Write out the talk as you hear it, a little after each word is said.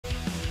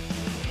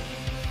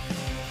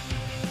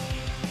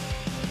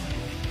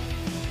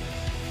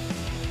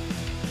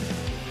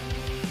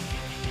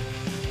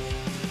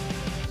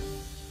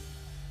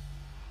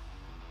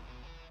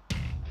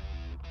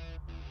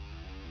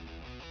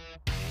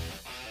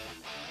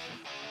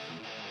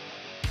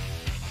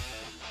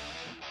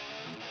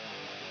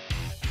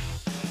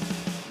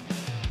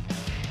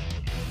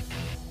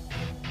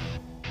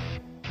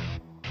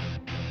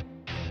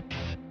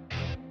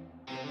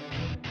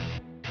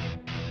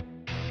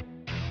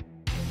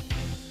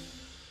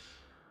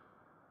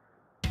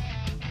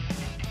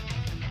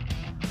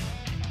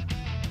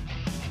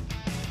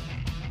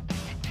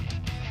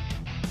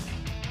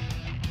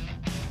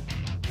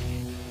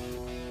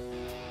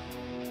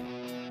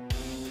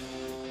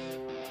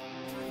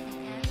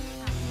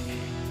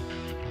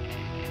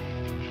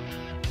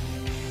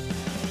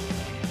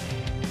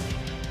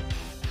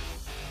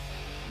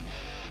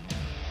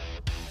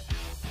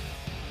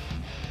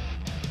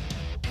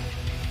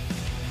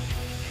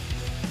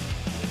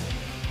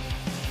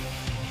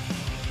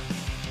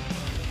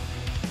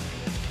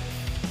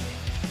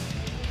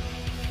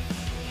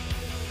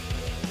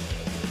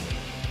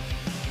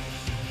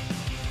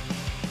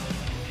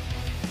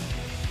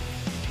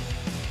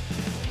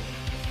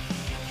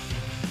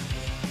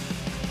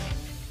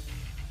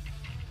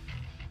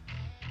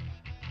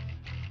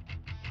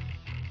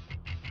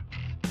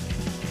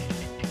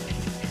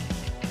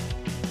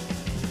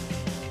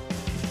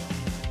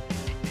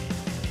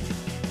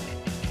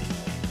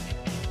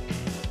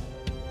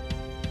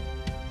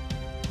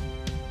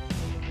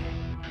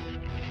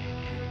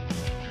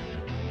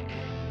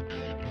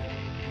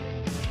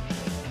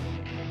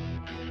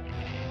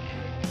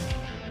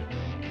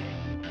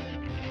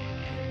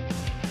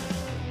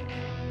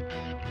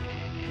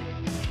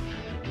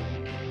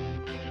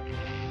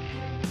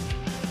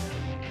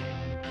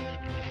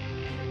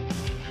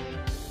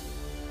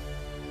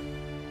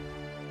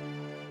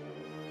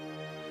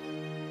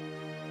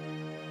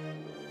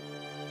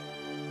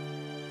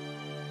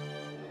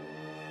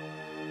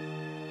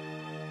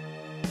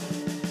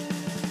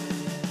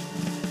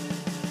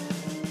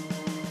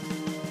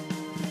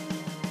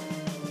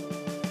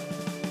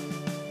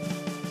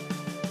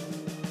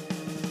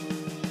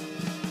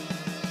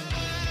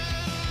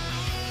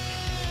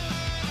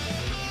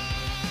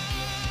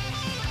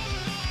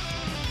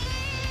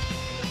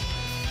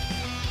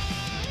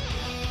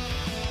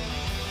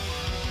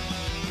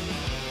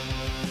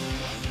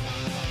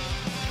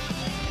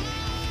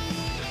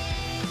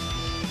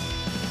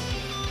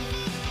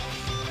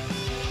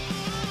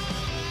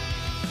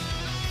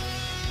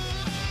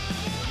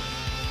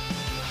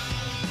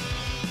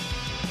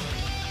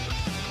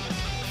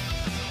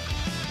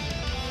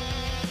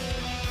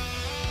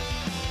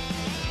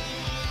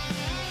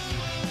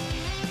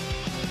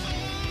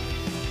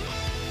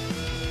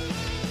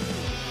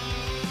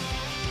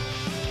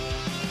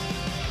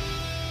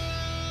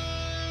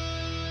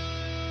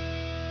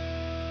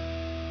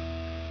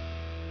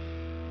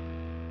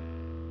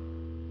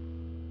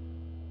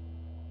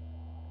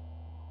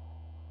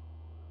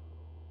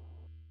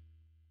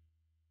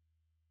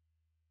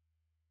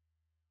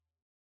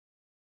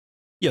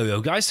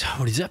Yo guys,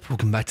 what is up?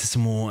 Welcome back to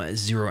some more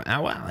 0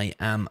 Hour. I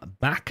am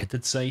back. I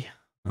did say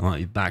I might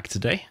be back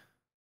today.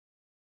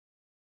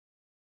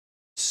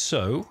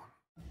 So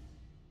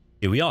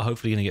here we are,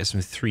 hopefully going to get some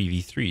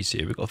 3v3s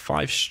here. We've got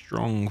 5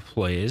 strong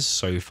players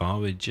so far.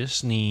 We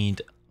just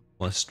need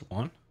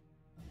 +1.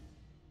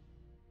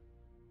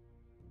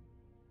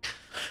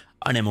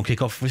 And then we'll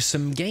kick off with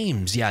some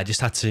games. Yeah, I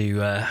just had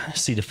to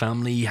see the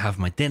family, have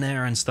my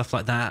dinner and stuff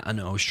like that. I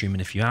know I was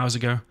streaming a few hours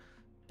ago.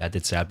 I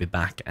did say I'd be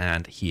back,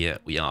 and here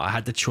we are. I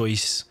had the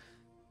choice.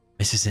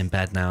 Mrs. in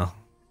bed now.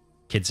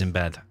 Kids in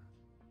bed.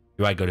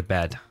 Do I go to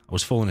bed? I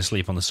was falling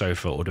asleep on the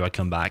sofa, or do I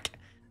come back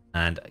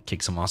and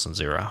kick some ass on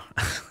 0?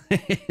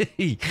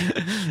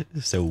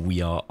 So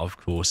we are, of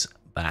course,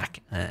 back.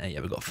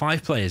 Yeah, we've got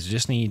 5 players. We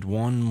just need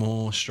one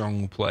more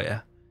strong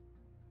player.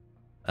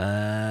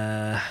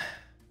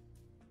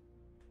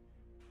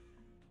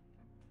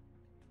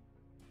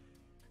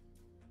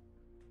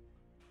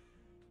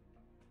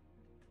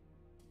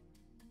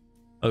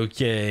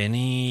 Okay, I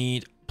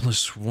need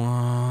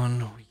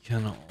 +1. We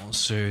can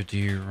also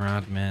do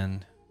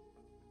Radman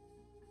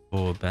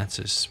for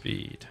better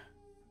speed.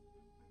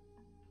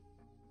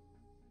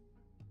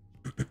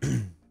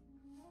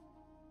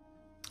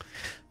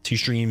 Two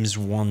streams,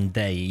 1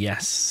 day,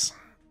 yes.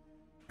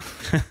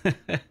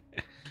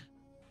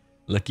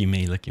 Lucky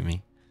me, lucky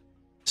me.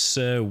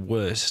 Sir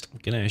Worst, I'm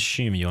gonna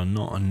assume you're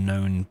not a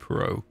known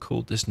pro.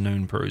 Called this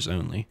known pros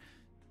only.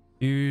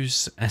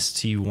 Who's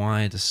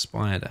STY the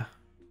Spider?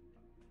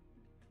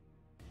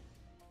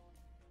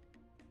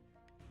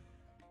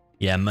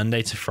 Yeah,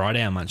 Monday to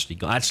Friday I'm actually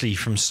gone. Actually,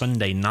 from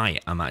Sunday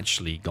night I'm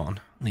actually gone.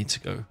 I need to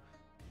go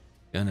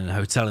in a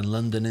hotel in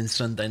London in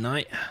Sunday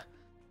night.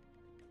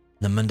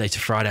 Then Monday to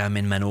Friday I'm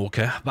in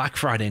Menorca. Back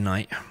Friday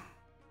night.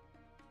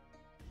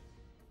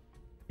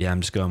 Yeah, I'm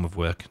just going with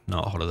work,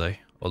 not a holiday.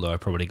 Although I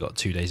probably got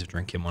 2 days of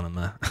drinking when I'm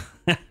there.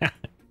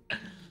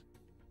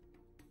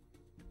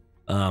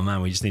 Oh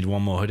man, we just need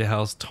one more. Who the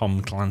hell's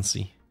Tom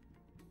Clancy?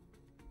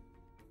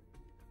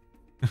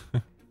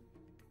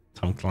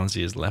 Tom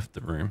Clancy has left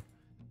the room.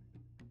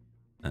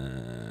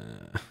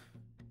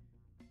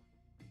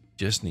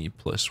 Just need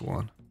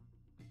 +1.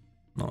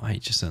 Not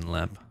HSN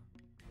Lab.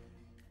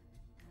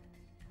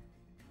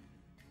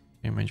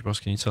 GameRanger boss,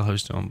 can you tell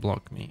host to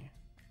unblock me?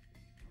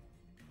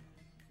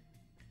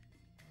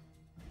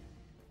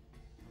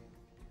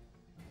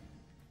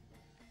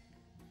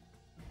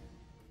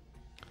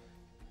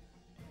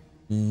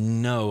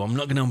 No, I'm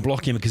not going to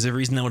unblock him because the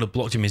reason I would have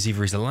blocked him is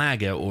either he's a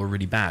lagger or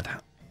really bad.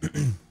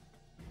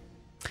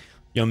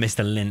 Yo,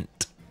 Mr. Lint.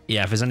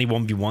 Yeah, if there's any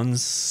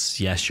 1v1s,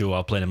 yeah, sure,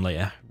 I'll play them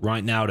later.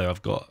 Right now, though,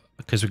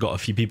 because we've got a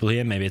few people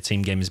here, maybe a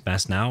team game is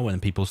best now. When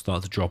people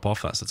start to drop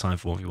off, that's the time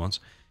for 1v1s.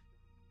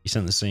 He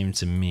sent the same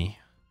to me.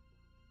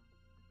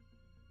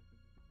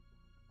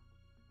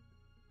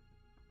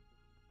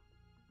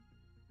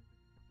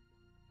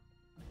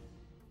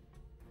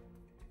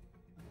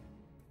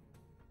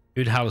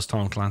 Who the hell is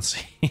Tom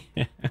Clancy?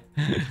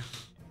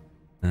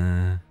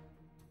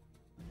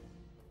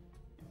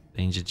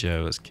 Danger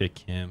Joe, let's kick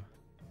him.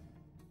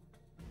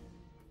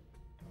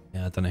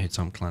 Yeah, I don't know who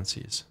Tom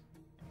Clancy is.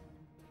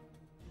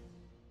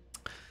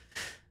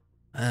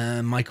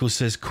 Michael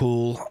says,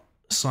 cool.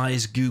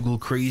 Size Google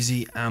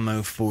crazy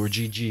ammo for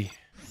GG.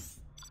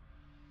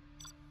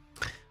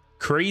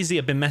 Crazy,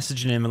 I've been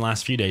messaging him in the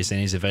last few days saying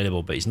he's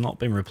available, but he's not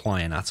been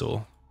replying at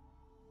all.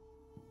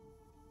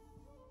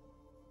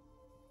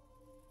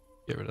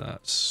 Get rid of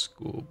that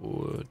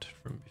scoreboard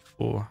from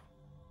before.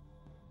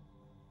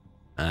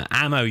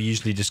 Ammo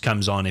usually just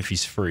comes on if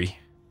he's free.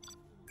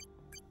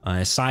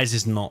 Size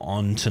is not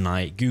on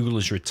tonight. Google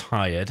is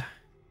retired.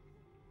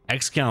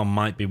 Xcal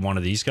might be one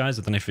of these guys.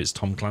 I don't know if it's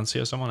Tom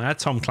Clancy or someone. I had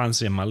Tom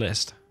Clancy in my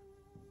list.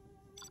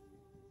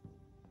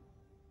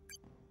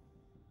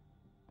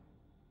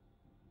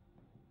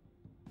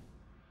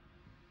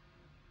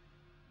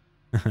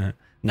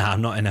 No,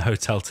 I'm not in a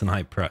hotel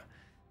tonight, Pratt.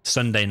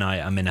 Sunday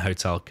night, I'm in a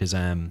hotel because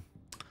got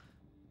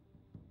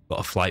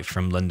a flight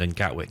from London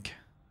Gatwick.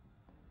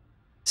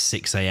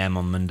 6 AM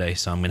on Monday,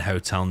 so I'm in a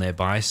hotel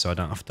nearby, so I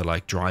don't have to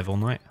like drive all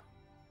night.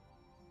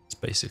 That's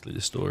basically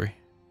the story.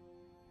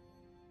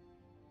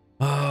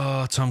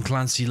 Oh, Tom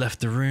Clancy left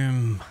the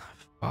room.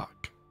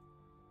 Fuck.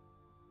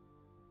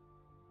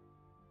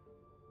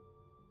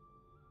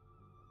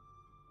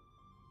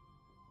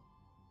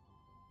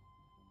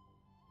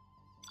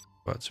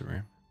 What's the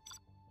room?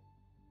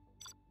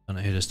 I don't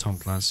know who this Tom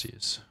Clancy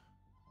is.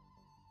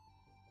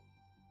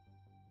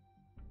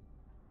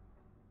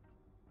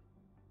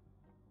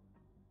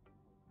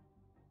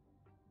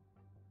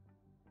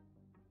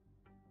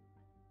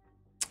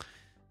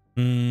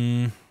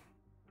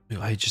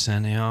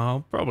 HSN, yeah,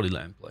 I'll probably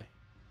let him play.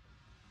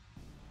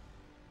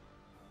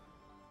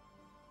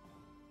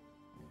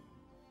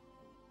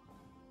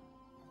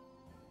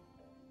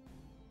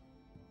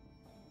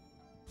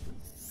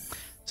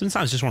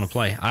 Sometimes I just want to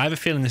play. I have a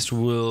feeling this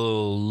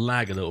will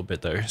lag a little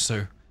bit though,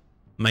 so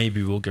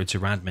maybe we'll go to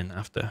Radmin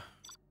after.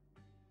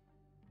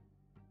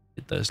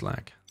 It does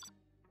lag.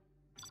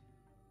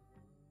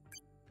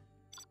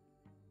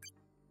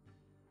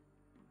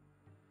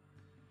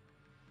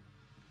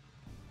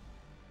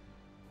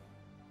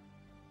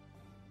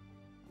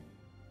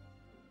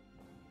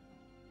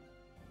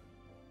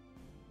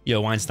 Yo,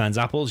 Weinstein's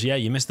apples. Yeah,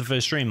 you missed the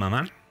first stream, my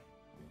man.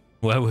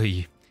 Where were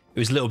you? It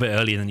was a little bit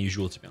earlier than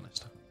usual, to be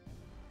honest.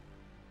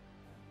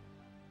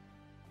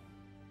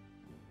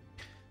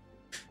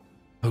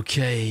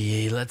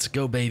 Okay, let's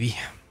go, baby.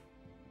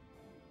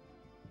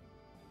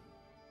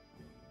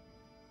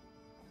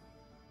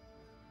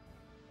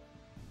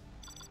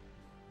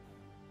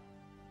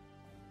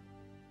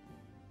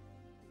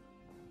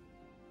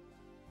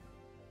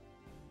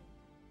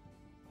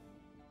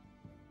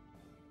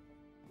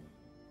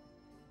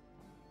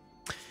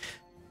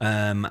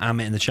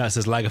 Amit in the chat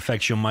says lag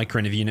affects your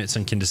micro units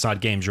and can decide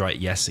games right.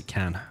 Yes, it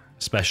can,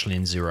 especially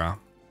in 0,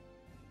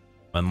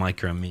 where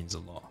micro means a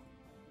lot.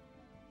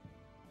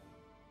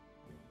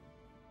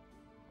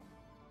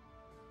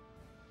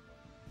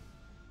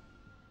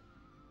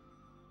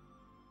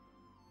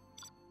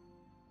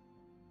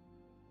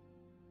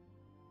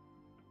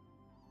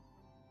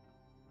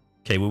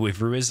 Okay, we're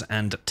with Ruiz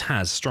and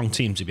Taz. Strong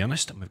team, to be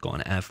honest. And we've got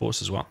an Air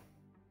Force as well.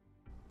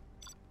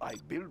 I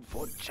build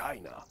for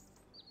China.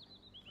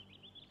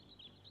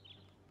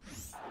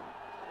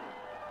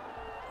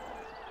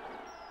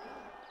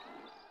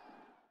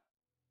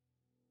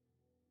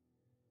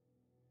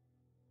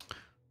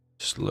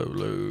 Slow,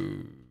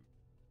 low.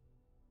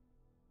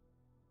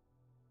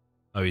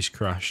 Oh, he's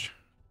crashed.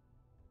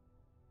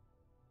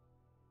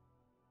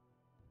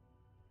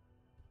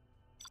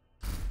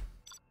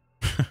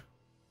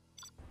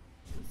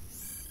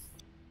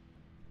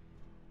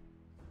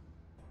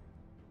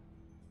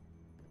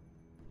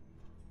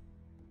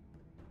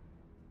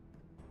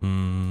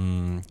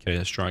 Okay,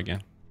 let's try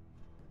again.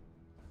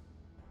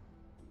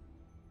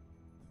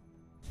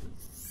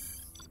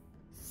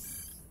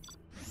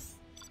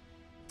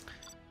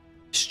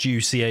 Stu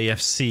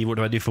CAFC, what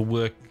do I do for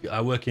work?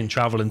 I work in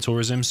travel and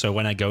tourism, so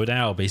when I go there,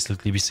 I'll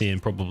basically be seeing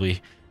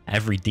probably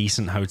every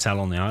decent hotel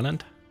on the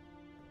island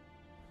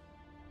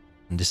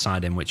and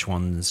deciding which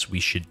ones we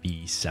should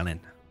be selling.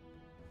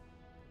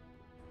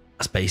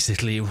 That's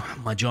basically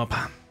my job.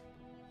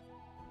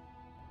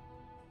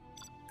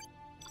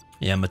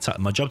 Yeah,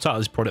 my job title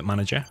is product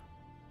manager,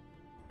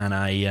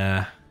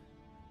 and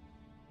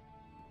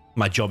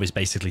my job is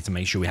basically to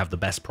make sure we have the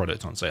best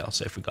product on sale.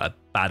 So if we've got a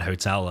bad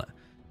hotel,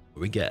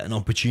 we get an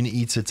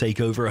opportunity to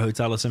take over a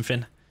hotel or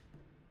something,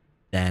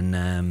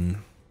 then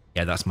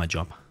yeah, that's my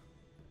job.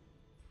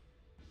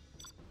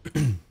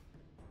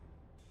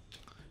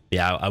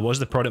 Yeah, I was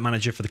the product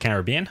manager for the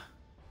Caribbean,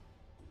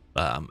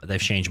 but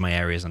they've changed my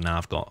areas and now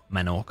I've got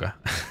Menorca.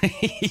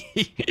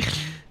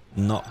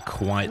 Not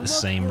quite the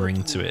same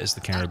ring to it as the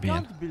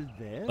Caribbean,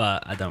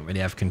 but I don't really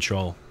have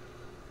control.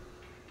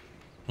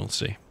 We'll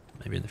see.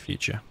 Maybe in the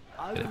future,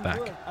 get it back.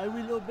 I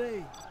will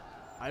obey.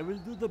 I will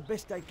do the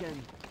best I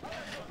can.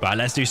 Right,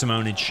 let's do some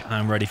ownage.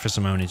 I'm ready for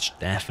some ownage,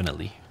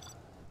 definitely.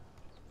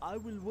 I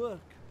will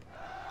work.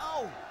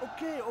 Oh,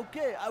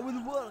 okay, I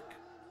will work.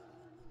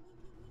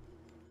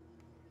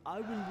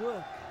 I will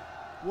work.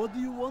 What do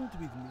you want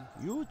with me?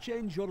 You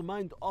change your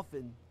mind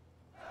often.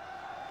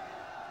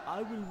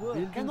 I will work.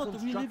 Building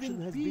cannot we live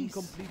in has peace? Been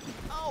completed.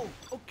 Oh,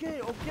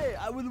 okay,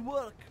 I will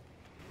work.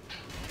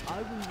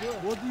 I will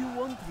work. What do you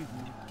want with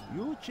me?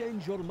 You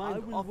change your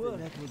mind often. I will work.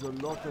 That was a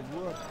lot of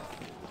work.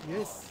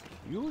 Yes,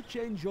 you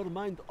change your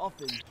mind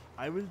often.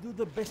 I will do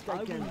the best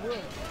I can. Will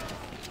work.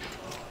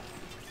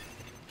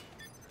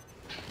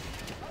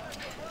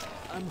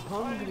 I'm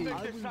hungry.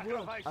 I will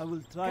work. I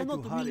will try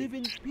cannot to hurry. We live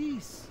in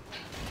peace?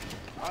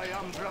 I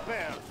am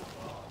prepared.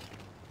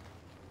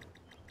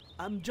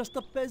 I'm just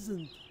a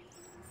peasant.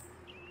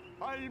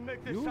 I'll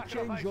make the you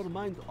sacrifice. Change your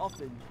mind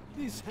often.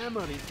 This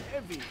hammer is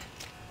heavy.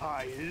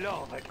 I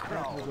love a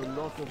crowd. That was a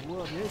lot of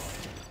work,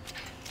 yes.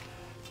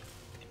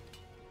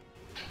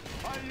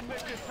 I'll make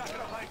the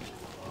sacrifice.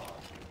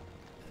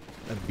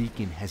 A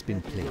beacon has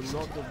been placed. A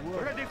lot of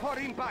work. Ready for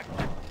impact.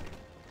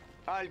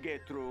 I'll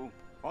get through.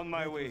 On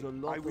my way.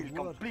 I will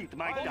complete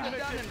my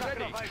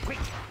task. Quick,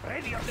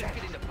 ready yourself.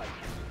 Get in the fight.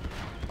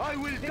 I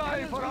will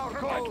die for our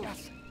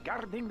cause.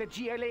 Guarding the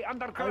GLA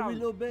underground. I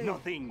will obey.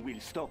 Nothing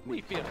will stop me.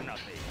 We fear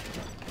nothing.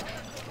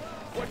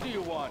 What do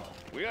you want?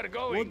 We are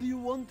going. What do you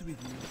want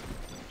with me?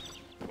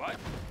 What?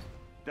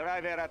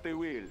 Driver at the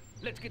wheel.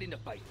 Let's get in the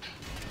fight.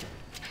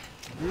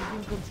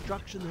 Building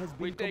construction has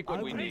been we take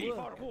what we need.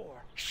 For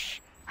war.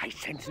 Shh! I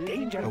sense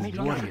danger. A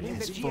warrior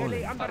has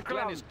fallen. Our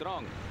clan is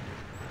strong.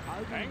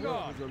 Hang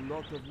on. A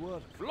lot of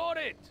work. Float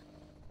it.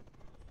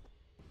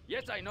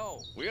 Yes, I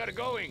know. We are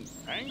going.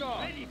 Hang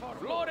on.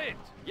 Float it.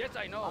 Yes,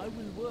 I know. I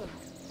will work.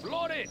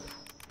 Float it.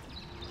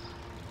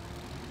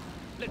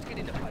 Let's get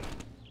in the fight.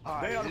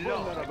 They are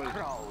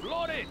vulnerable.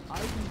 Float it. I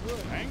will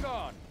work. Hang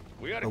on.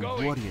 We are A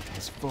going. warrior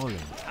has fallen.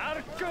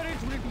 Our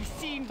courage will be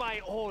seen by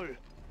all.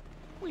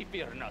 We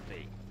fear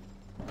nothing.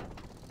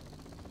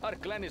 Our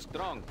clan is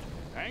strong.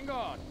 Hang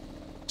on.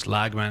 It's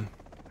lag, man.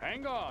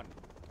 Hang on.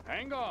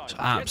 Hang on. It's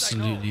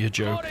absolutely a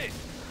joke.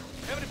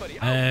 Everybody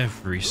out.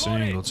 Every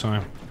single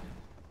time.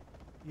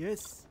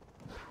 Yes.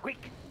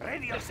 Quick,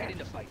 ready yourself in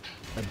the fight.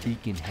 A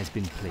beacon has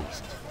been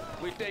placed.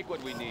 We take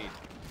what we need.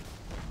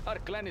 Our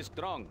clan is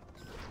strong.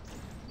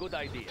 Good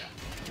idea.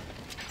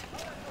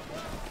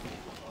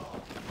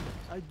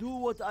 I do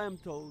what I am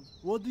told.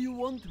 What do you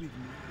want with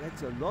me?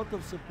 That's a lot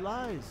of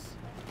supplies.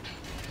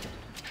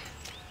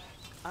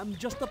 I'm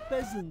just a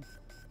peasant.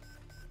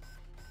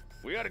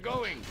 We are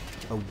going.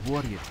 A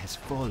warrior has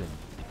fallen.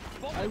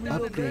 I will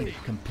Upgrade obey.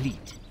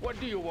 complete. What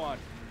do you want?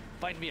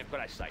 Find me a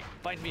crash site.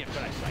 Find me a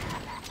crash site.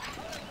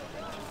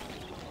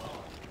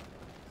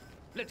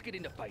 Let's get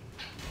in the fight.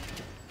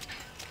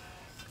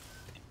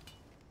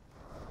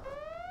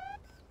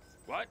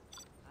 What?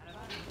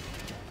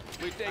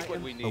 We take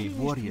what we A need.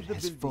 warrior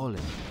has fallen.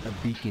 A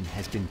beacon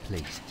has been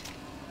placed.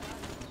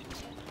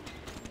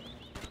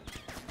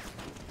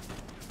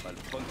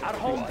 Our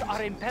homes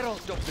are in peril.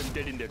 Stop them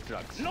dead in their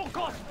tracks. No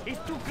cost is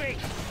too great.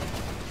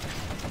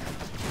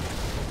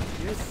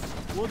 Yes.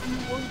 What do you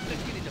want?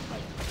 Let's get in the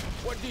fight.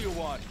 What do you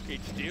want?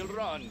 It still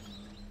runs.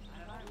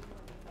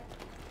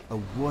 A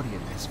warrior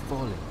has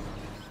fallen.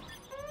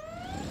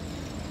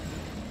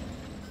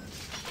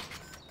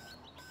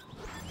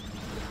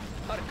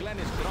 Our clan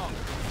is strong.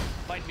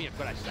 Find me a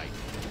crash site.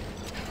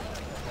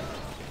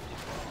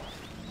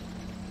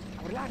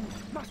 Our land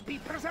must be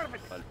preserved.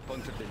 I'll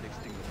puncture the next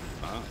thing.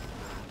 Huh?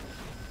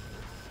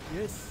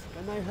 Yes.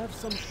 Can I have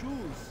some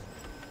shoes?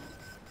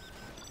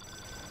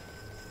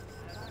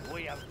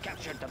 We have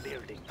captured the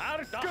building.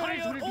 Our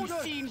courage will be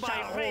seen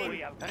by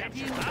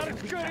all. Our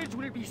courage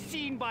will be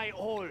seen by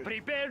all.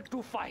 Prepare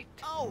to fight.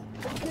 Oh,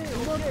 okay,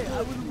 okay,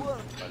 I will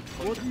work.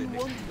 What do you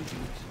want with me?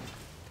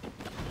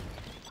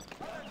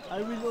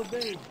 I will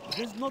obey.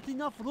 There's not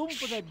enough room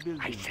for that building.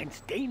 I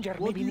sense danger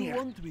What do maybe you near.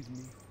 want with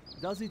me?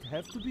 Does it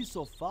have to be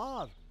so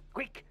far?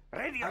 Quick,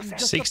 ready I'm yourself.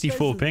 just a 64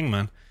 peasant. ping,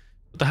 man.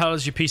 What the hell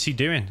is your PC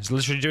doing? It's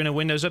literally doing a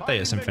Windows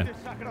update or something.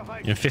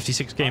 You're in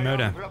 56k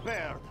modem.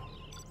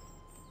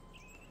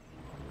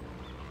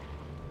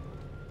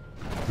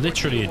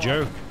 Literally a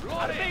joke.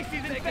 Our base is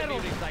in peril.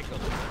 We'll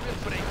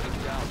break them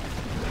down.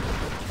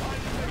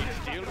 It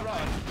still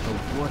runs.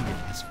 A warrior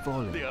has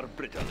fallen. They are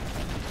brittle.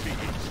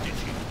 Begin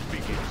stitching.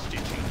 Begin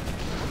stitching.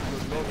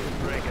 The Lord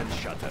will break and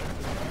shatter.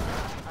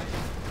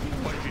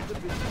 What is it?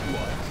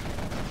 What?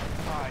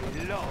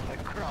 I love a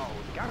crowd.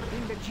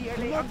 Guarding the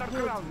GLA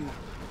underground.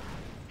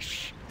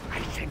 Shh!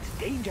 I sense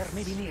danger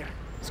maybe near.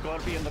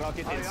 Scorpion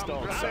rocket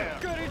installed, sir. Our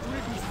courage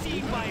will be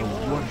seen by A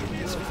all. warrior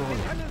has fallen.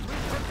 Cannons will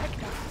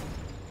protect us.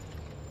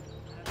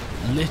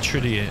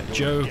 Literally a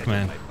joke,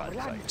 man.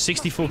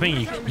 64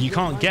 ping, you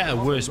can't get a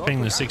worse ping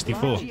than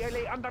 64.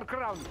 GLA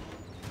underground.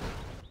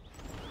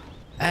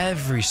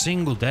 Every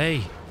single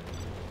day.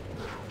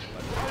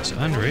 It's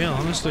unreal,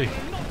 honestly. A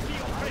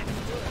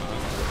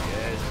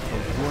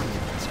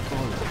warrior has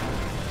fallen.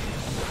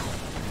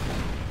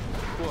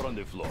 Four on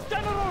the floor.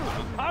 General,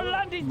 our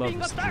land is Love being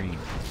the attacked. stream.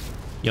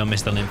 Yo,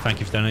 Mr. Limp, thank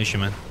you for the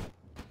donation, man.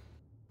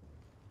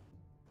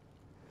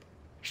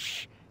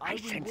 Shh! I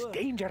sense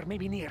danger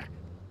maybe near.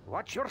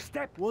 Watch your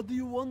step. What do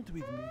you want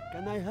with me?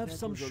 Can I have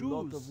some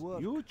shoes?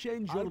 You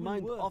change your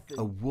mind often.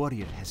 A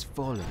warrior has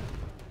fallen.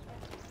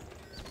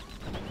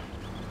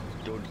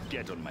 Don't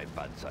get on my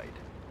bad side.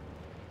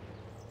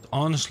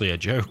 Honestly, a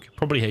joke.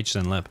 Probably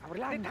HSN Lab. Our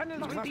land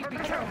must be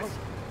careful.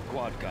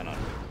 Quad cannon.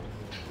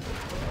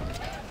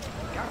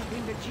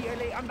 Guarding the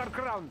GLA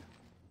underground.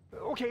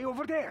 Okay,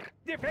 over there.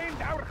 Defend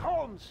our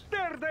homes.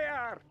 There they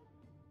are.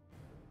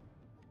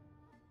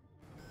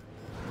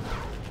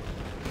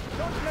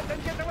 Don't let them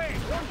get away!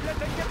 Don't let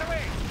them get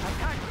away!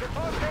 Attack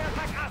before they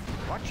attack us!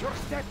 Watch your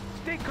step!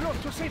 Stay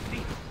close to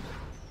safety!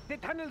 The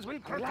tunnels will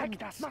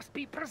protect us! Must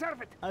be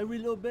preserved! I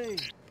will obey.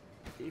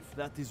 If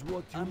that is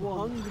what you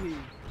want. I'm hungry.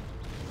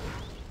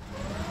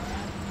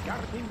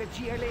 Guarding the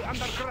GLA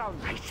underground!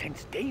 I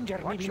sense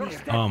danger maybe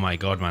near. Oh my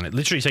god, man. It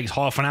literally takes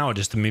half an hour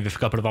just to move a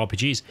couple of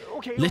RPGs.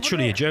 Okay,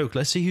 Literally a over there. joke.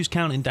 Let's see who's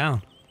counting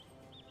down.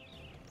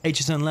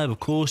 HSN Lab, of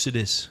course it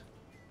is.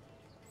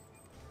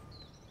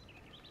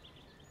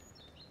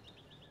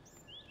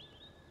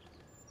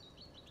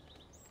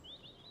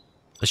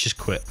 Let's just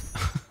quit.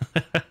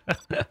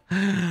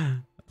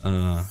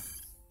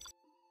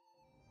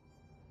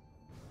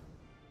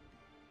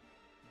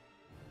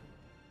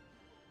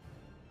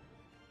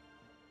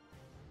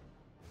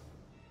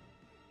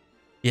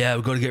 Yeah,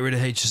 we've got to get rid of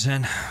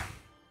HSN.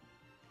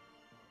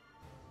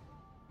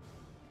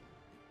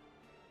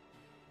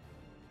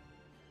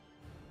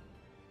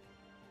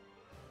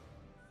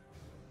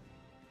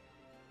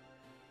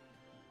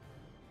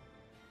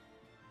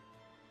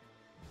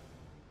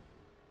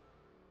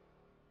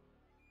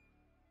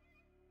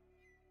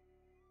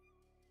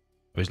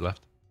 Who's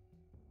left?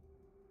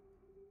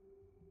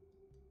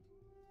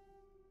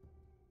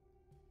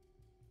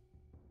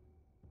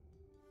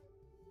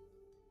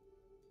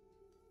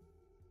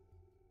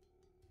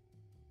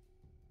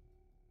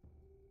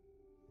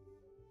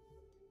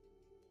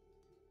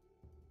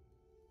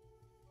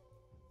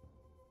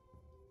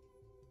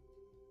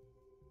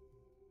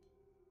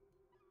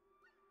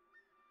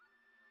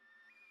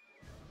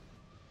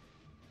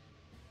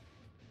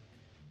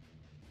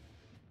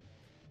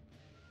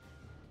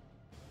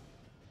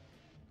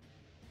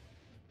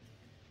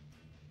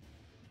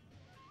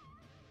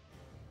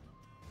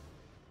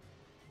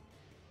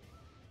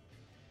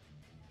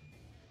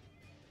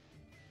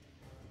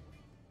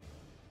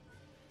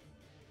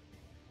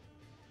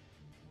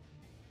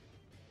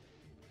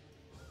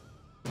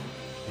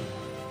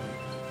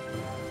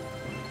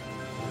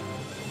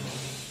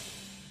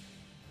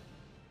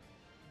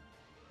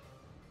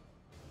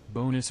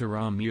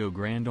 Buonasera mio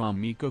grande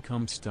amico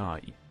come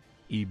stai?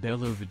 E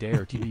bello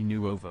vederti di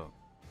nuovo.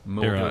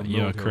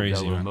 You're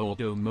crazy, man.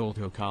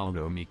 Molto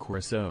caldo mi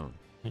corazon.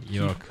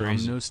 You're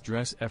crazy. No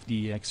stress,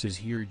 FDX is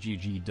here,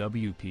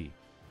 GGWP.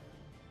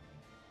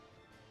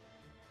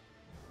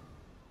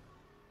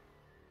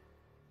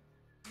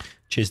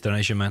 Cheers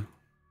donation, man.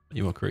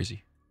 You are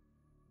crazy.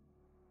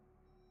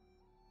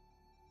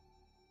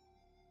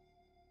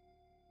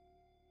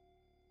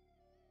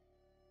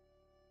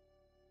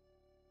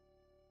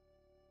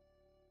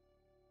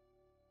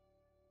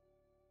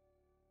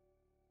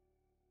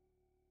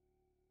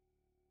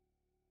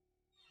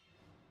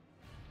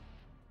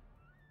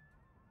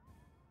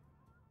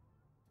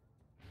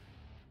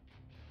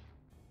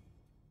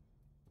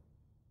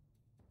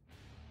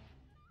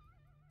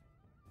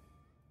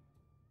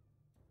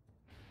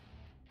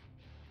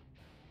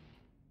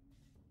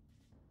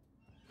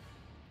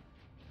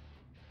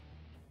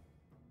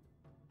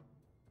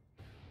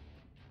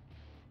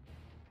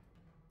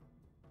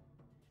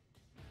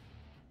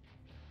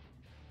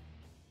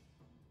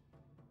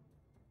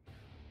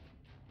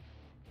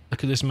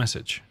 Look at this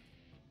message.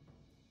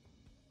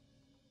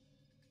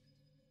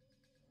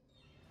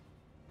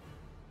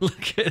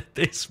 Look at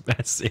this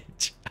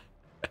message.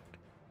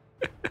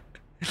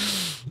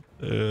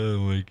 Oh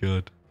my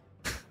god.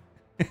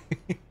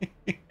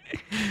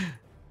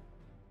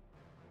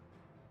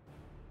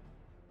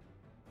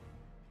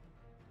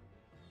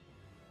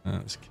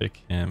 Let's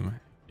kick him.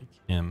 Kick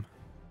him.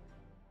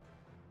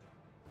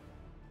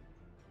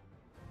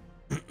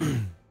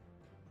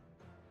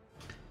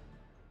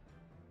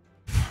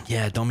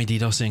 Yeah, Dommy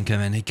DDoS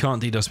incoming. He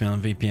can't DDoS me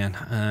on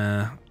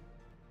VPN.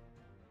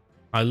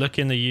 I look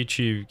in the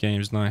YouTube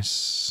games.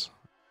 Nice.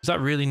 Is that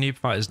really Noob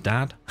Fighter's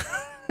dad?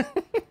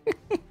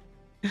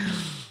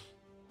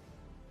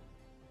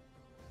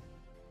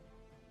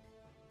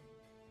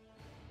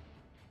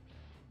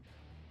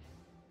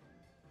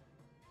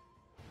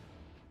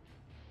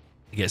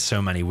 You get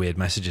so many weird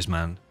messages,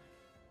 man.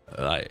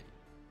 Like,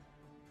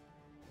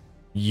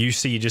 you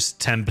see just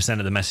 10%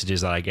 of the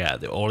messages that I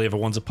get. All the other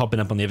ones are popping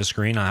up on the other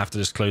screen. I have to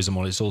just close them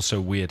all. It's all so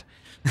weird.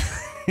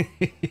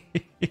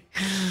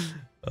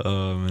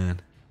 Oh,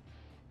 man.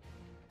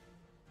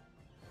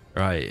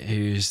 Right,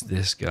 who's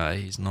this guy?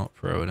 He's not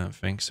pro, I don't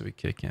think, so we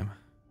kick him.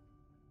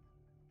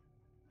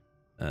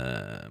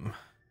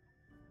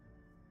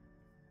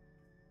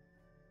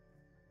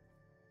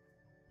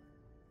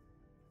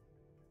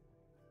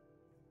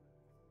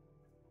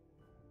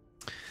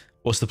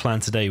 What's the plan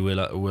today,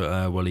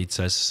 Waleed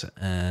says.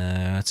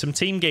 Some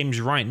team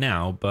games right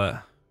now,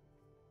 but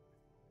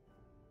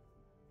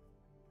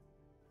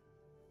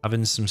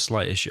having some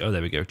slight issue. Oh,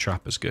 there we go.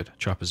 Trapper's good.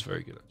 Trapper's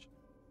very good, actually.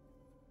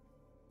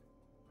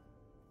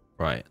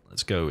 Right,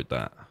 let's go with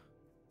that.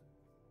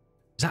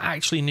 Is that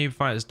actually Noob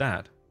Fighter's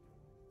dad?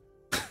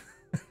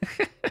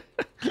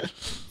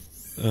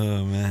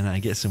 Oh, man, I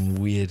get some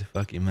weird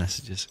fucking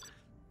messages.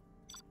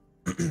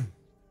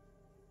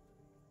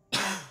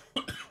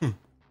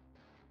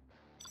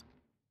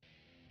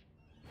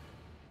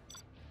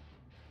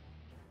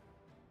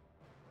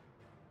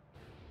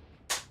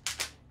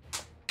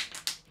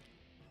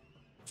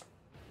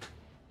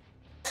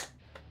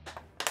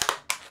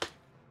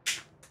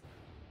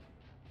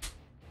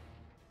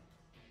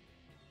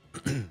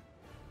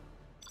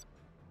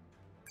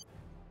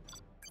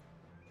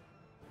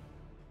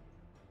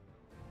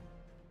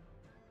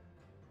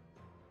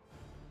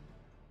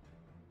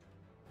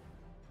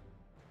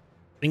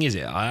 Thing is,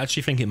 I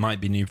actually think it might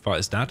be Noob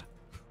Fighter's dad.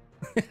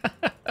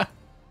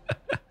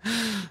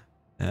 I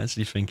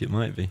actually think it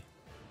might be.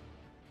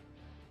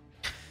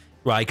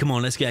 Right, come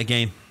on, let's get a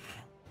game.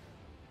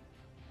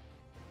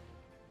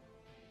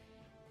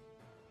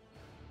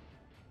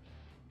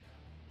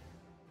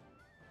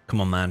 Come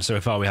on, man. So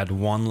far we had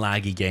one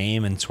laggy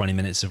game and 20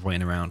 minutes of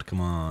waiting around.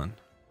 Come on.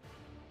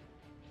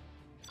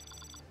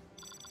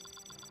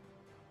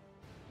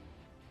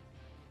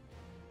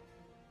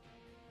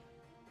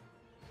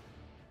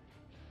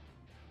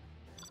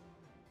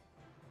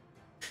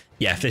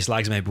 Yeah, if this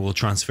lags, maybe we'll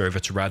transfer over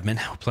to Radmin.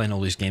 We're playing all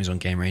these games on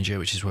GameRanger,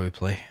 which is where we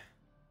play.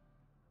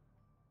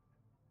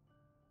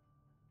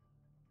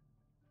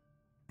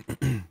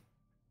 Have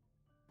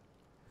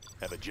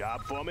a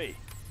job for me?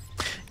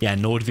 Yeah,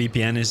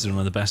 NordVPN is one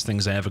of the best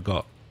things I ever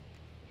got.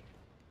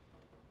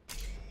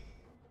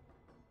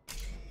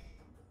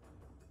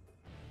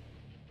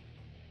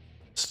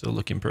 Still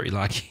looking pretty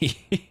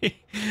laggy.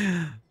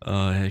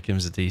 Oh, here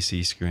comes the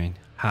DC screen.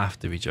 Have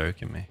to be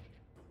joking me.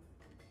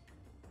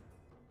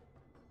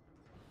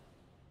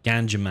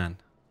 Ganja man.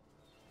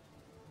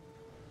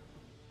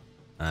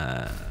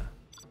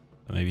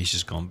 Maybe he's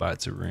just gone back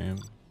to room.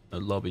 A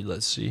lobby,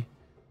 let's see.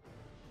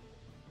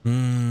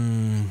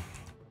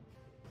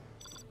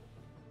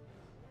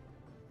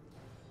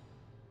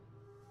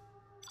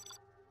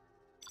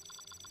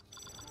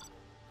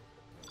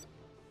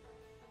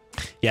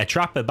 Yeah,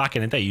 Trapper back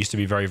in the day used to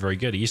be very, very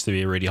good. He used to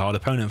be a really hard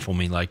opponent for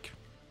me, like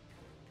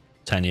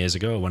 10 years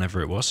ago or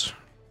whenever it was.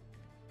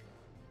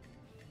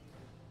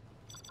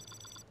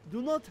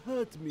 Do not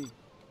hurt me.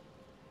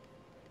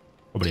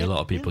 Probably a lot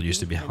of people used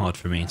to be hard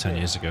for me 10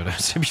 years ago, though,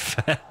 to be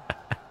fair.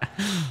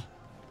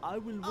 I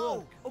will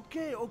work.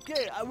 Okay,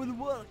 okay, I will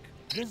work.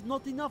 There's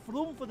not enough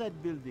room for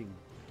that building.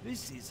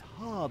 This is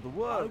hard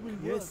work. I will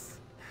yes.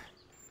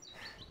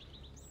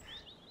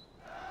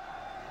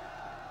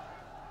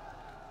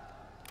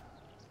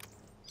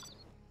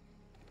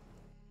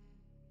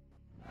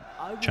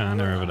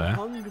 China over there.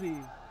 Hungry.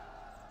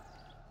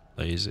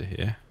 Laser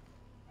here.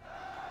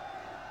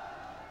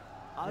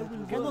 I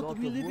will cannot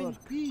we live in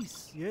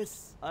peace?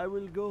 Yes, I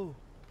will go.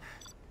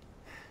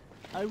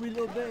 I will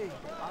obey.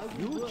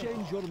 You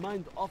change your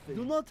mind often.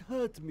 Do not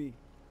hurt me.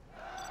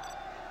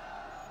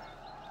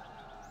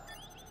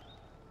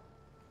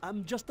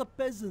 I'm just a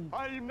peasant.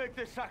 I'll make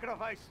the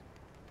sacrifice.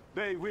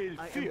 They will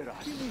fear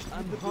us.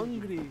 I'm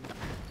hungry.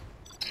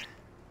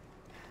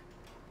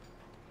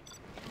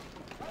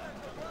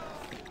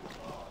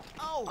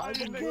 I'll make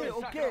Okay, the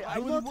okay, sacrifice. I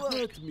will not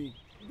hurt me.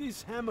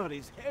 This hammer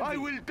is heavy. I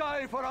will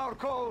die for our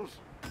cause.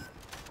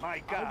 My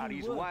car will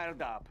is work.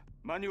 wired up.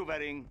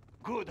 Maneuvering.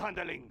 Good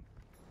handling.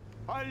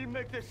 I'll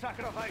make the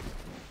sacrifice.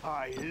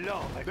 I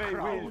love a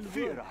crowd. They will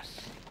fear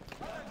us.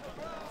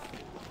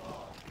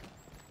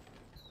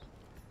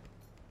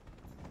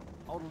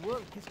 Our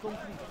work is complete.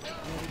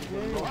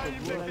 I'll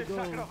make the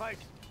sacrifice.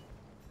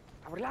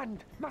 Our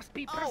land must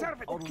be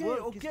preserved. Okay,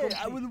 okay,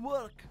 I will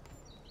work.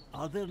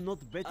 Are there not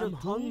better I'm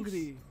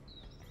hungry.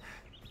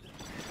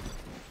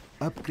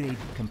 Upgrade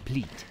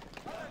complete.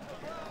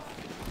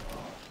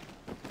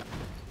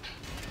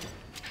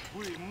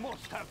 We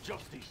must have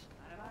justice.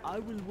 I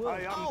will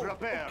work. I am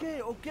prepared.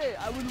 Okay, okay,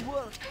 I will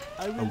work.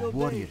 I A will obey.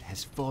 warrior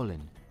has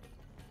fallen.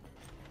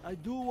 I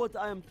do what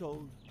I am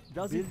told.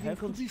 Does it have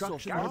to be so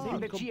Guarding far?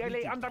 the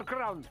GLA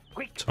underground.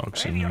 Quick.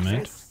 Toxin ready mid.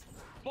 yourself.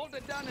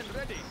 Bolted down and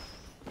ready.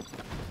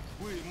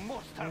 We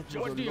must have That is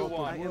justice. a do you lot of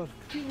want? work.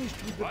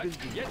 Finished with the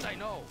building. Yes, I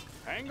know.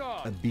 Hang A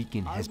on.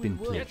 beacon has been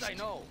will work. placed. Yes, I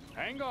know.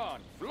 Hang on.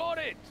 Float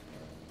it.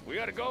 We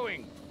are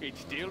going. It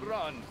still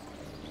runs.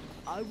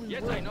 I will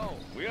Yes, work. I know.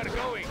 We are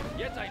going.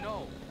 Yes, I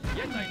know.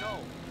 Yes, I know.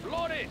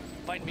 Float it.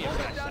 Find me a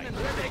crash site.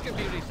 They can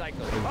be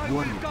recycled. A I will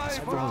warrior die has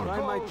for our fallen.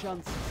 Try my cause.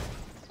 chance.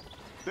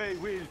 They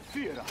will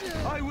fear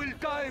us. I will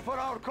die for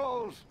our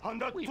cause. On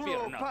the We fear true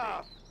nothing.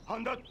 path.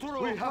 On the true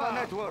path. We have a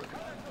network.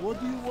 What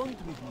do you want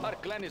with me? Our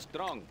clan is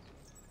strong.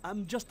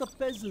 I'm just a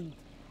peasant.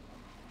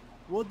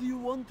 What do you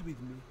want with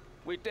me?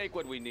 We take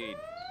what we need.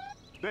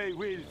 They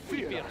will We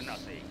fear fear us.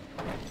 nothing.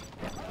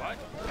 What?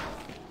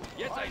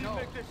 Yes, I I'll know.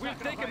 make the We'll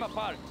take him sacrifice.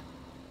 apart.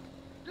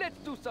 Let's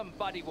do some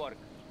body work.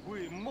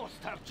 We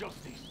must have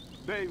justice.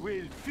 They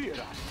will fear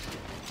us.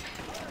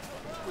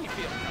 We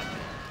fear nothing.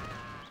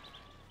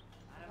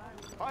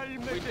 I'll make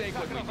We the take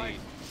what we sacrifice. need.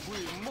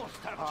 We must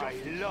have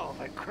justice. I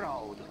love a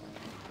crowd.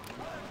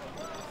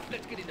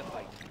 Let's get in the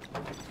fight.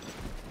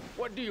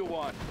 What do you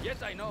want?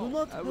 Yes, I know. Do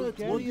not I will hurt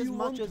carry me as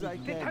much as I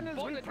The can.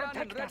 tunnels will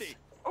protect us.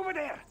 Over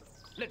there.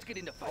 Let's get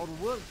in the fight. Our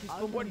work is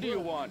complete. What do you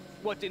want?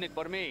 What's in it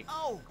for me?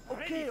 Ow!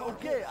 Okay,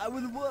 okay, I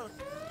will work.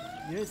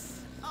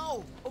 Yes.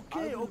 Ow!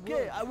 Okay,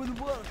 okay, I will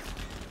work.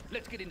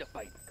 Let's get in the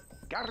fight.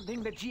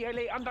 Guarding the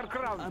GLA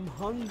underground. I'm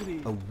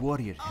hungry. A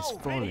warrior has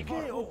fallen.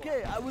 Okay,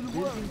 okay, I will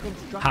work. Building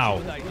construction How?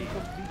 has been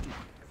completed.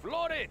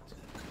 Float it.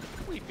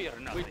 We fear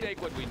nothing. We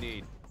take what we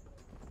need.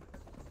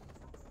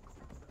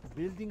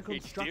 Building It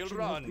construction still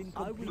has runs. been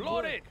completed.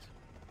 Float it.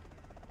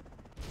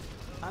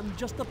 I'm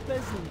just a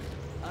peasant.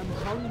 I'm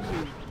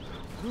hungry.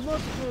 Do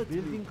not hurt me.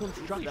 Building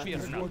construction fear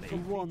is what you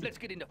nothing. want. Let's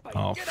get in the fight.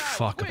 Oh Get out,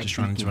 fuck, I quick. just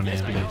ran into an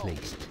Has been enemy.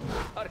 placed.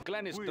 Our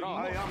clan is I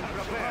strong. am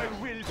prepared.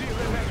 I will be A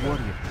remembered.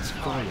 warrior has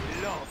fallen.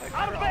 I love a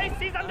Our crowd.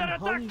 base is under I'm attack.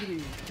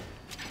 hungry.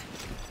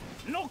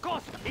 No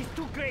cost is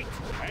too great.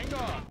 Hang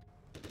on.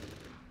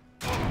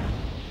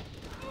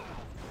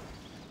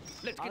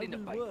 Let's I get in the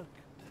will fight. work.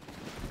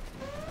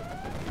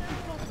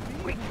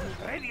 Quick,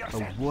 ready A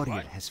yourself. warrior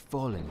What? has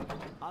fallen.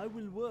 I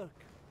will work.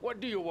 What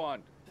do you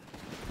want?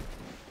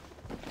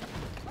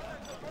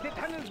 The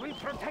tunnels will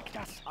protect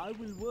us. I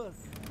will work.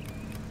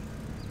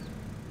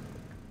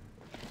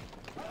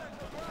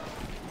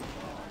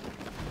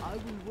 I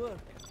will work.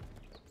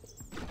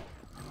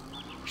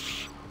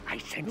 I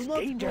Do sense not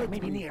danger hurt may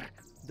be me. near.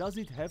 Does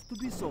it have to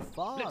be so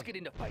far? Let's get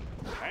in the fight.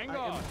 Hang I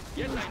am on.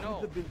 Yes, finished I know.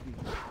 with the building.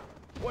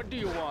 What do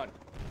you want?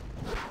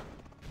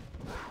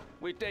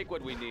 We take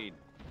what we need.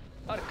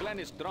 Our clan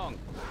is strong.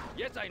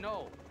 Yes, I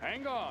know.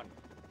 Hang on.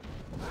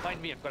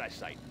 Find me a crash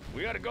site.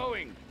 We are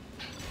going.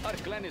 Our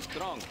clan is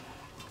strong.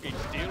 It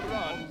still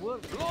runs.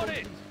 work. Float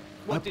it.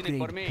 What's in it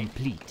for Upgrade me?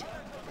 complete.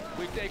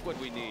 We take what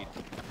we need.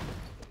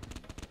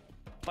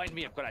 Find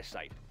me a crash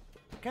site.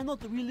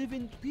 Cannot we live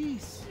in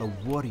peace? A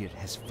warrior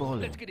has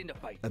fallen. Let's get in the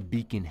fight. A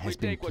beacon We has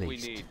been take what we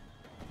placed. need.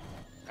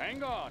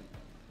 Hang on.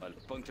 I'll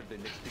puncture the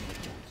next thing that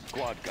moves.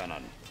 Squad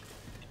cannon.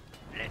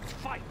 Let's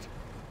fight.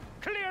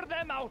 Clear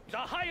them out. The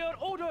higher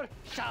order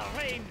shall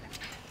reign.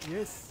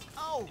 Yes.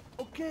 Ow!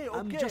 Okay, okay,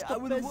 I'm just a I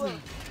will peasant. work.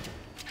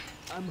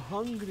 I'm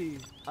hungry.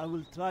 I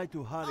will try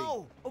to hurry.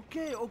 Ow!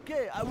 Okay,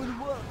 okay, I will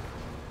work.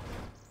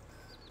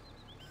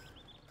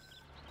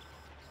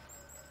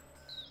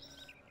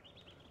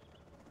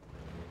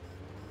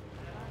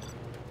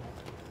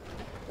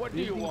 What do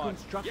you Building want?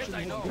 construction Yes, I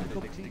has know. been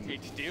completed.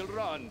 It still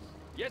runs.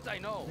 Yes, I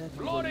know. That was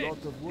Glory! a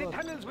lot of work.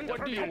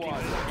 What do you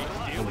want? It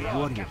A still runs.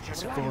 warrior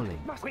has fallen.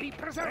 Must be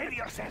preserve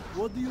yourself.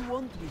 What do you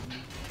want with me?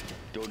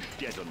 Don't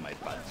get on my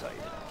bad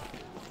side.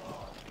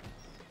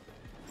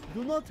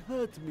 Do not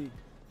hurt me.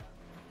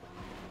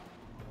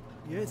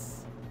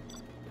 Yes.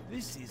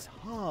 This is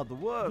hard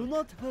work. Do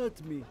not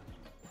hurt me.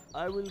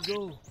 I will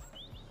go.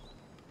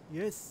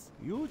 Yes,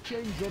 you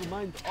change your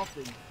mind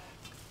often.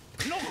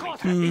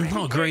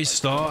 Not a great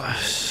start.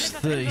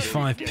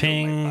 35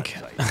 ping.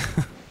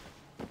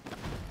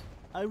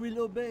 I will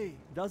obey.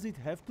 Does it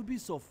have to be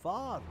so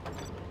far?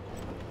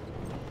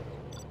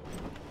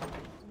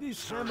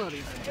 This hammer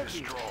is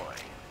heavy.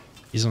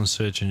 He's on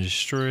search and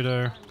destroy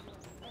though.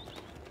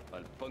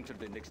 I'll puncture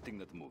the next thing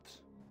that moves.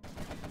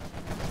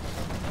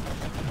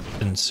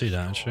 Didn't see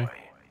that actually.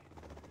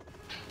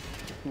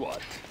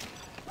 What?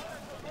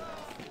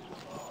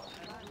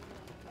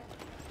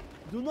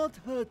 Do not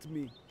hurt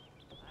me.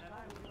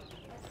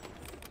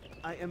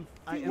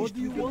 What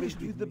do you want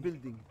with the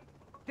building?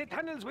 The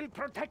tunnels will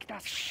protect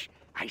us. Shh.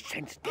 I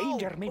sense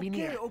danger maybe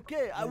near.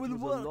 Okay, I will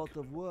work. A lot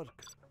of work.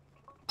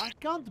 I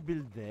can't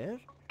build there.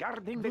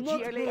 Guarding Do the not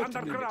GLA hurt me.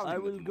 underground. I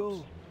will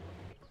go.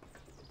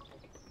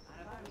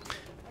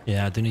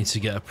 Yeah, I do need to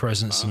get a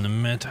presence in the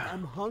mid.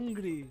 I'm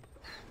hungry.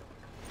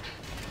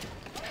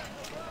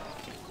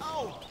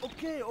 Oh,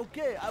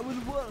 okay, I will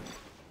work.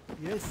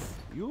 Yes,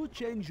 you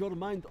change your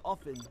mind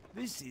often.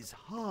 This is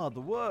hard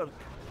work.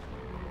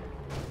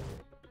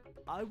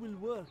 I will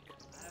work.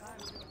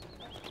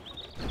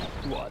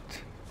 What?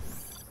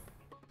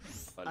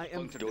 I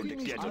am Don't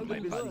finished. get I on my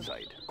will bad work.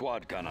 side.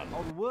 Quad cannon.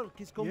 Our work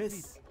is complete.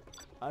 Yes,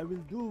 I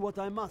will do what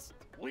I must.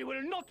 We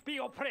will not be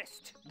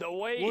oppressed. The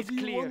way What is do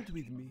you clear. want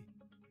with me?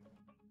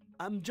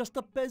 I'm just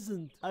a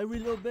peasant. I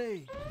will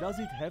obey. Does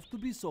it have to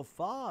be so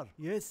far?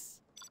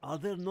 Yes. Are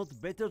there not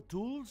better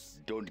tools?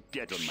 Don't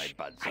get on my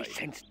bad I side.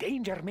 sense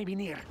danger maybe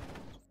near.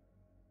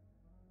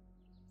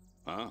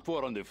 Huh?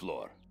 4 on the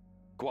floor.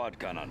 Quad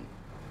cannon.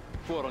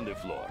 4 on the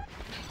floor.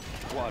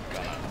 Quad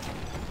cannon.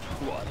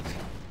 What?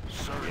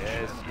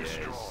 Yes.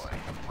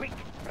 Quick,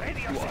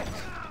 ready What?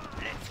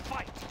 yourself. Let's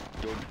fight.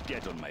 Don't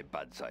get on my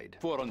bad side.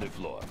 4 on the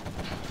floor.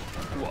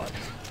 What?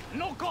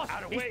 No cost.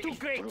 Our It's way too is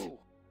great. through.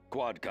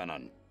 Quad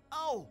cannon.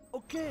 Oh,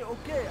 okay,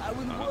 I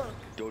will work.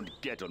 Don't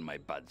get on my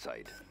bad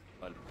side.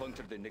 I'll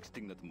puncture the next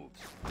thing that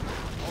moves.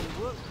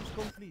 Our work is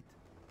complete.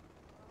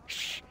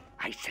 Shh.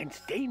 I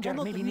sense danger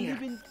Cannot maybe we near.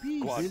 live in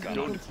peace? Quad Building cannon.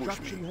 Don't push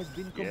construction me. has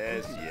been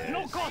completed. Yes.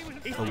 No cost.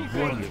 It's A too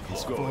warrior great.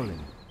 has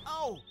fallen.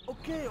 Oh,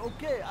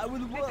 okay, I will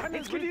The work.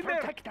 tunnels will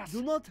protect us.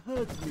 Do not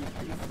hurt me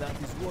if that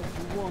is what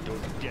you want.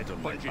 Don't get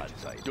on my bad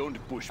side. Don't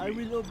push me. I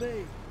will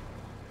obey.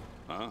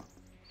 Huh?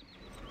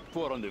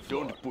 4 on the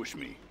floor. Don't push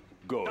me.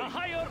 Go. The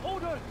higher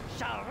order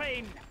shall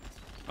reign.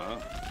 Huh?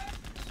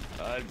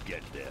 I'll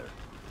get there.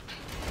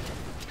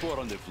 4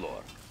 on the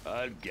floor.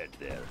 I'll get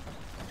there.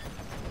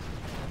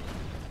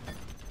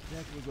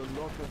 That was a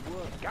lot of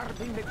work.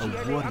 Guarding the A GLA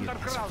warrior has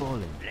underground.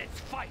 fallen. Let's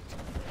fight.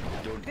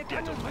 Don't The get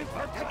on tunnels my will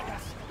bad protect side.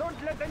 us.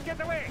 Don't let them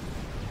get away.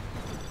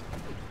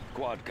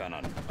 Quad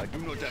cannon. I do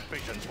not have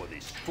patience for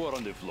this. 4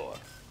 on the floor.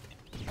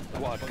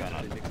 Quad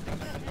cannon.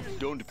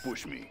 Don't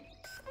push me.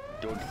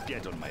 Don't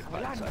get on my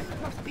bad Land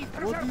side. must be What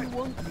do you preserved.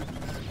 want with me?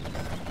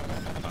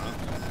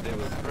 They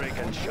will break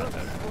and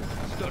shatter.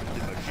 Start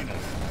the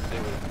machinery. They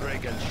will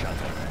break and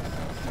shatter.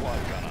 Quad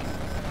cannon.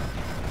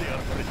 They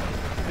are brittle.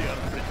 They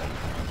are brittle.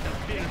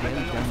 Well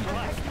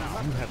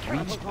done. You have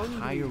reached a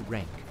higher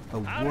rank. A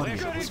warrior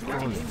has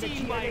fallen. The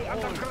GLA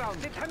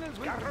underground. The tunnels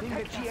will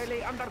protect the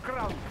GLA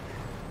underground.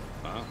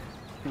 Huh?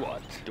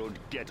 What? Don't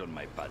get on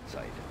my bad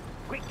side.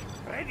 Quick,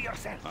 ready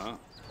yourself. Huh?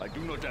 I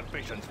do not have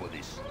patience for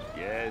this.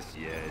 Yes.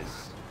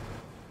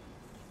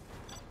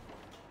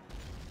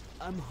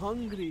 I'm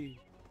hungry.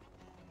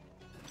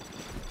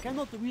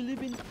 Cannot we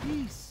live in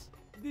peace?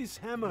 This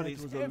hammer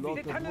is a lot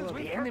The tunnels of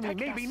will work. enemy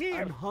may be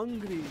near. I'm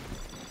hungry.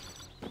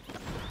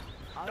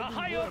 I The will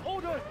higher work.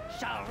 order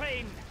shall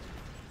reign.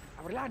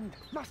 Our land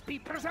must be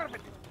preserved.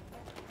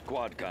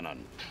 Quad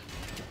cannon.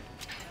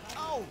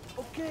 Oh,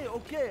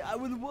 okay, I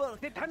will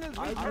work. The tunnels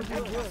I will will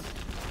protect work. us.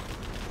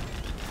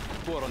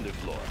 4 on the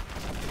floor.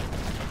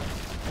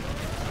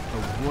 A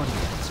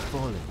warrior has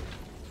fallen.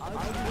 I will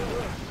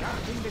work.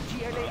 Guarding the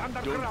GLA Don't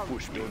underground.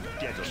 push me. Don't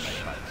get on my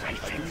bad I side. I do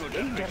sense not have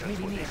danger patience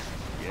maybe for near.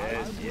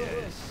 this.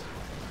 Yes.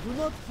 Do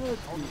not hurt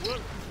me. Our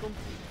work is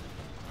complete.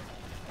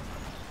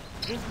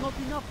 There's not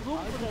enough room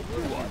for that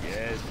work.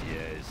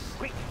 Yes.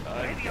 Quick,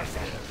 I'll ready get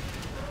yourself.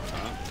 there.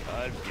 Huh?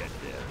 I'll get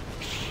there.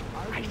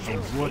 I A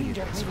sense warrior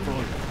danger has maybe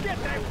fallen. near.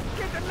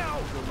 Get them now.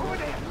 Over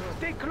there.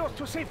 Stay close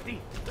to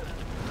safety.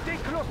 Stay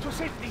close to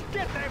safety.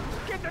 Get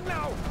them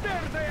now.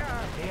 There they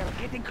are. They are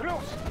getting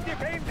close.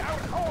 Defend our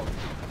home.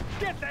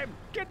 Get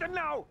them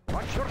now.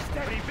 Watch your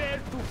step. Prepare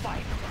to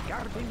fight.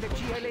 Guarding the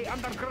GLA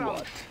underground.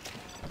 What?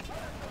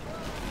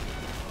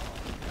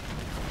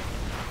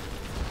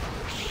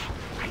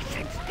 I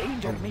sense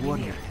danger A maybe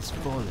warrior near. has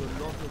fallen.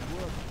 A lot of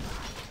work.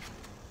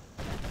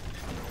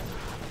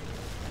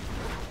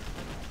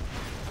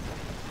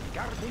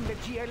 Guarding the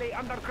GLA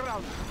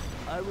underground.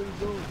 I will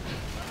go.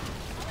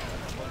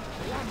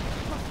 Land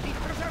must be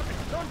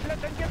preserved. Don't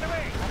let them get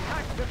away.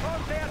 Attack before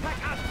they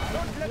attack us.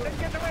 Don't let them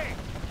get away.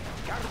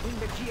 Guarding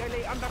the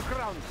GLA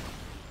underground.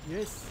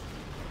 Yes.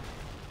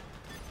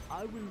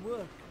 I will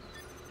work.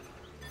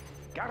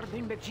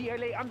 Guarding the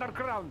GLA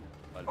underground.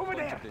 Over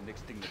there. The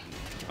next thing that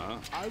huh?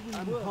 I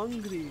will work. I'm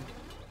hungry.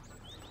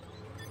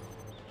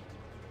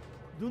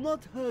 Do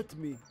not hurt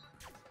me.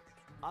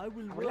 I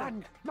will Our work.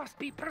 land must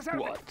be preserved.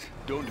 What?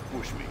 Don't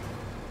push me.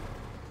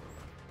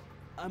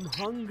 I'm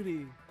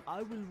hungry.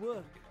 I will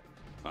work.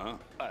 Huh?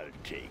 I'll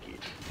take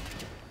it.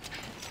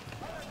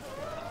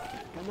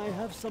 Can I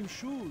have some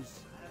shoes?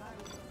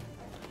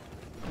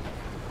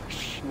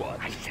 What?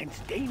 I sense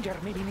danger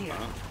may be near.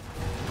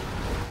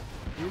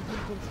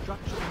 Building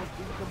construction has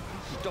been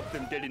completed. Stop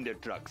them dead in their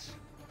trucks.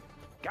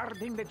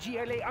 Guarding the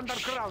GLA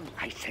underground.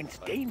 I sense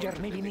danger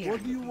may be near.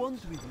 What do you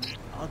want with me?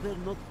 Are there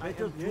not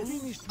better tools?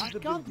 Finished with the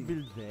building.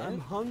 Build there. I'm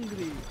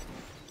hungry.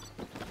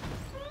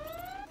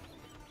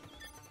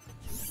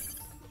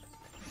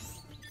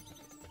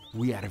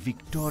 We are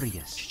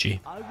victorious. GG.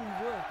 I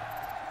will work.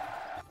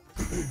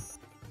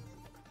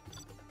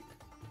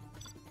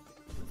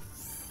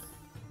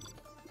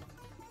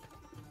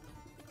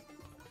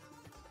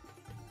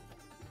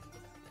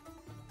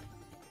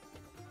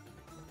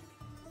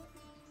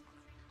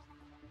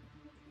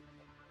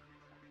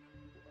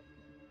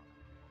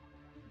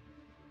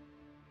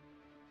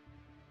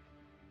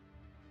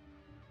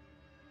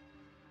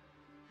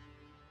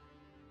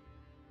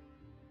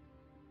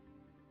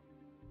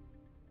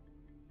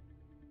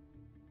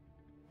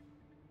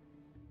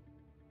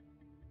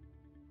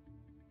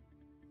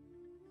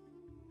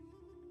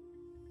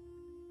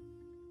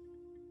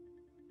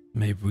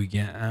 Maybe we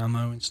get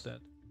ammo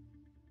instead.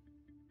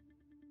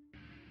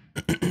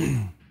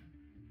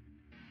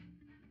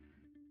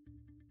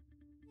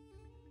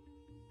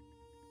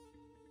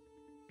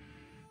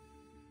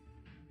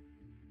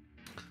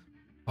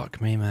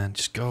 Fuck me, man.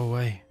 Just go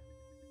away.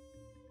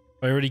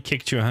 I already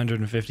kicked you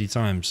 150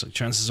 times, so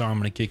chances are I'm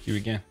gonna kick you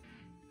again.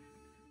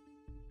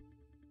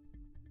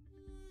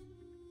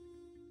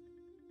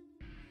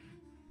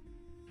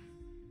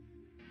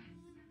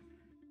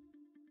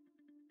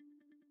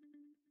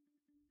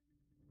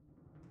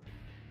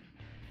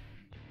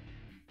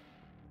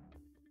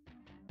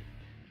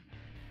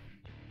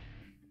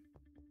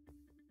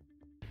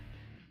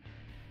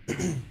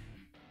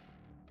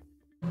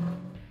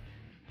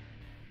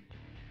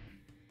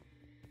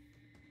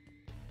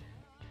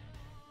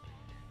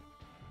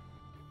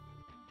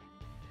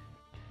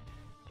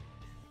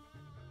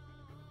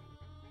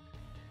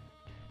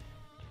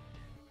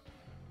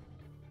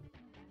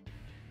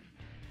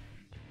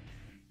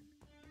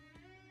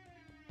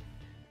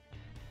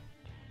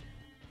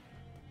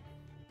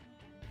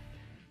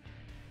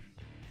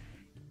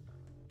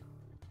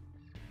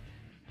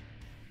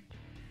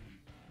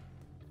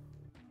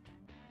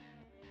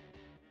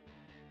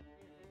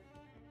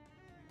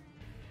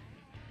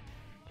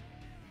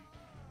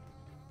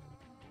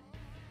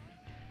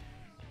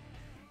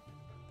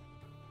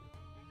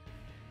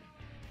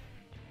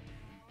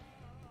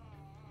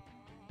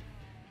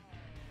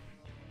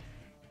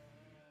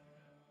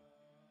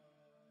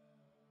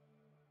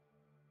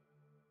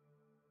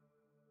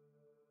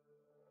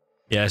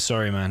 Yeah,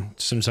 sorry, man.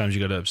 Sometimes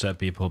you gotta upset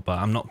people, but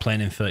I'm not playing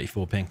in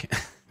 34 pink.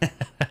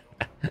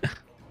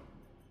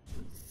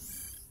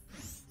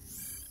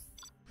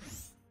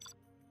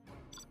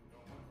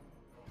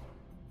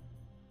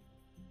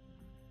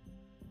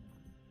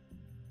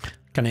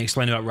 Can I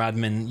explain about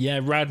Radmin? Yeah,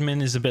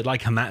 Radmin is a bit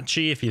like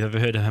Hamachi, if you've ever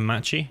heard of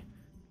Hamachi.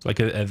 It's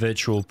like a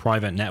virtual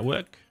private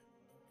network.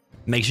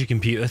 Makes your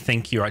computer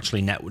think you're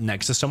actually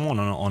next to someone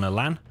on a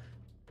LAN.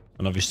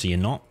 And obviously you're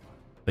not.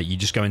 But you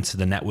just go into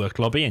the network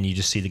lobby and you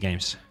just see the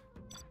games.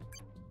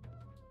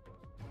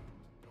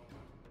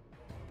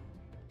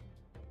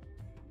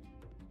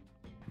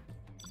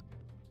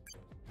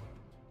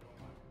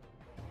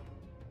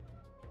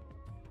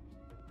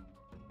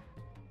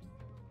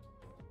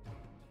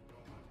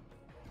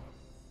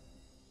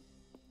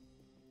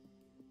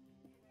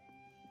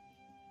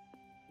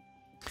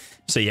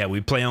 So yeah,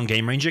 we play on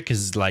GameRanger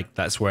because like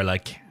that's where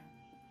like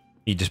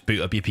you just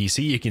boot up your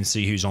PC, you can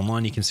see who's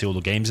online, you can see all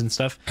the games and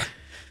stuff.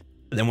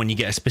 But then when you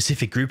get a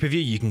specific group of you,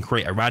 you can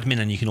create a Radmin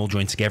and you can all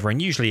join together, and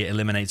usually it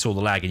eliminates all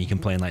the lag and you can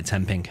play in like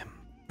 10 ping.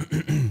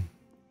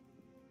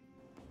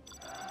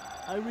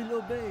 I will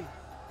obey.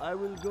 I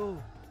will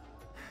go.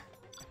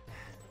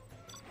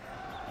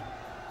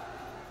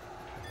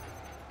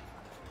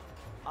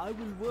 I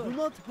will work. Do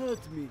not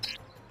hurt me.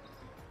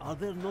 Are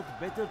there not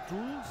better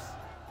tools?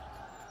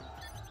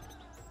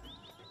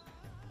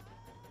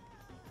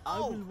 I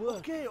will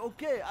work.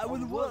 Okay, I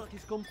will work.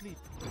 Is complete.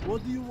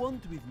 What do you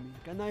want with me?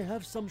 Can I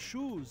have some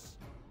shoes?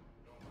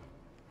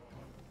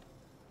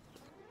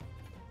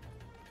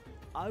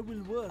 I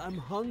will work. I'm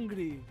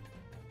hungry.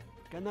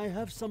 Can I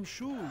have some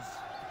shoes?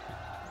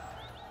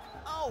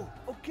 Oh,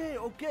 okay,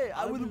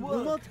 I will work.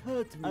 Do not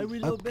hurt me. I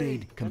will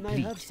Upgrade obey. complete. Can I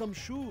have some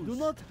shoes? Do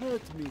not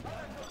hurt me.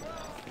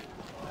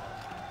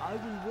 I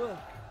will work.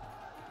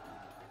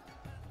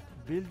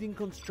 Building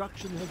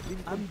construction has been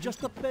completed. I'm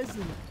just a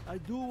peasant. I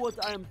do what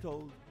I am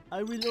told.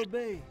 I will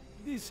obey.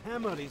 This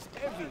hammer is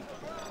heavy.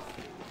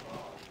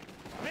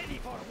 Ready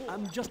for war.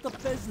 I'm just a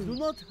peasant. Do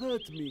not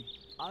hurt me.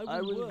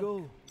 I will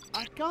go.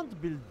 I can't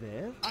build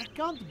there. I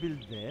can't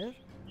build there.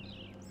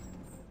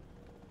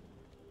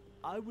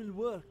 I will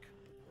work.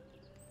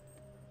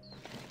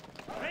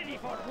 Ready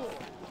for war.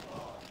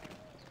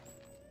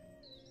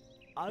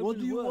 What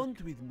do you want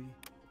with me?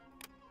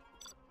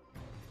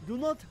 Do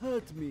not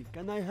hurt me.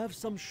 Can I have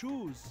some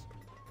shoes?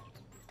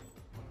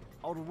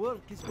 Our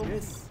work is complete.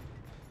 Yes.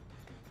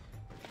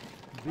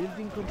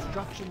 Building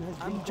construction has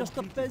been I'm just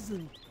completed. A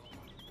peasant.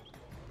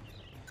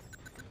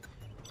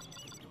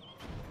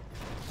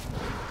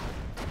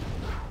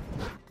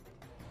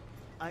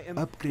 I am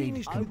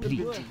upgrade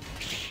complete.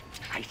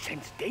 I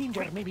sense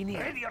danger may be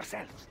near. Ready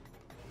yourselves.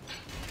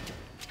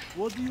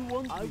 What do you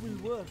want? I will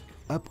work.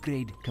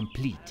 Upgrade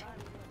complete.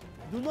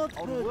 Do not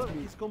hurt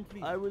me. Is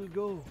complete. I will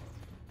go.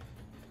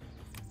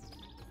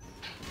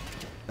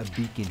 A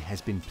beacon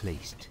has been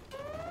placed.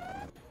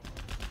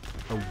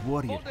 A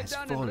warrior has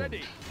fallen.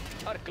 Ready.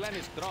 Our clan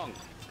is strong.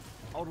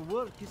 Our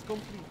work is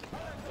complete.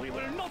 We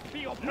will not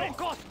be oppressed. No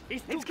cost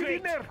is too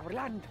great. Our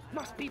land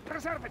must be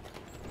preserved.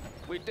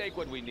 We take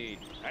what we need.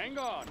 Hang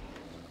on.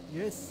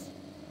 Yes.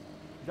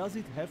 Does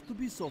it have to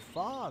be so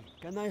far?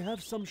 Can I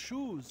have some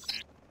shoes?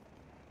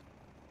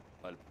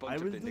 I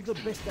will do the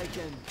best I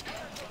can.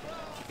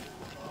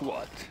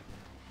 What?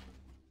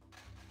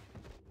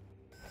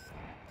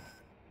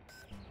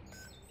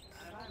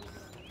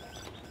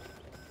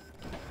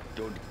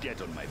 Don't get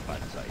on my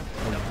bad side.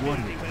 A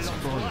warrior has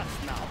fallen.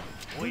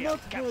 We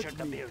have captured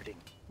the building.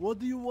 What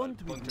do you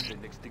want with me?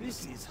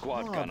 This is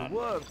hard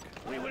work.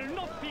 We will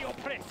not be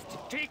oppressed.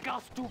 Take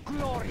us to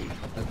glory.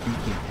 A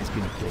beacon has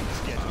been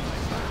placed. Get on my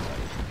bad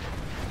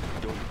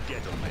side. Don't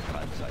get on my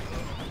bad side.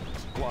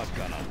 Squad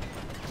cannon.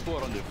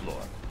 4 on the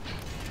floor.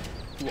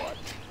 What?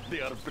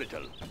 They are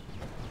brittle.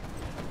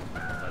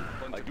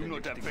 I do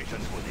not have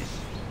patience for this.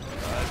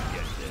 I'll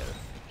get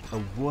there.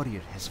 A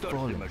warrior has Start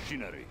fallen. The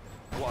machinery.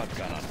 Quad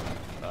cannon.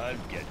 I'll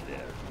get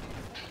there.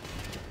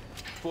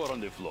 4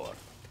 on the floor.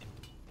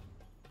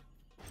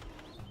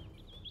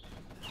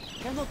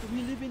 Cannot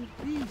we live in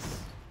peace?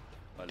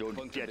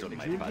 Don't get on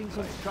my Building bad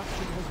side.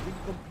 construction has been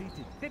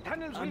completed. The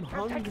tunnels I'm will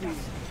protect hungry.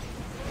 us.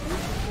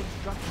 Building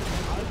construction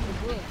has been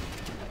work.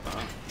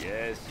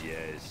 Yes,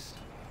 yes.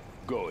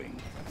 Going.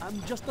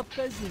 I'm just a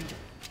peasant.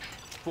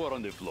 4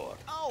 on the floor.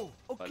 Oh,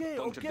 okay,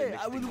 I'll puncture the okay,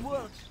 next I will thing.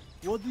 work.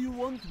 What do you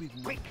want with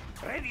me? Quick,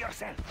 ready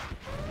yourself.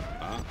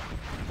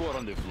 4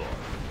 on the floor.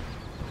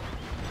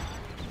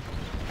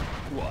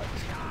 What?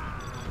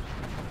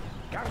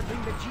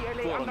 Guarding the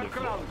GLA 4 on the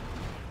underground. floor.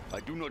 I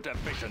do not have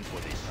patience for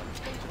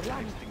this.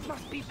 Land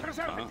must be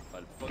preserved. I'll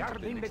puncture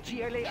Guarding the next thing.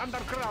 GLA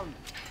underground.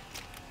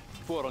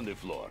 4 on the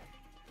floor.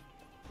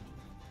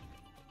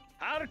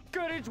 Our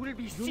courage will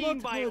be Do seen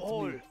not by hurt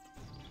all. me.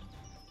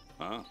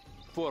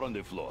 4 on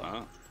the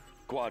floor.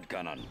 Quad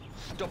cannon.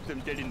 Stop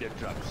them dead in their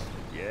tracks.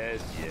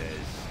 Yes,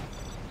 yes.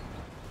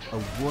 A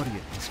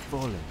warrior has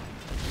fallen.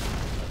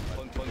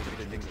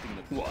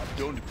 What?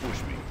 Don't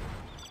push me.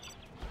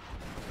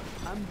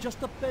 I'm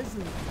just a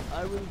peasant.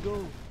 I will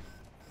go.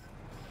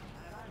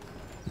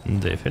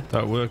 They've hit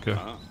that worker.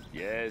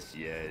 Yes,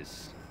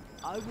 yes.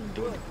 I will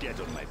Don't work. get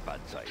on my bad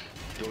side.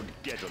 Don't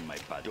get on my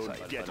bad side.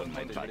 Don't get on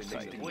my bad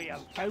side. We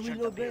have I captured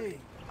will the building. obey.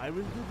 I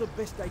will do the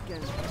best I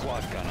can.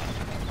 Quad cannon.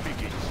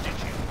 Begin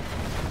stitching.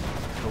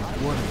 A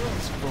warrior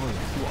has fallen.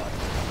 What?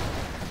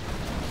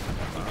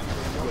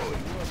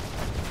 Going.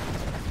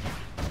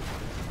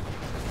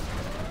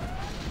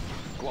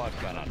 Quad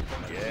cannon.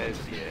 Yes,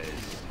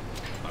 yes.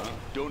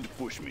 Don't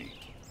push me.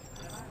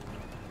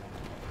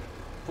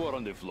 4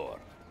 on the floor.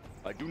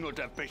 I do not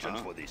have patience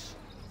for this.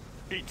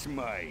 It's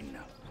mine.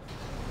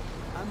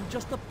 I'm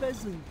just a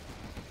peasant.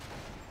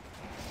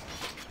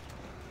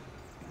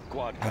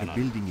 Quad Our cannon.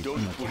 building is Don't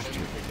being push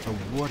me. captured.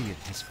 A warrior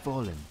has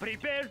fallen.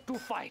 Prepare to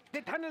fight.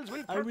 The tunnels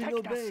will I will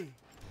protect us. obey.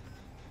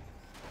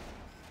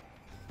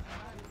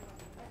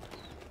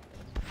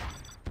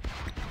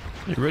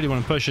 They really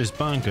want to push this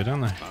bunker,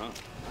 don't they?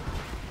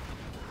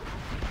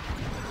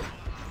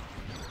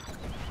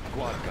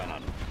 Quad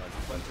cannon.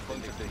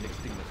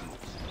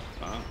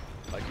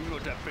 I do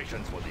not have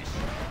patience for this.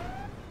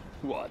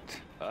 What?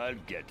 I'll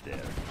get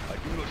there. I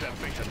do not have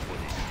patience for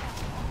this.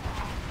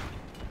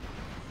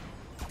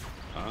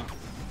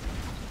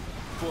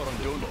 4 on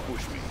the Don't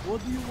push me. What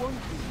do you want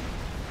with me?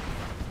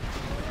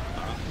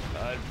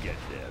 I'll get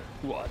there.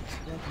 What?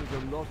 That was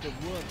a lot of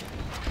work.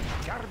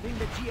 Guarding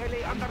the GLA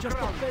I'm just a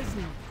underground.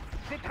 peasant.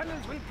 The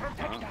tunnels will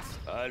protect us.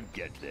 I'll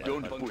get there.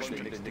 Don't push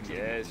me.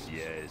 Yes,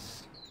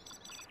 yes.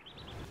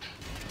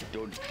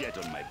 Don't get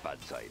on my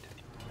bad side.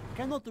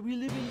 Cannot we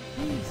live in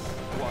peace?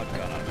 Quad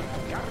cannon.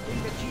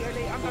 Guarding the GLA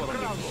 4 on the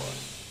underground. floor.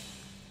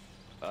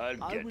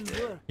 I'll I get will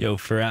there. work. Yo,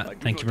 Ferrat,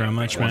 thank you very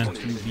much, man.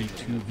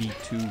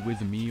 2v2v2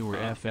 with me or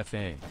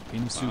FFA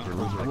in Super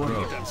Over I do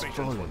Pro. not have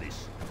patience for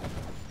this.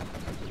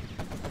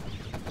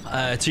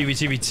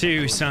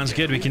 2v2v2 sounds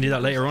good. We can do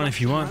that later on if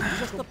you want. I'm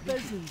just a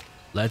peasant.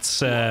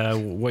 Let's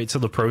wait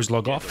till the pros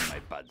log off. My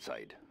bad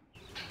side.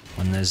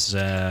 When there's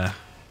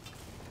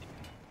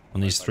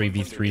when these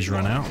 3v3s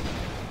run out.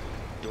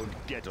 Don't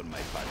get on my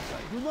bad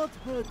side. Do not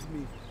hurt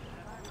me.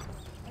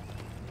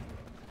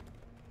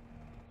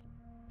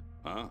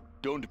 Huh?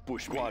 Don't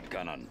push me. Quad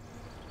cannon.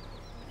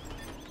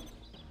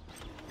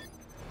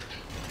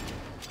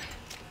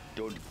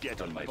 Don't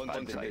get on my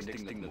bad side.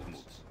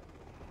 Moves.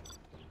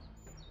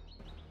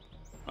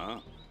 Huh?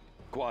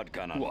 Quad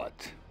cannon.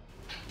 What?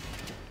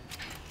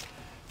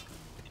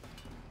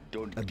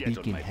 Don't A get on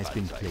beacon my has bad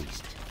been side.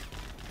 placed.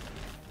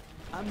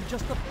 I'm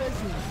just a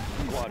peasant.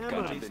 This Quad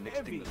hammer cannon. is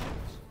heavy.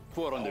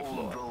 4 on the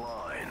floor.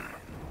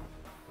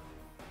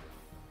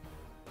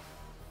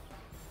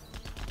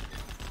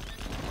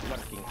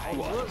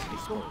 What?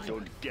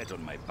 Don't get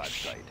on my bad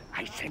side.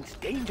 I sense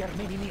danger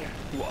maybe near.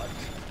 What?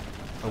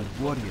 A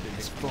warrior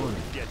has fallen.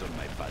 Get on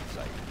my bad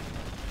side.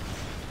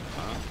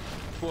 Huh?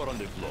 4 on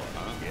the floor.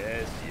 Huh?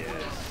 Yes,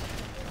 yes.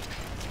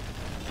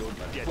 Don't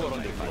get on my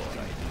bad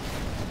side.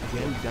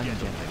 Well done,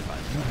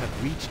 gentlemen. You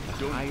have reached a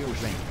higher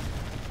rank.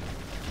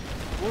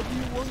 What do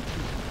you want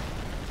to?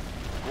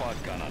 Quad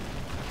cannon.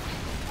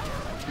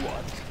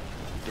 What?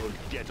 Don't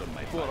get on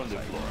my 4 on the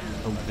floor.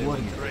 A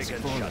warrior Break has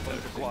and fallen. shatter.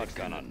 Quad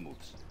cannon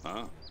moves.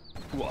 Huh?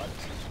 What?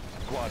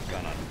 Quad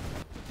cannon.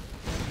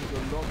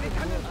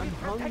 I'm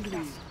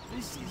hungry.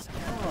 This is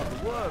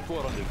hard work.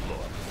 4 on the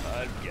floor.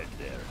 I'll get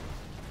there.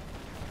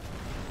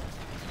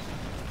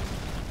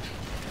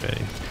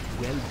 Okay.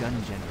 Well done,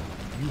 General.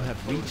 You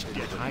have reached a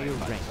higher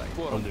rank. A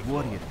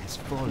warrior has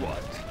fallen.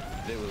 What?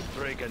 They will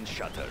break and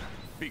shatter.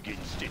 Begin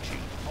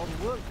stitching. Our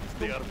work is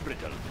They are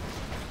brittle.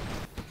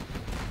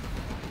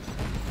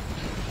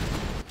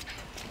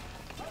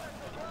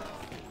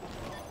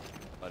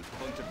 I'll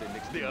puncture the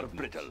next. They are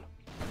brittle.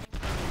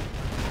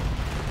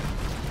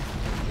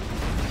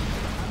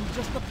 I'm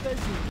just a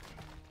peasant.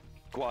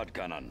 Quad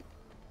cannon.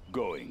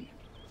 Going.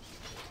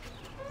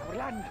 Our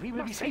land, we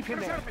will be safe in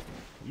there.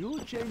 You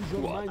change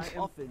your What? mind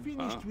often.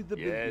 Finished Huh? with the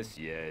Yes,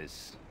 building.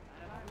 yes.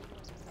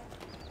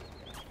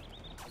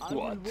 I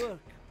What? will work.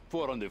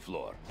 4 on the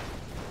floor.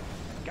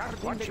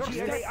 Guarding the Yes,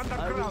 GLA I will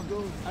underground.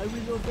 go. I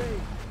will obey.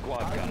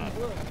 Quad I cannon.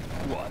 will work.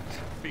 What?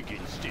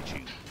 Begin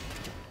stitching.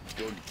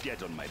 Don't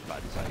get on my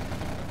bad side.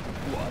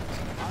 What?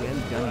 Well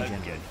done, I'll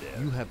General. get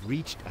there. You have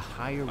reached a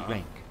higher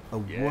rank. A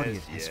Yes, warrior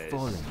has yes.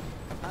 fallen.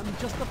 I'm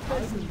just a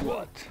peasant.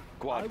 What? I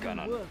Quad will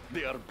cannon. work.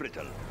 They are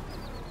brittle.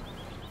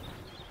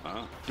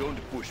 Huh? Don't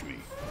push me.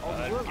 Our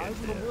I'll work, I get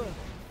will there. work.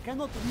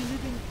 Cannot we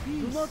live in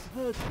peace? Do not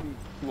hurt me.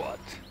 What?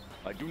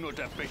 I do not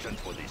have patience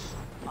for this.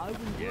 I will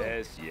work.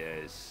 Yes,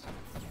 yes.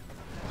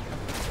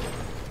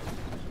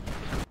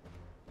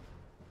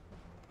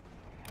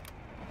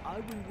 I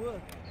will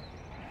work.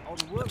 Our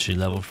work Actually, is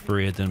level complete.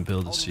 3, I didn't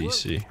build a Our work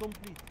CC. is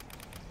complete.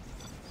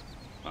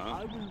 Huh? I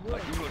will I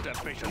work. do not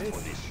have patience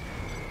for this.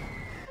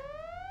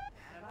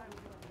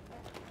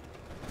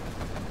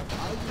 I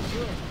will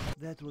work.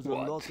 That was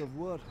What? a lot of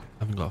work. I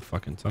haven't got a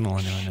fucking tunnel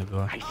anyway,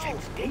 never. I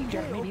sense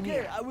danger maybe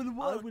near. I will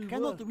work.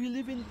 Cannot we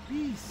live in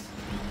peace?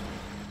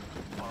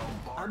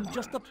 I'm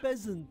just a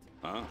peasant.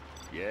 Huh?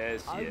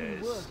 Yes, I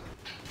yes. will work.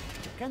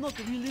 Cannot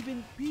we live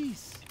in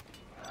peace?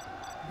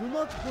 Do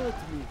not hurt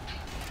me.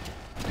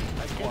 I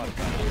cannot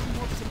get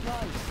more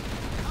supplies.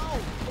 Ow!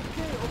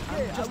 Okay,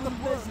 I'm just a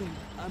peasant.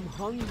 I'm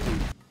hungry.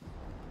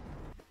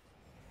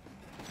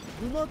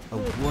 Do not A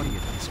hurt me. warrior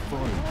has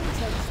fallen.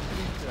 Once I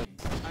splinter,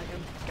 I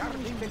am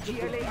Guarding the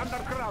GLA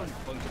underground.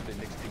 Puncture the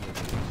next thing that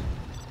moves.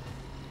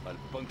 I'll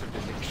puncture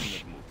the next thing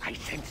that moves. I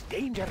sense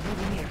danger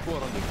maybe near. 4 on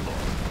the floor.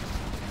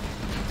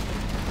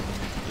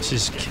 This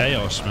is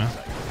chaos, man.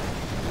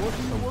 What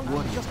do you want?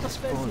 warrior I'm just a has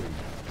fallen. peasant.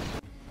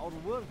 Our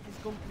work is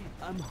complete.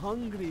 I'm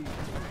hungry.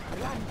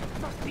 Land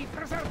must be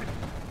preserved.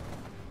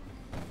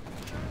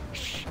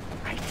 Shh!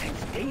 I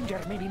sense danger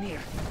maybe near.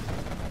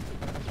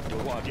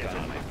 Don't get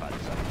on my bad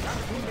side.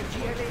 Guarding the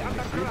GLA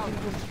underground.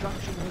 Building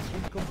construction has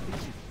been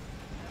completed.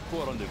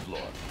 4 on the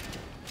floor.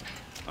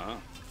 Huh?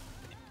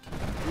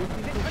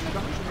 Building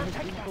construction has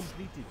been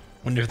completed.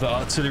 Wonder if the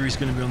artillery's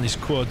going to be on these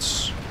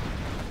quads.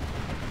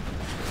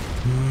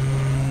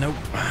 Nope.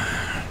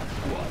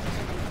 What?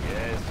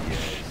 Yes,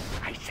 yes.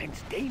 I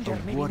sense danger A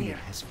maybe warrior near.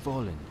 has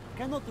fallen.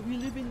 Cannot we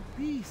live in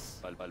peace?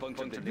 I'll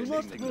puncture the Do next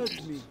not thing that hurt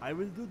moves. me. I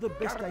will do the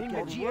best I Guarding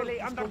can. the Work GLA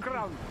is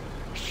underground.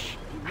 Shh!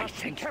 I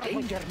sense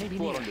danger maybe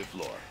 4 near. on the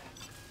floor.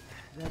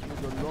 complete. That was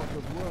a lot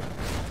of work.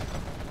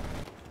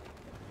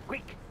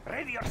 Quick,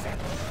 ready yourself.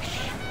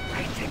 Shh!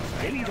 I sense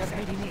danger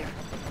maybe near.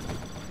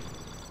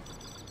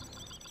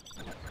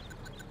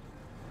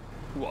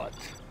 What?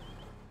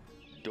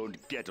 Don't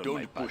get on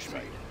my push me.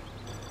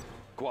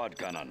 Quad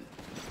cannon.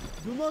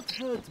 Do not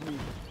hurt me.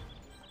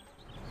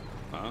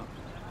 Huh?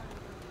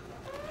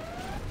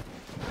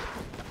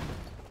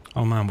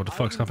 Oh man, what the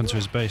fuck's happened to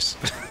his base?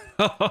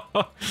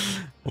 I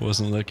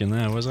wasn't looking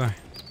there, was I?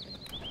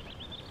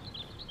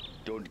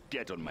 Don't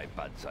get on my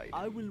bad side.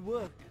 I will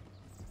work.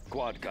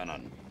 Quad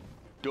cannon.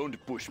 Don't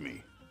push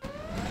me. I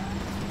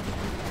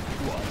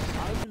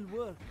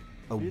will work.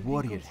 A Building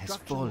warrior has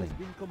construction fallen. Has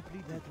been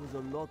complete. That was a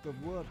lot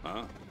of work.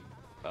 Huh?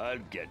 I'll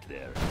get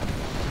there.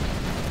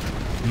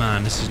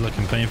 Man, this is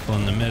looking painful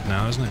in the mid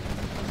now, isn't it?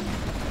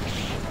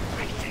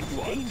 I sense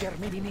danger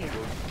maybe near.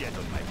 Get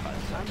on my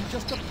path. I'm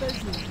just a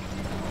peasant.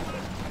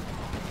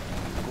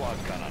 Quad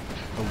cannon.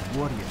 A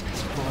warrior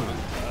has fallen.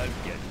 I'll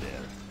get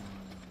there.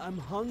 I'm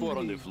 4 on the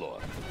hungry. floor.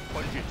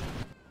 Punch it.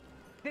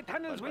 The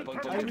tunnels will I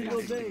protect will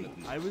us. obey.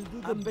 I will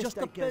do the best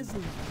I can.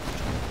 Peasant.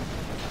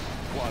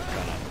 Quad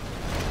cannon.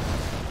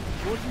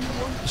 What do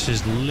you want? This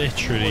is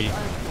literally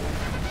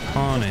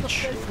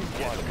carnage.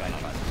 Quad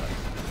cannon.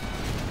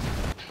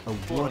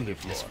 A warrior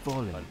has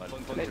fallen.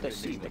 Let us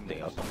see what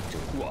they are up to.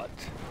 What?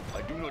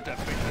 I do not have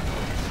patience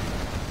for this.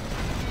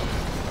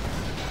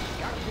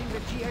 Guarding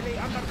the GLA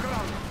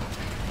underground.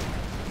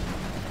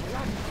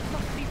 Land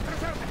must be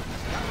preserved.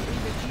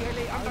 Guarding the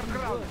GLA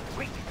underground.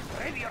 Quick,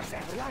 ready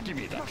yourself. Land Give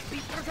me that. must be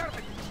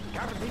preserved.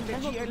 Guarding the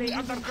GLA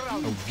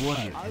underground. A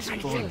warrior has I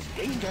fallen. sense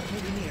danger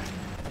maybe near.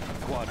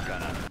 Quad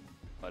cannon.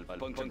 I'll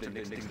puncture the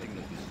next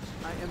signal.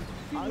 I am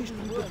finished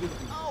with the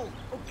building. Oh,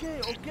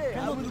 okay.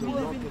 I will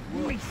live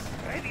in Quick, peace.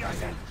 ready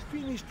yourself.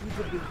 Finished with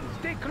the building.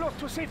 Stay close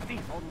to safety.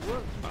 Our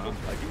work is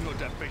complete. I do not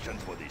have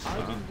patience for this. I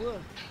will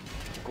work.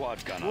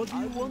 Quad cannon. What do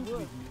you want with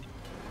me?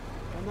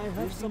 Can I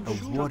have some A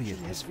shoes? warrior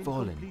has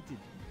fallen. Completed.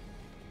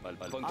 I'll I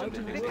puncture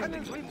the will next The work.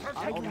 tunnels will signal.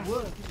 protect Our us.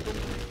 work is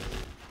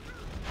complete.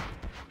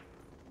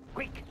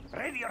 Quick,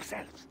 ready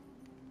yourselves.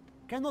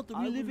 Cannot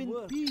we live in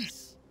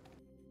peace?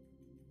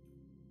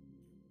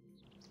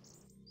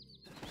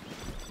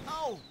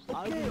 Oh,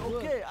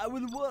 okay, I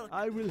will work.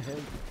 I will help.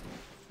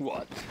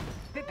 What?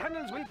 The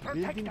tunnels will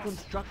Building protect us.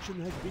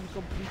 construction has been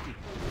completed.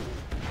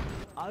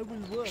 I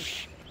will work.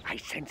 Shh, I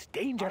sense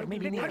danger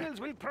maybe near. The tunnels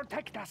will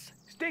protect us.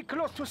 Stay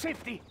close to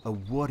safety. A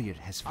warrior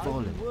has I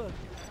fallen. will work.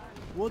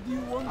 What do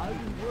you want? I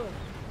will work.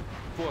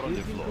 4 on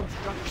the Building floor.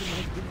 construction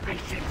has been I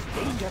completed. sense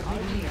danger I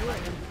maybe will near. work.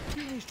 I am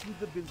finished with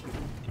the building.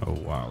 Oh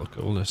wow, look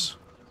at all this.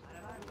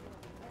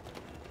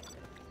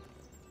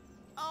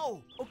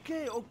 Oh,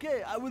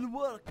 okay, I will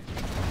work.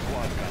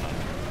 Quad cannon.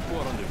 4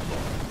 on the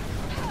floor.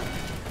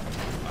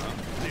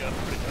 They are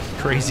brittle.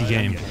 Crazy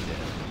game.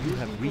 You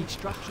have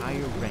reached a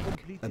higher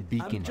rank. A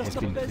beacon has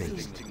been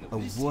placed. A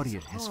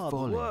warrior has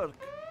fallen. Work.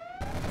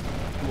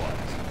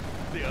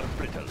 What? They are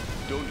brittle.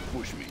 Don't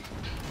push me.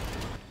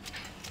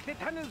 The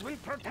tunnels will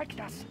protect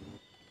us.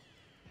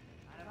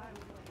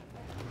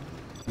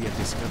 We have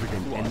discovered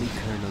an enemy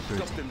kernel Stop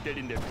burst. them dead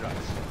in their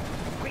tracks.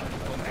 Quick,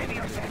 ready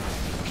yourself.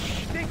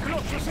 Stay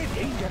close to safety.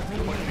 Danger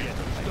maybe near.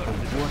 A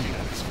warrior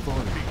has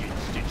fallen. Begin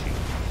stitching.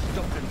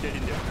 Stop them dead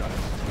in their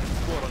tracks.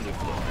 4 on the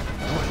floor.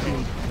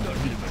 Start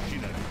the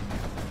machinery.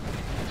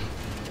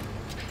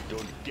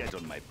 Don't get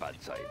on my bad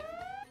side.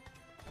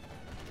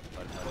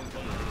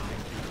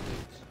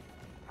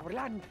 Our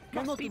land must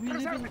Cannot be we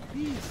live in preserved.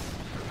 peace?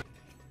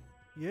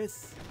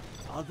 Yes.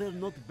 Are there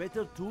not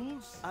better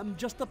tools? I'm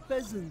just a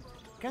peasant.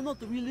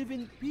 Cannot we live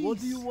in peace? What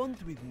do you want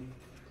with me?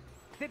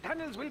 The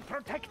tunnels will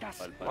protect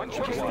us. Watch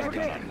your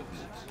step.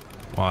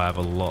 Well, I have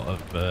a lot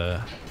of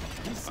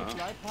This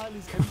supply pile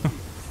is empty.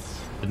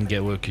 didn't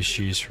get workers'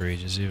 shoes for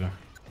ages either.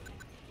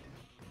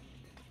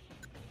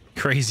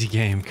 Crazy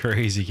game,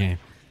 crazy game.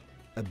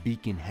 A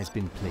beacon has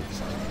been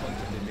placed.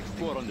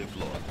 4 on the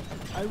floor.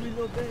 I will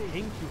obey.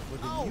 Thank you for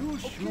the new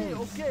shoes.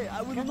 Okay,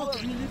 I will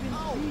work. We live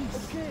in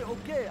peace.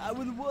 Okay, I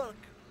will work.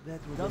 That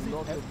was Does it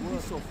have to be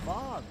so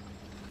far?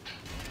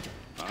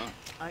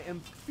 I am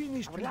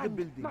finished Our with the land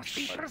building. must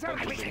be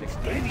preserved. I sense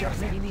danger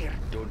maybe near.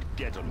 Don't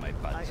get on my I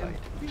bad am side.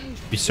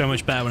 finished. Be so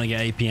much better when I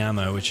get AP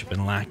ammo, which have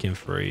been lacking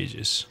for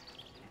ages.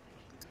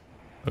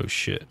 Oh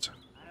shit.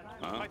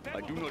 I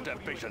do not have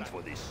patience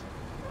for this.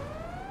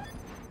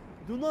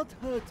 Do not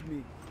hurt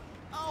me.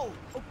 Oh,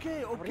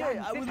 okay, land,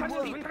 I the will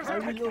tunnels will work. I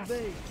protect will us.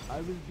 obey.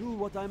 I will do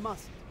what I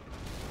must.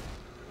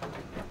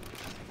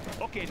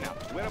 Okay, now,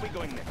 where are we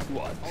going next?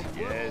 What?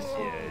 Yes, I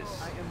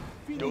yes. am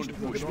finished Don't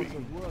with push the me.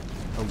 building work.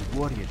 A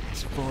warrior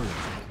has fallen.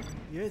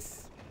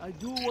 Yes, I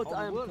do what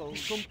I am told.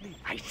 Complete.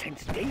 I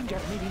sense danger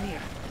maybe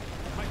near.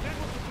 My plan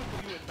was to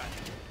put you in back.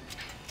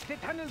 The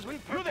tunnels will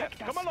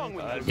protect us. Come along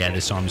with me. Yeah,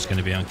 this arm's going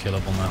to be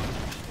unkillable now.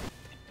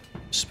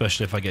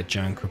 Especially if I get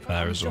junk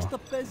repair as Just well.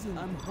 a peasant.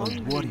 I'm A hungry.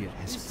 warrior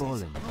has This is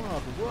fallen.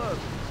 hard work.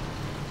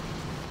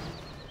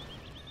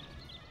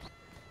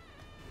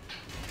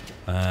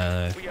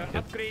 We are Get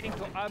upgrading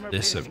to armor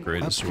this plating.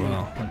 upgrade as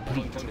well.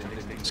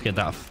 Let's get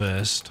that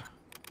first.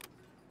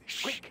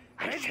 Quick,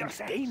 I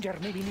sense danger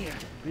maybe near.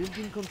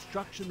 Building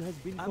construction has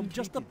been completed. I'm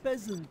just a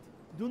peasant.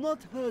 Do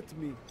not hurt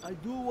me. I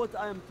do what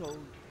I am told.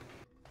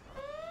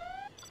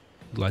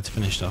 I'd like to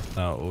finish off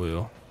that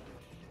oil.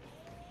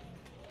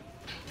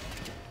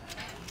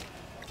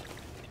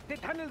 The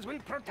tunnels will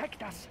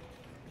protect us.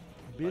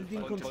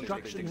 Building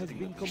construction has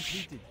been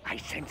completed. I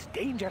sense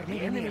danger maybe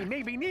near. The enemy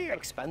may be near.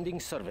 Expanding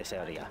service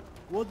area.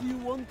 What do you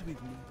want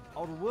with me?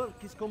 Our work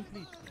is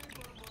complete.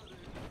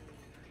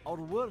 Our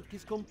work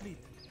is complete.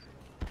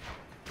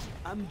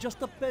 I'm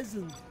just a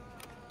peasant.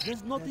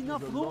 There's not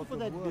enough room for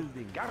that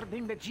building.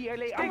 Guarding the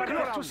GLA underground.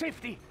 Stay close to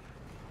safety.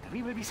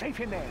 We will be safe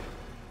in there.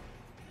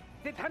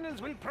 The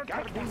tunnels will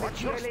protect the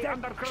GLA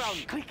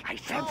underground. Quick, I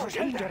sense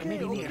danger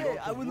maybe near. Okay,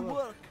 I will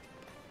work.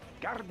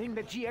 Guarding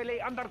the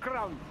GLA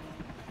underground.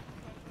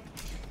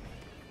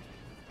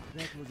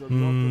 That was a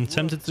lot of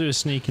Tempted work. to do a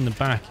sneak in the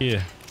back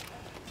here.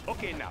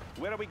 Okay, now,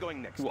 where are we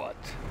going next? What?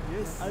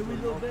 Yes, I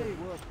will obey.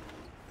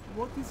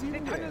 What is in The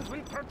there? tunnels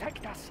will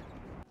protect us.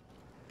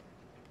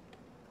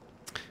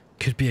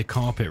 Could be a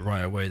carpet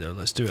right away though.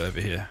 Let's do it over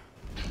here.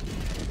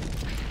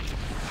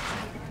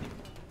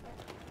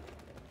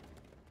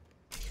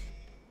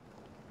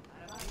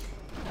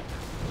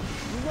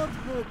 Do not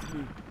hurt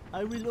me.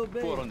 I will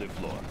obey. Four on the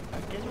floor.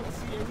 I cannot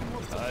see any more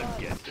I'll supplies.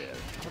 get there.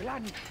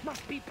 Land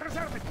must be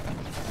preserved.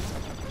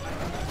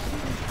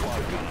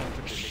 Walk on.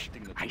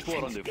 Connecting the I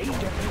four on sense the danger.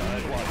 floor.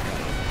 I'll walk on.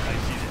 I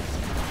see this.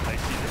 I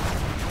see this.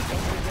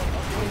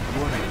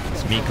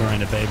 It's meat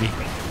grinder, baby.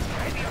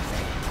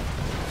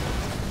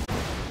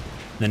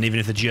 Then even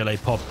if the GLA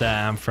popped there,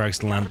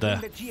 Amphrax land there.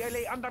 The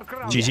GLA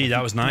underground. GG,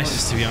 that was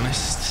nice, to be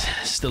honest.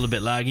 Still a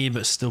bit laggy,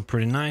 but still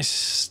pretty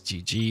nice.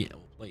 GG,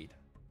 well played.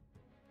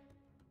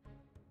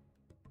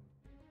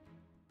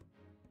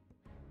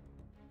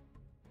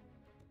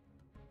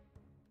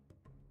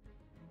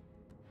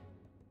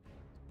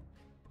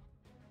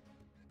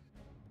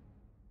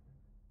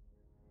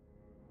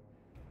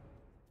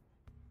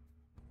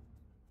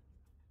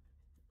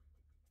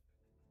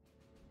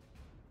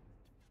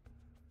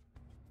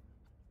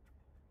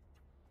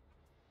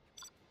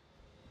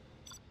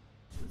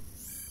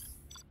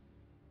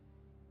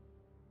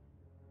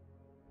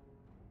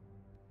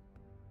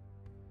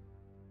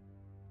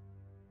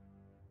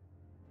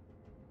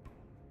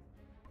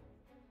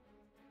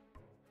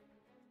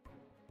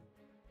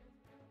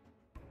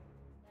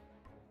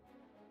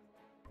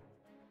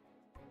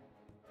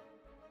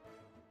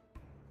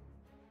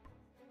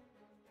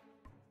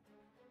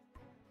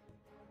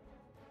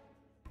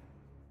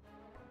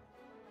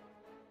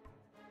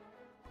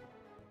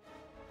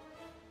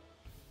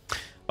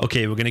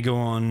 Okay, we're gonna go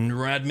on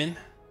Radmin.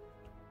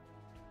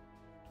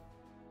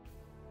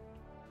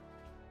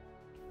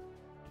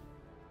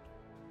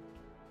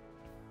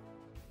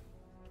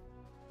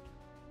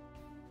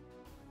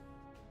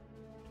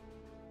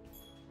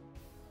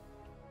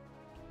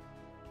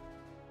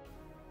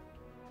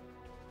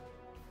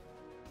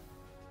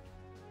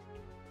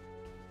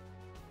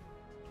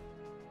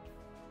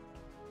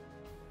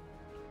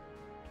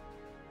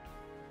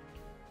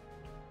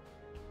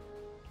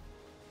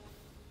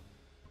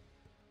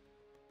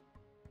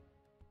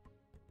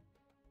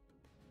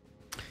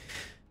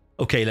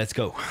 Okay, let's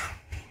go.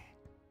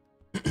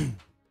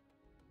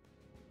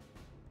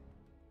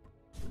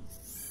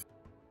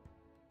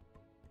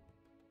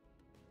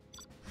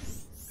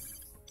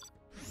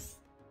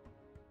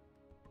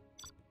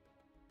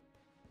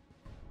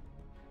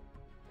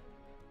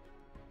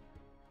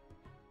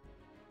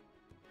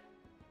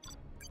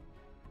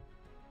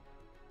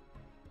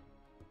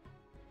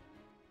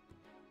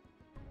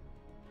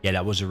 Yeah,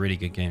 that was a really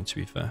good game, to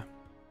be fair.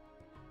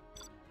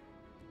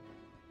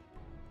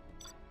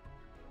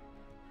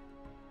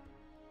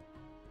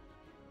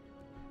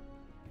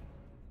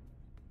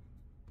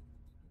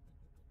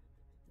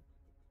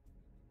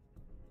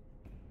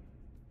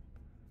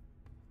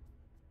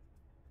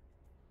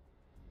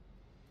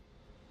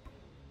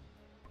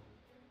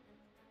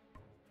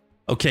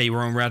 Okay, we're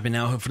on Radmin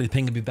now. Hopefully the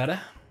ping will be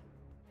better.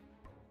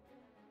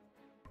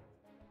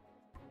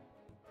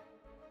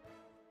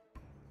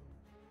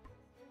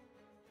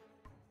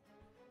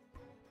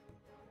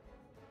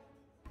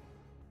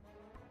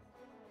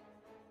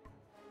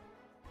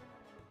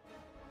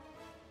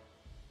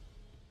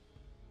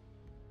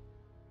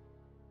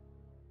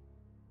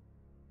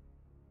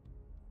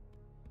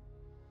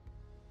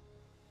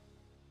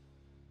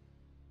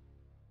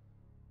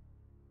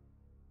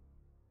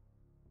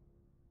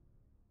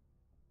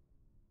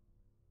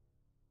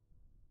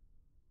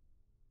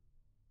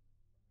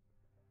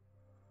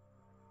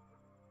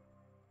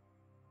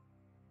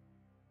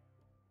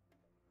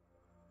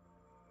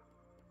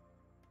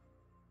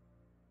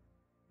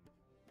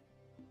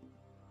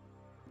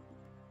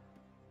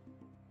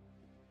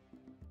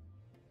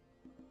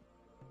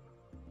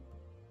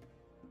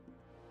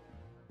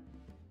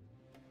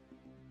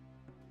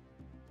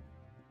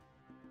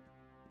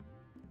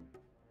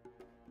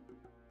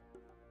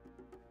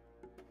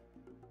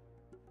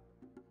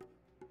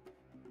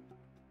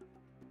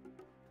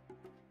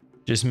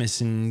 Just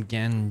missing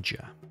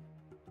Ganja.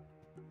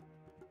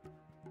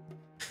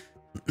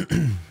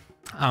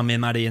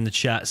 Maddie in the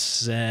chat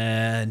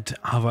said,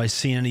 have I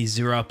seen any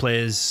Zero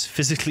players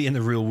physically in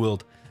the real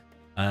world?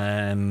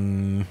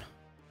 No,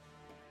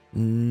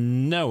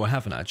 I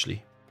haven't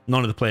actually.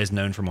 None of the players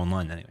known from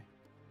online anyway.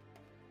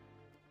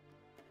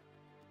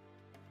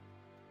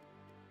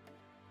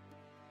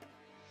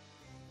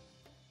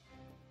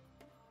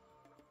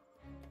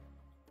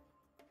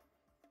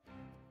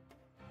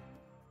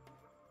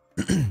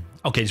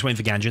 Okay, just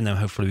waiting for Ganja, and then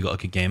hopefully we got a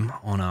good game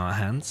on our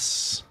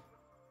hands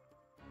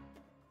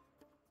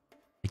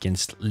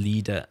against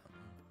Leader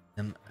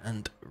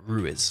and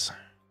Ruiz.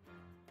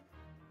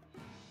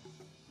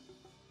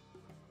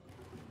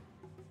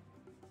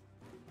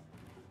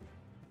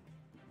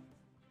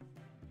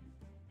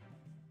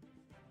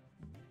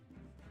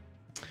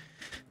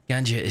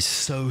 Ganja is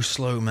so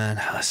slow, man.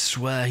 I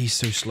swear he's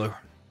so slow.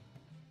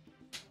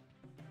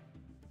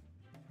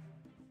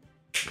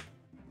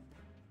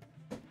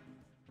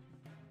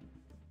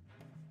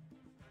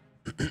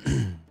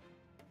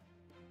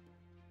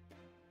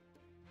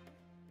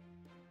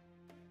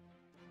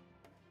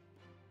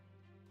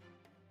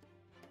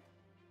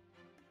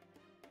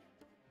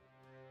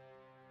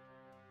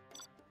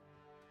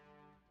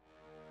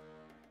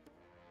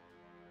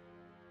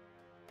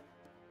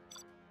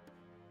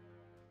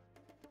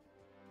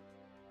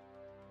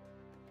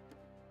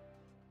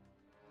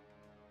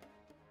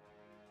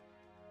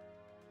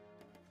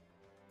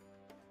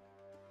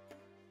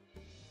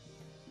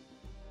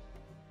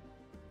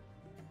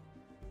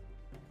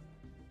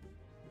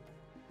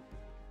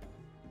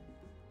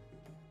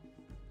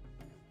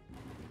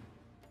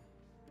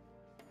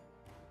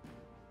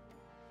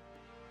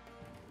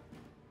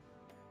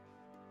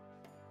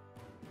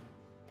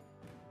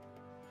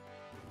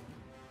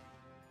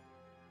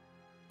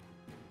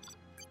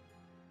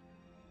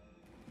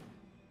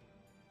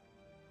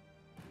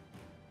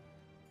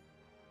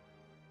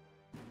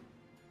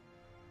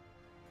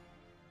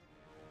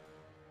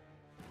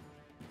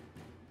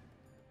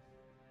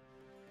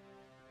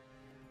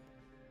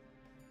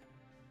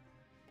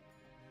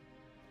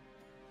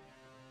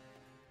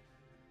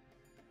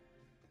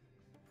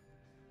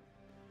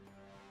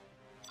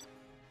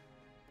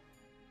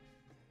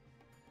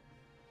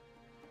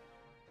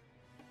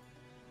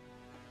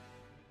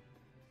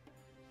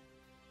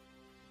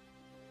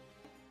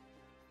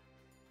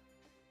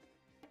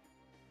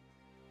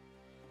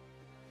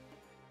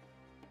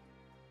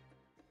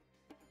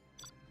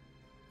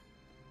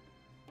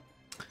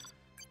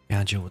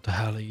 Ganja, what the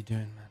hell are you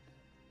doing,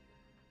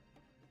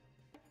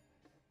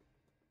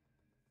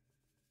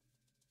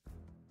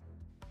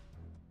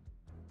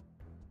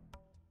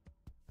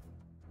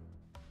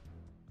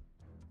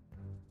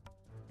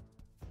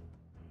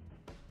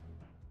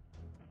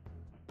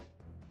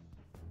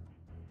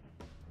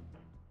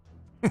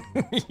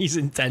 man? He's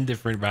in 10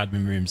 different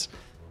admin rooms.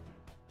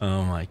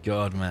 Oh my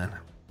god, man.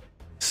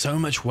 So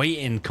much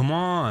waiting. Come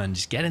on,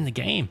 just get in the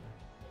game.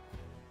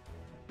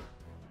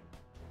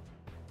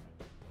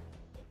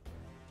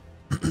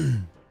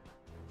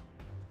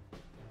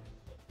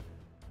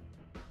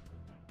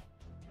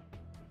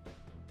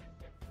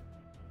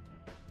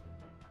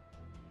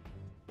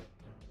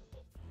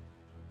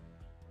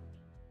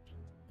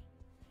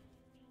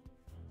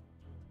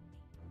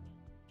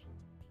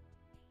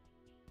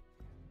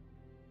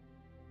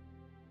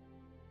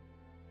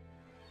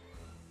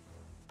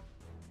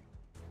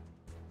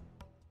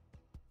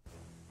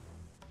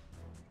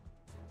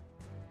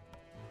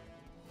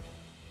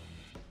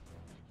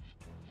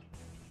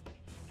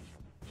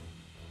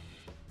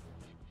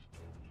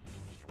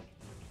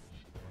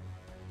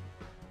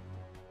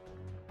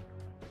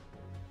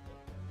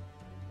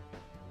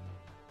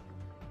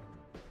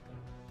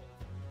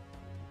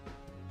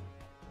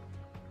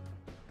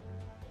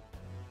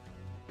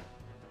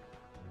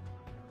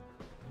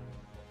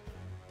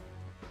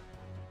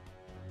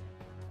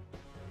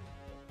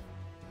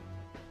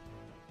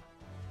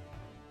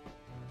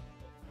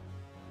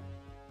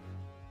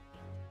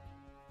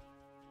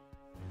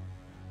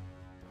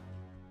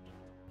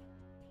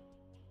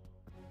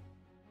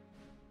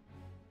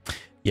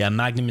 Yeah,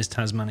 Magnum is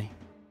Tasmani.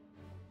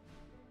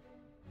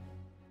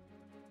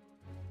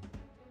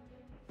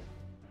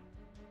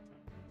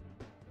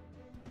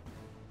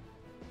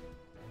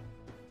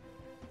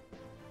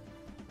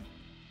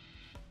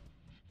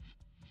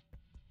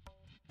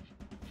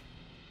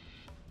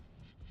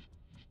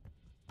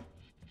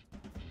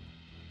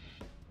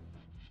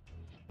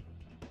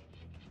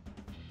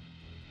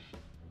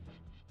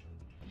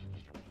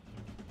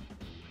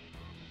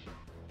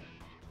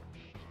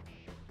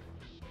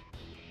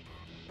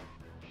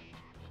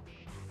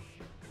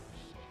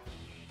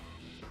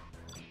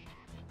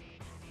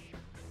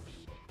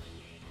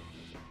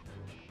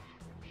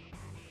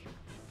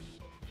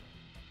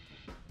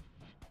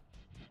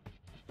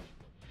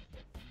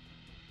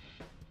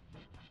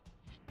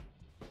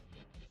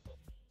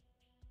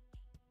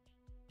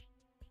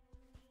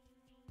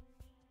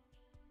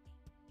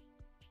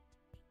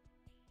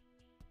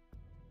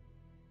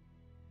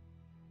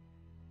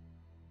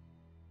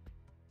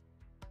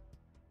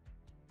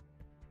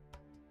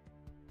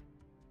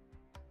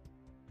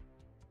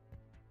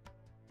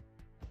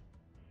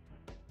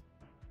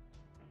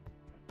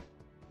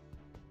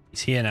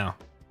 He's here now.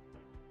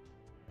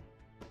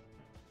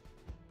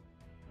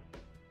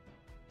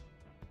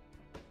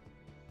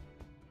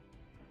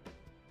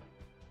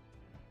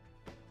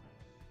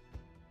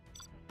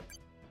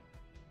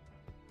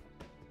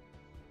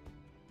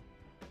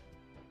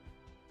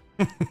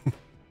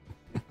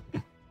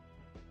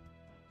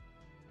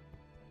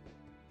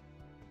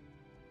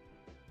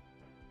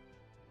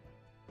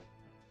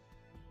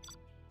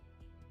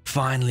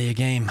 Finally a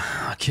game.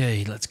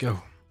 Okay, let's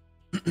go.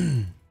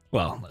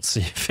 Well, let's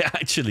see if it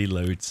actually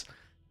loads.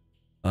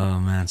 Oh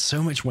man,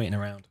 so much waiting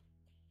around.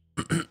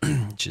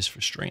 Which is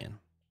frustrating.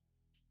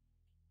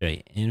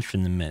 Okay,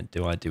 infinite.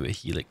 Do I do a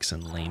helix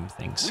and lame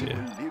things We here?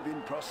 will live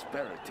in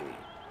prosperity.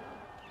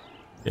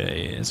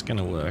 Okay, it's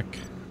gonna work.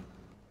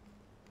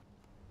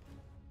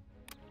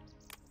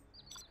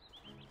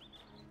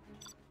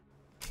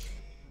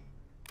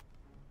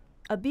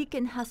 A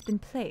beacon has been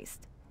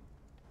placed.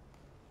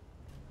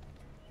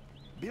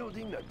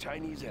 Building a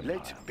Chinese empire.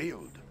 Let's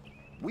build.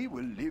 We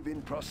will live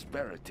in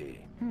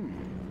prosperity.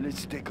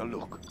 Let's take a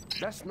look.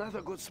 That's not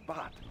a good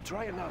spot.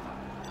 Try another.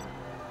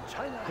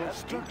 China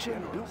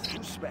construction built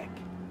to spec.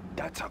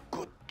 That's a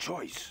good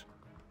choice.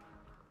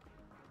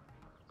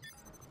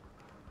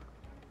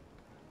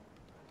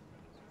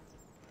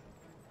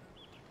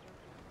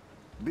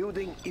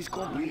 Building is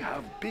complete. We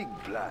have big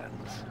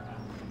plans.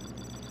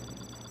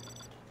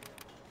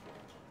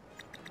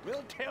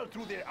 We'll tear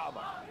through their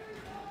armor.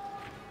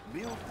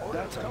 Build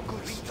That's a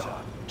good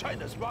start.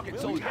 China's rocket We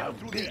soldier have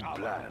through big their armor.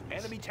 plans.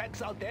 Enemy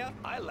tanks out there?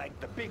 I like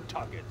the big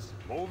targets.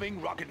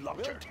 Moving rocket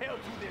launcher. We'll tear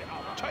through their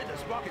armor.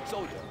 China's rocket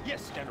soldier.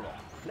 Yes, General.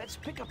 Let's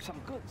pick up some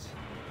goods.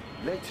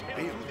 Let's Tear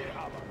build. through their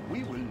armor.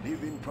 We will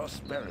live in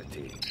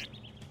prosperity.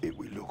 It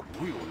will look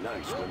real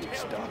nice when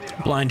it's done.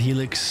 Blind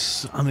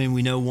helix. I mean,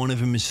 we know one of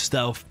them is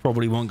stealth.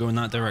 Probably won't go in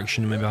that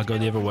direction. Maybe I'll go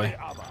the other way.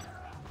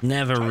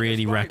 Never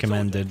really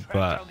recommended,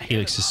 but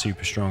helix is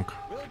super strong.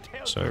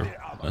 So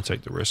I'll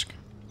take the risk.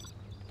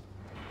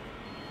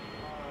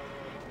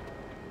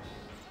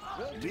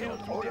 Build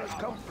orders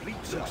complete.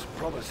 Looks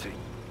promising.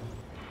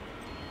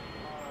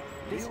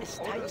 This is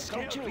tight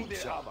schedule.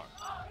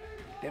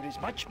 There is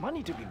much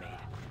money to be made.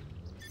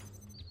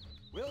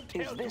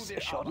 Is this a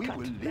shortcut? We will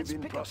live Let's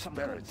in pick up some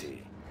goods.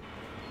 prosperity.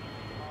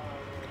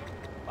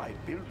 I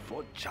built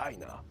for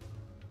China.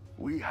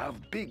 We have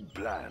big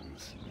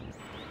plans.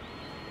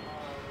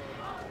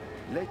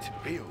 Let's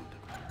build.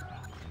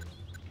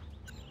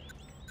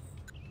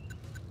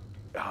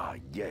 Ah,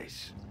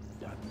 yes.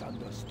 The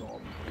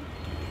thunderstorm.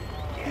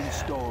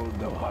 Install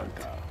the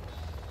bunker.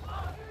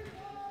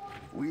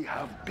 We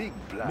have big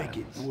plans. Make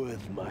it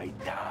worth my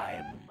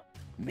time.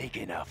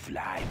 Making a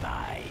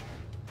flyby.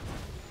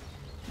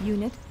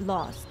 Unit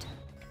lost.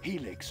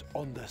 Helix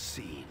on the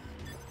scene.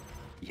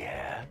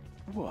 Yeah?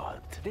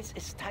 What? This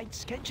is tight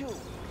schedule.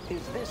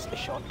 Is this a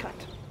shortcut?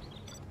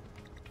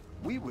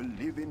 We will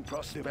live in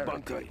prosperity. The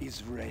bunker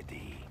is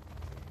ready.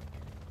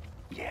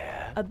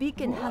 Yeah? A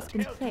beacon has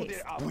been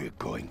placed. We're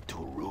going to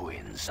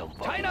ruin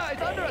somebody. China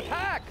is under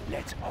attack!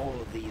 Let's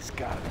hold these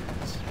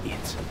guns.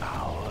 It's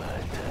our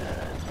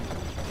turn.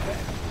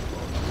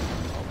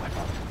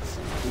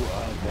 Who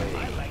are they?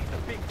 I like the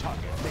big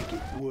target. Make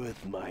it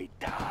worth my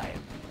time.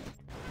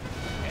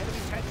 Enemy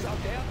tanks out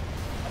there?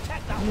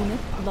 Attack that Unit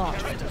one. lost.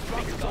 China's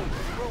rocket soldiers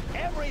broke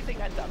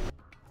everything at them.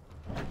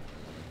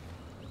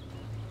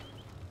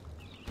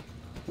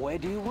 Where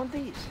do you want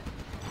these?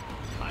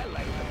 I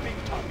like the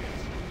big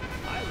targets.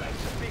 I like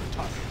the big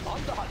target.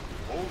 On the hunt.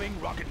 Moving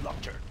rocket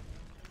launcher.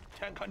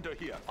 Tank hunter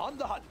here. On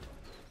the hunt.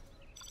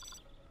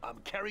 I'm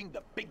carrying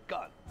the big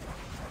gun.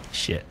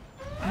 Shit.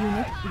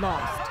 Unit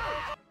lost.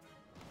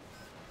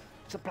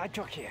 Supply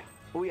truck here.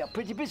 We are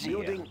pretty busy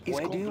Building here. is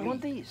Where do you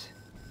want complete. these?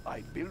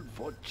 I built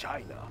for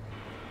China.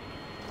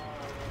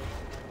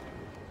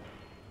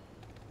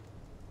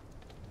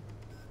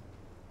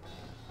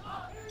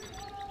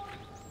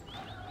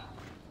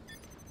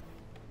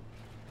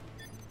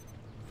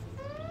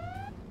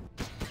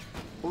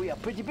 We are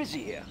pretty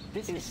busy here.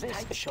 Is this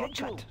a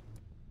shortcut?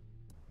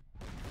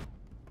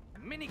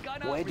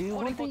 Where do you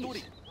want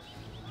these?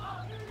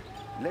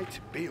 Let's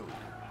build.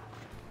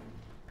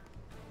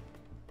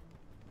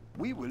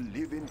 We will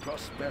live in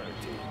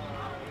prosperity.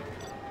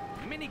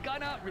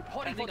 Minigunner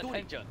reporting for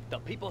attention. The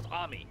People's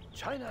Army.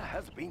 China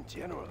has been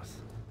generous.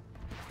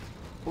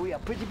 We are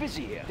pretty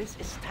busy here. This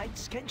is tight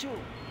schedule.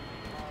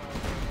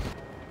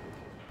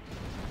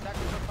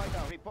 Tactical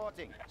fighter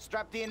reporting.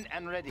 Strapped in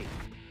and ready.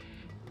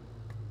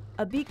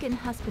 A beacon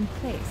has been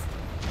placed.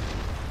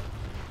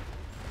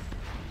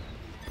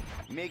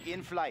 MiG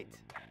in flight.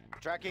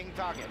 Tracking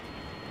target.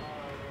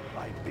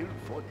 I built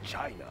for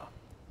China.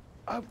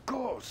 Of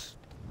course.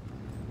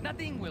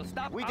 Nothing will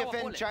stop We our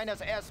defend bullets. China's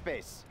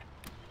airspace.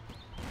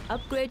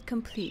 Upgrade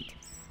complete.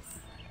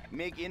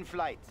 MiG in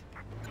flight.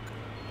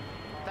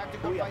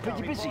 Tactical We are fighter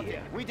pretty busy reporting.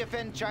 here. We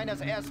defend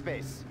China's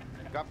airspace.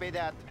 Copy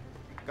that.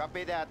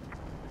 Copy that.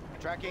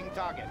 Tracking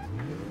target.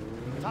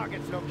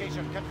 Target's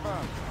location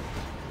confirmed.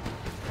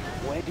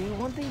 Where do you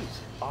want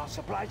these? Our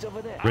supplies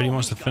over there. Really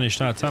wants to finish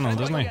that tunnel,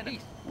 doesn't he?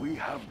 We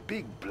have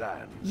big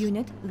plans.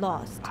 Unit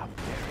lost. A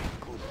very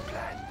good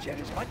plan, There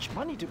is much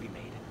money to be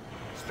made.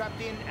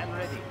 Strapped in and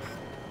ready.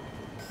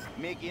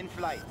 MiG in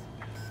flight.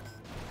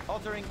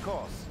 Altering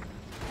course.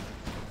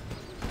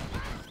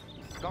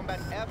 Combat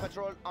air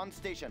patrol on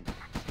station.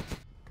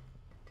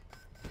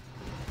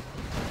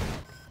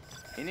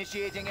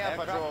 Initiating air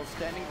patrol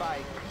standing by.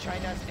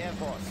 China's Air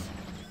Force.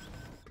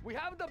 We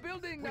have the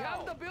building now. We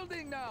have the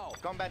building now.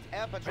 Combat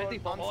air patrol Ready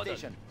for on orders.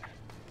 station.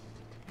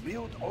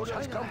 Build orders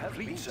China has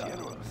complete, been sir.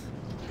 generous.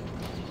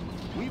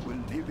 We will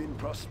live in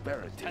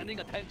prosperity. Standing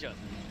attention.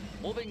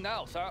 Moving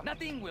now, sir.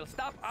 Nothing will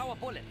stop our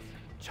bullets.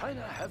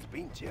 China has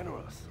been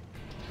generous.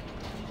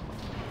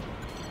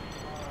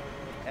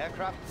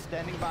 Aircraft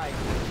standing by.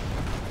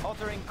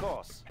 Altering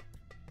course.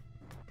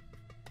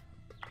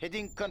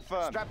 Heading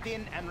confirmed. Strapped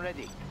in and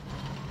ready.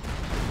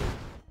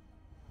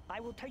 I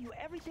will tell you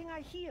everything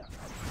I hear.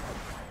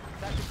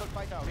 Tactical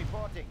fighter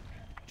reporting.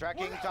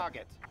 Tracking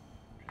target.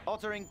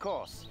 Altering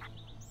course.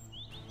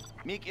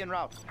 MiG en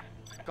route.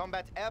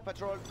 Combat air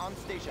patrol on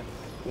station.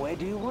 Where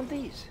do you want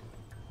these?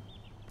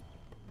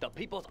 The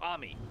People's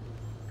Army.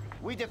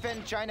 We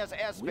defend China's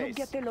airspace. We'll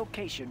get their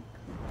location.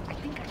 I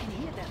think I can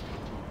hear them.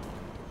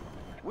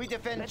 We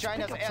defend Let's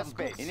China's pick up some airspace.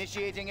 goods.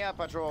 Initiating air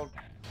patrol.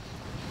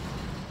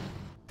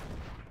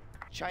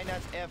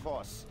 China's Air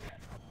Force.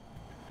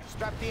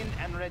 Strapped in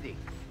and ready.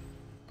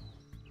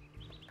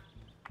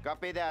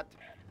 Copy that.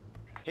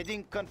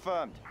 Heading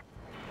confirmed.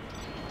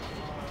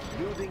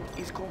 Building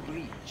is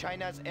complete.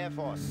 China's Air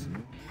Force.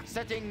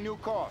 Setting new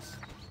course.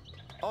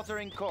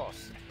 Altering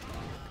course.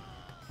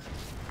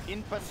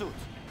 In pursuit.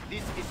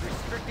 This is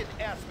restricted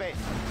airspace.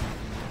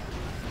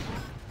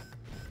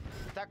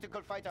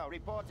 Tactical fighter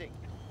reporting.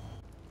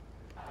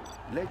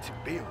 Let's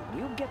build.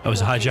 We'll get That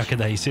was a the hijacker location.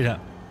 there, you see that?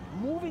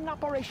 Moving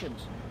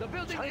operations. The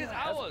building China is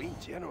has ours. been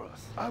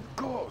generous. Of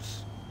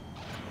course.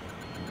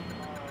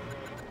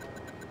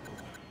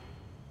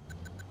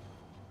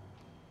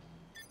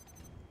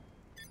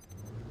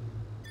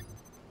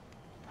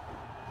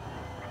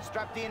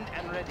 Strapped in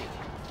and ready.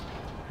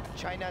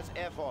 China's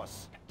Air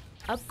Force.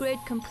 Upgrade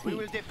We complete.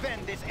 will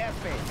defend this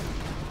airspace.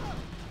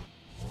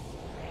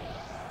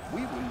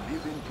 We will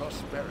live in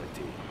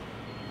prosperity.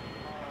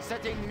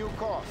 Setting new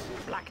course.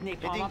 Black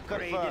Napalm Heading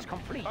upgrade confirmed. is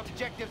complete.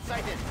 Objective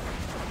sighted.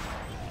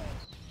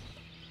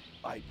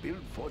 I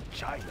build for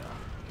China.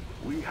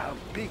 We have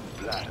big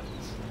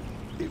plans.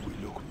 It will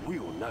look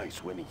real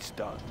nice when it's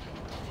done.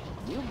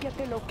 We'll get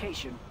their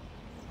location.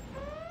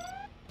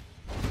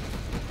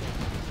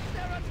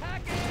 They're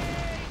attacking!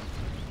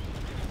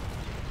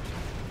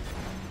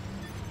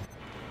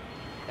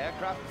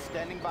 Aircraft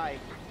standing by.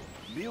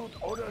 Build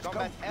orders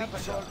Combat air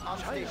complete, sir. patrol on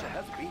China station.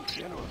 has been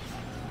generous.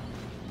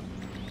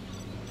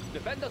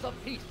 Defenders of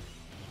peace.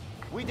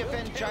 We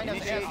defend China's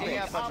Initiating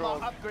air air patrol.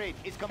 patrol. Upgrade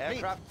is complete.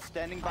 Aircraft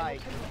standing by.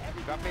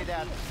 Copy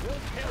that.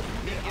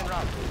 MiG en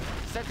route.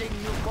 Setting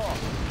new course.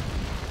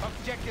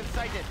 Objective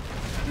sighted.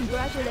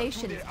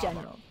 Congratulations,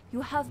 General.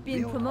 You have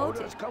been Build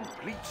promoted. orders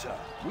complete, sir.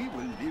 We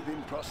will live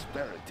in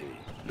prosperity.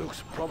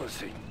 Looks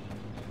promising.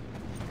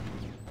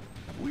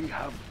 We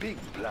have big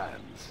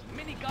plans.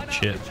 Minigunner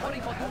Shit.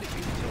 reporting for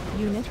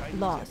duty. Unit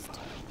lost.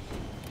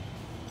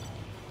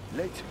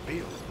 Let's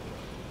build.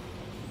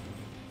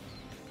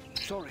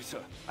 Sorry,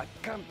 sir. I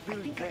can't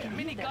build there.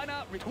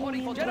 Minigunner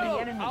reporting for into the General.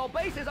 enemy. Our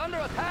base is under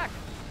attack.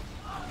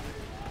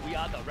 We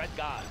are the Red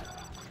Guard.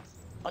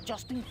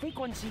 Adjusting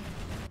frequency.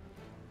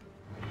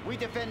 We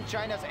defend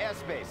China's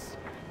airspace.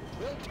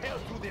 We'll tear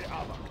through their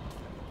armor.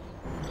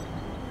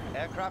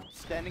 Aircraft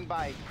standing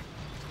by.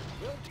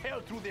 We'll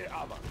tear through their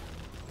armor.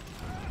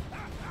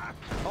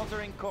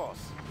 Altering course.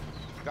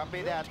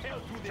 Copy that.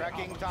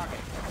 Tracking target.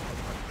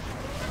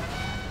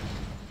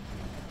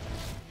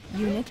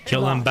 Unit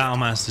Kill them lost. battle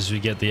masters, we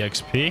get the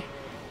XP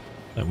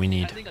that we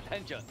need. Sending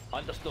attention.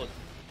 Understood.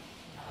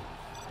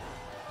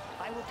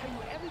 I will tell you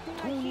everything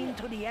I hear. Tune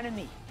into the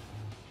enemy.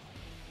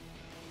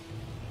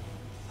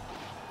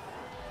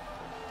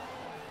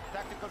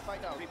 Tactical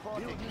fighter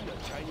reporting. Building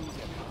the Chinese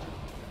empire.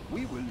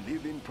 We will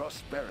live in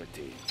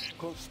prosperity.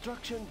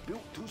 Construction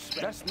built to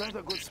spec. That's not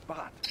a good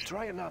spot.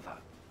 Try another.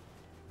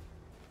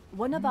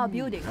 One of our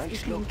buildings is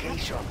Nice being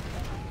location.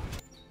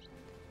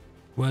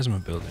 Where's my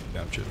building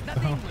captured?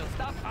 Nothing will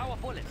stop our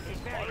bullets. It's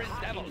very Orange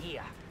hot Devil. in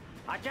here.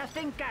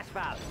 Adjusting gas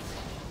valves.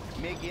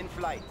 MiG in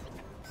flight.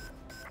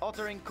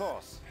 Altering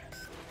course.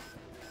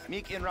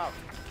 MiG en route.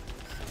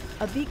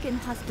 A beacon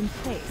has been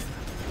placed.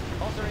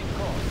 Altering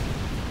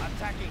course.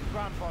 Attacking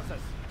ground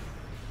forces.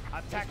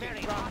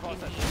 Attacking ground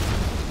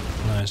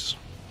forces. Nice.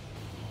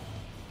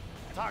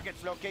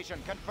 Target's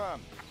location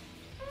confirmed.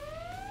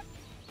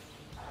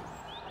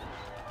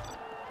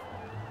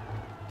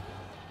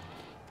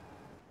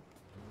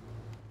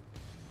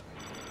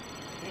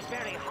 It's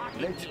very hot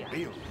in Let's here.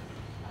 build.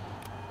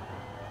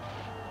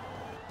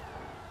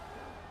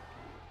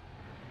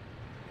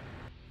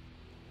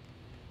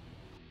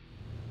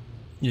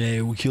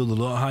 Yeah, we killed a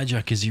lot of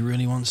hijackers. He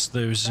really wants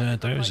those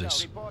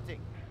dozers. Reporting.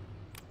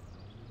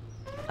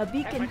 A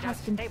beacon Temperature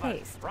has been stable.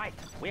 placed. Right,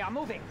 we are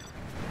moving.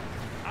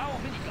 Our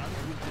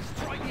miniguns will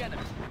destroy the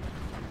enemy.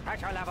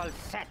 Pressure level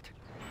set.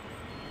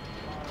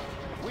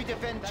 We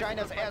defend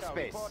China's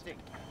airspace.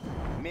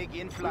 MiG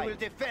in flight. We will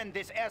defend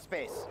this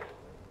airspace.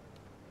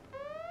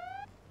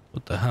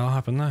 What the hell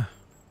happened there?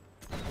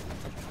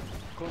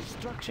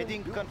 Construction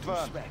Heading built to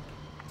confirmed. spec.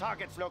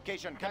 Target's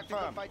location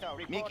confirmed.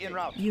 MiG en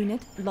route.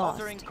 Unit lost.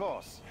 Altering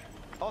course.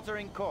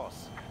 Altering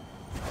course.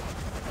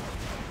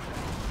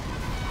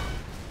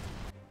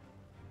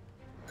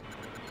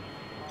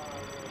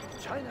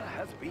 China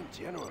has been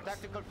generous.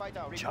 Tactical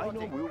fighter China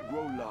reporting. will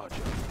grow larger.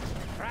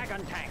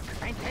 Dragon tank,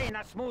 maintain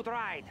a smooth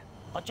ride.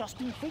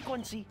 Adjusting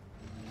frequency.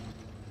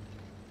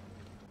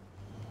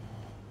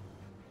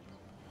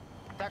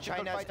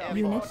 China's fighter Air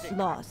Unit Force.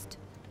 lost.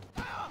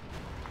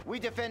 We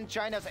defend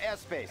China's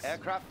airspace.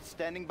 Aircraft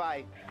standing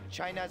by.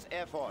 China's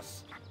Air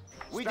Force.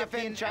 We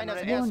defend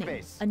China's Warning.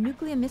 airspace. A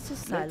nuclear missile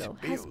silo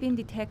has been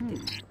detected.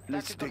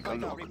 Let's take a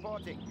look.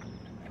 Reporting.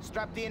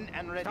 Strapped in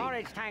and ready.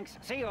 Storage tanks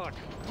sealed.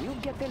 We'll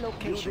get the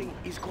location. Building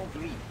is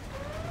complete.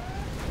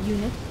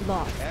 Unit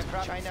lost.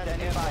 Aircraft China's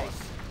Air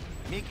Force.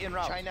 MiG en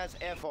route. China's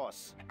Air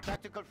Force.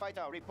 Tactical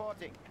fighter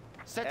reporting.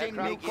 Setting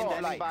MiG in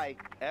standing by.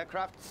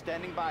 Aircraft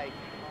standing by.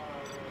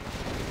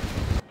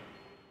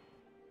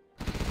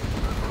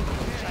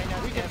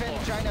 We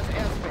defend China's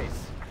airspace.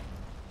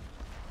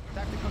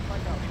 Tactical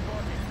fighter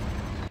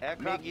reporting.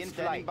 Aircraft in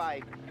standing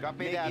by.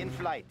 Copy that. MiG in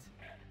flight.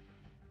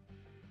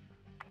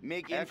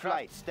 MiG in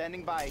flight.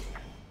 Standing by.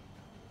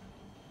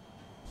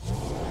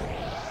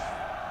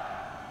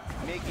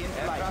 MiG in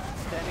flight. Aircraft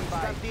standing by.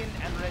 Strapped in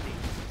and ready.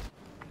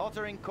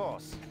 Altering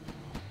course.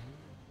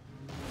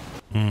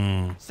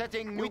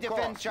 Setting new course. We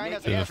defend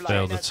China's Bit of a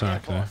failed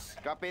attack there.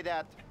 Copy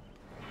that.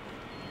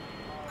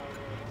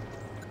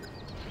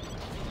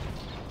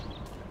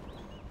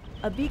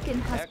 A beacon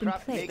has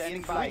Aircraft been placed.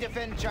 in flight. We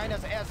defend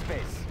China's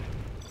airspace.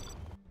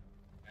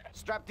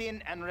 Strapped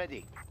in and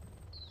ready.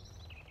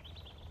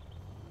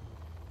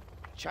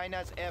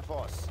 China's Air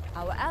Force.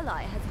 Our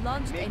ally has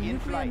launched a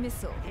nuclear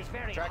missile. It's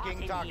very Tracking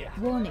hot in target.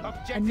 here. Warning.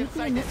 Objective A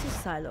nuclear sighted. missile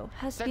silo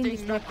has Setting been new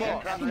detected.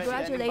 course.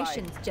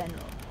 Congratulations,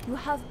 General. You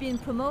have been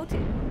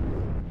promoted.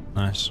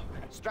 Nice.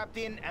 Strapped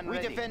in and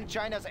ready. We defend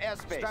China's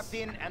airspace. Strapped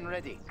in and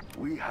ready.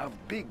 We have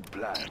big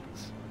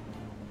plans.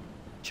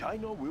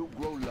 China will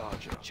grow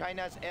larger.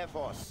 China's Air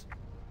Force.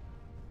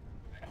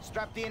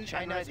 Strapped in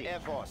China's Air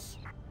Force.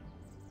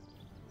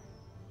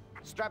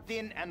 Strapped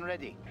in and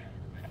ready.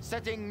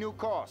 Setting new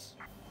course.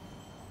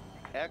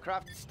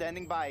 Aircraft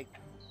standing by.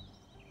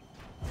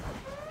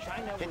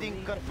 China will Heading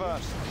lead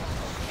confirmed.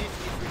 This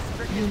is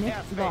restricted Unit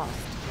airspace. lost.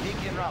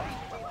 MiG en route.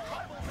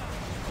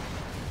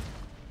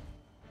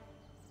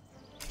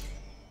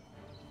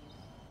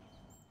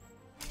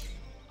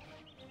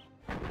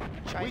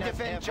 We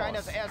defend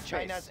China's airspace.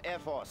 China's Air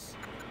Force.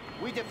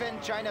 We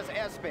defend China's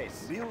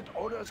airspace. Build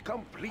orders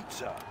complete,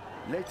 sir.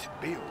 Let's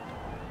build.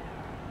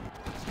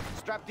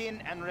 Strapped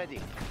in and ready.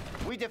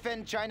 We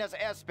defend China's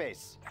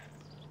airspace.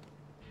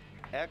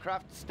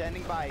 Aircraft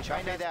standing by.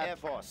 China's Air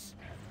Force.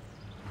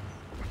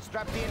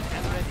 Strapped in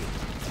and ready.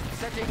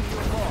 Setting new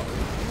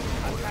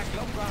course. Attack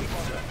ground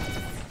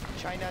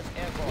force. China's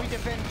Air Force. We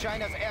defend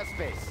China's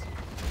airspace.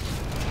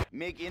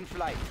 MiG in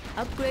flight.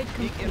 Upgrade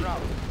MiG complete. en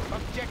route.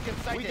 Objective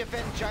sighted. We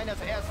defend China's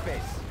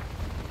airspace.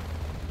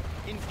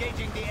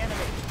 Engaging the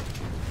enemy.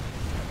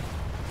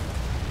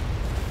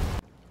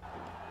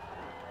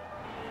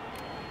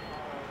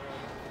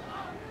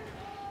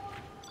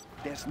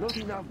 There's not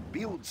enough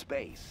build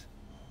space.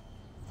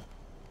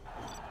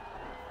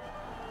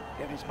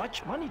 There is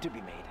much money to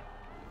be made.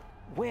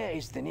 Where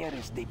is the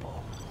nearest depot?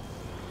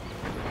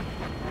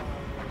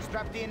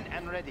 Strapped in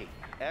and ready.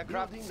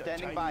 Aircraft Building the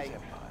standing Chinese by.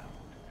 Empire.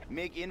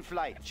 MiG in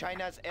flight.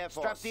 China's Air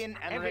Force. Strapped in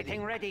and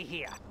Everything ready. ready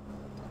here.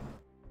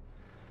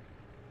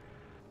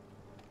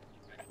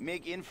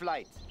 MiG in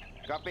flight.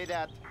 Copy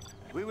that.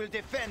 We will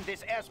defend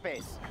this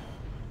airspace.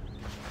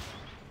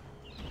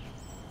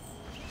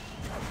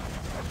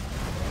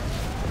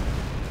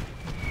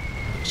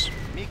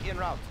 MiG en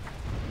route.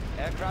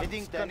 Aircraft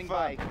heading standing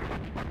by.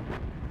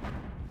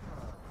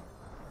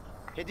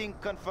 Heading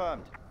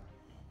confirmed.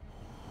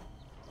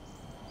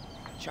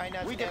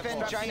 We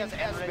defend China's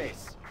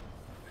airspace.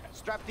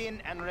 Strapped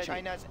in and ready.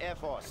 China's Air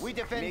Force. We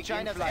defend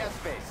China's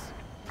airspace.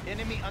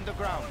 Enemy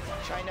underground.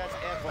 China's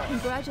Air Force.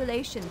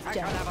 Congratulations,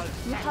 General. level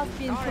You have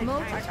been Storage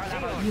promoted. tanks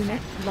sealed.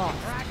 Unit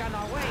lost. Dragon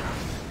away.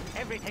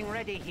 Everything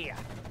ready here.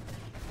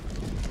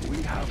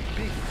 We have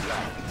big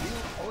plans.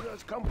 Build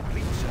orders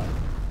complete, sir.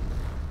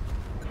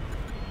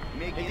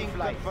 MiG in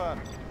flight.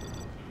 Confirmed.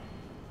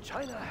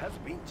 China has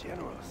been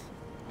generous.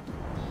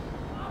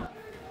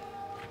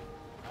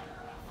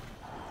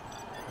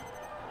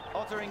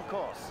 Altering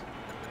course.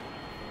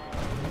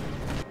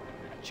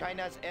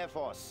 China's Air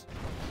Force.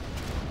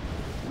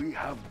 We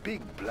have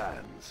big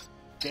plans.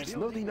 There's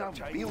not enough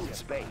build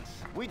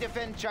space. We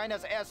defend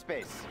China's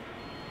airspace.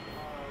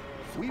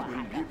 We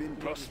will live in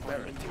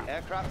prosperity.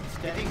 Aircraft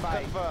standing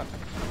by. Confirmed.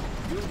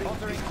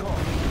 Altering course.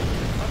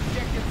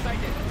 Objective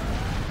sighted.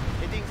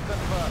 Heading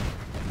confirmed.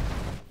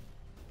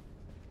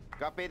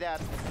 Copy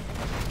that.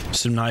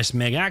 Some nice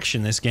MiG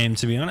action this game,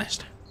 to be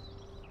honest.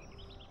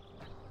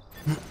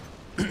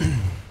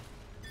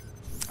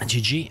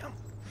 GG.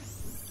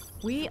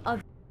 We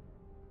are.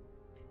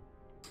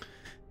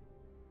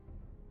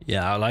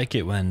 Yeah, I like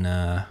it when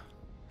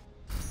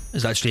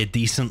there's actually a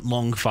decent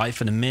long fight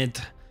for the mid.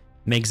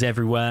 MiGs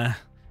everywhere.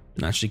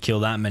 Didn't actually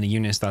kill that many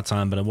units that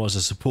time, but I was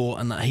a support,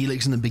 and that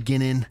Helix in the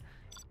beginning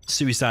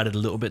suicided a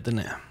little bit, didn't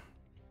it?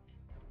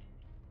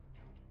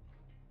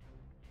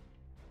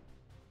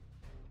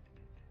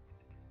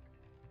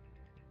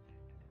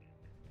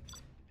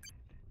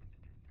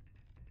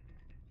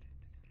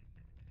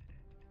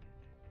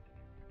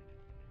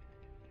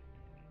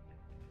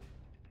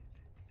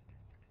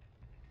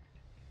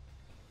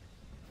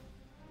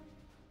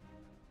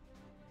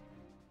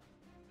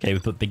 Okay, we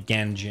put the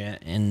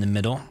GameRanger in the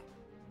middle.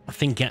 I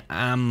think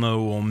ammo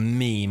or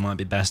me might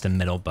be best in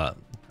middle, but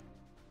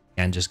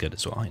GameRanger's good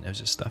as well. He knows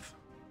his stuff.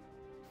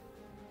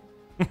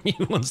 He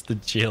wants to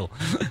chill.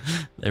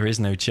 There is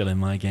no chill in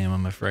my game,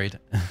 I'm afraid.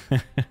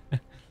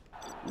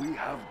 We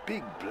have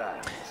big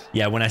plans.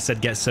 Yeah, when I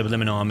said get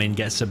subliminal, I mean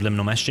get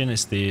subliminal messaging.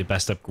 It's the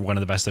best one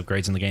of the best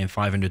upgrades in the game.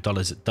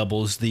 $500. It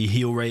doubles the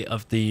heal rate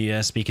of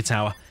the speaker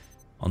tower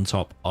on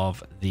top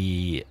of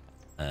the.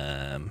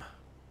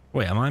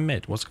 Wait, am I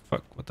mid? What's the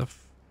fuck? What the?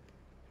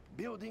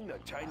 Building the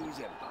Chinese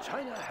Empire.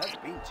 China has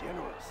been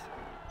generous.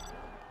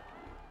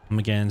 I'm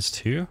against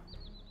who?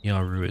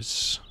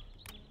 Yaru's.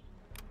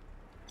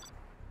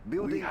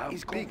 Building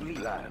is big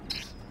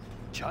plans.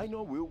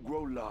 China will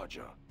grow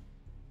larger.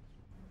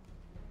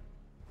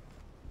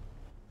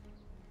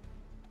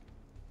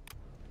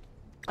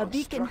 A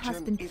beacon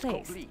has been placed.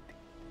 Complete.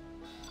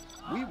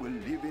 We will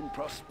live in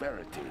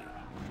prosperity.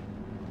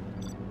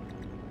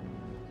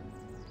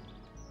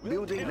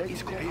 Building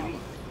is complete.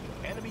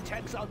 Enemy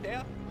tanks out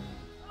there?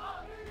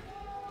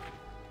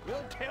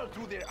 We'll tear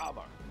through their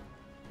armor.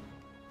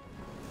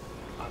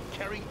 I'm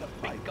carrying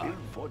the big gun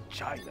for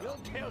China. We'll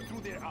tear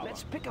through their armor.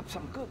 Let's pick up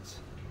some goods.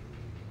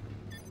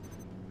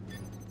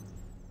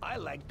 I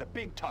like the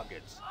big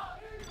targets.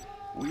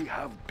 We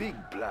have big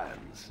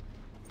plans.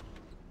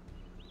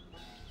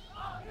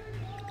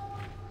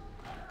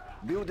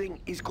 Building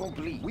is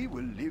complete. We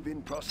will live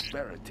in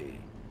prosperity.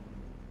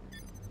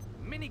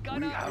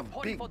 Minigunner We have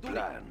reporting big for duty.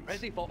 plans.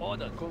 Ready for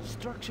order.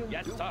 Construction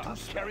Yes, built sir. to I'm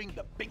spec. carrying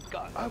the big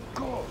gun. Of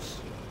course.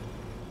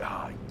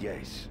 Ah,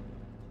 yes.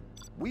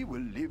 We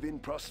will live in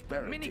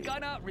prosperity.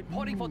 Minigunner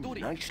reporting for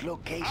duty. Nice Our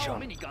location.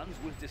 miniguns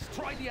will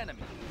destroy the enemy.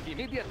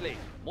 Immediately.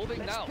 Moving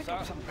Let's now, pick sir.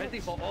 up some Ready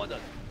goods. for order.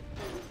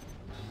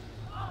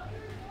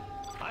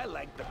 I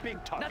like the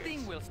big targets.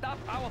 Nothing will stop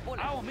our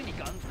bullets. Our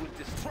miniguns will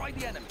destroy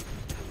the enemy.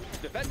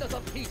 Defenders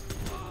of peace.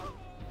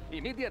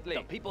 Immediately.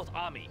 The People's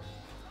Army.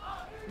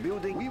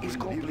 Building is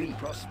complete.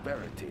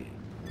 Prosperity.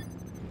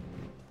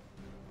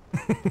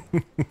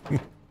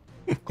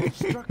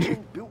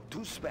 Construction built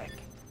to spec.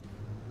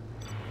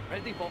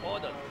 Ready for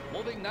order.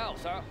 Moving now,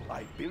 sir.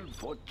 I build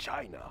for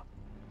China.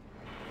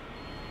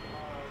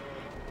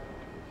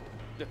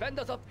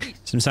 Defenders of peace.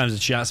 Sometimes the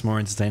chat's more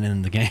entertaining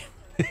than the game.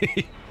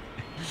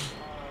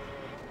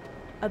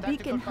 A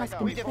beacon has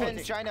been We defend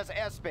placed. China's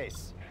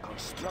airspace.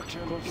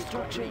 Construction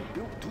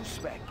built to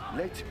spec.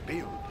 Let's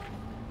build.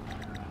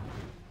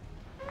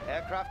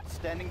 Aircraft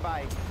standing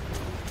by.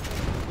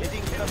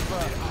 Hitting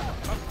confirmed.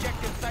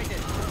 Objective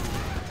sighted.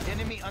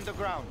 Enemy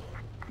underground.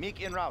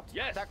 MiG en route.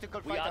 Yes,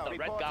 Tactical we fighter are the Red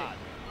reporting. Guard.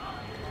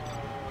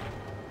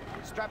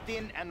 Strapped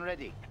in and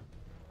ready.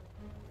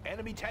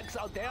 Enemy tanks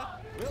out there.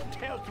 We'll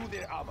tear through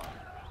their armor.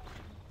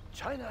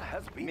 China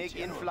has been MiG in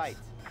generous. flight.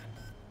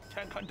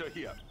 Tank hunter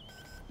here.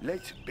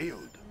 Let's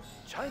build.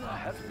 China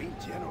has been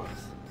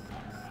generous.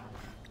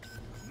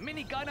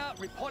 Minigunner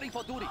reporting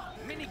for duty.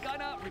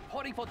 Minigunner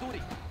reporting for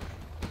duty.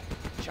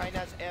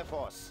 China's Air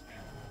Force.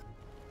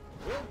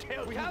 We'll tear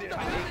We through have their the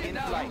armor. building in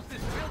now. flight. Use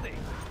this building.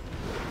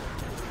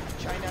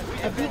 China's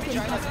A beacon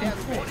has been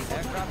airspace. placed.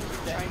 Aircraft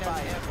standing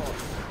by. Air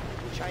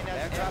Force. China's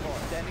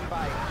aircraft standing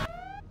by.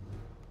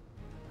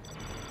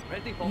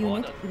 Ready for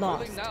Unit order. lost.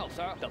 Moving now,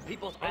 sir. The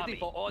People's Army. Ready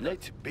for order.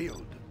 Let's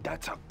build.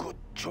 That's a good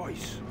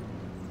choice.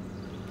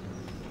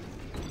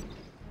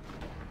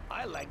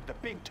 I like the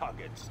big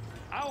targets.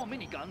 Our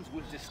miniguns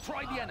will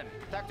destroy the enemy.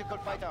 Tactical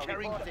fighter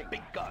Carrying reporting. the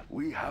big gun.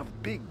 We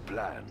have big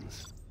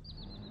plans.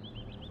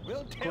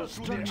 We'll tear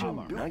through their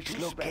armor. Nice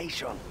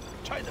location.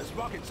 China's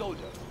rocket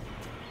soldier.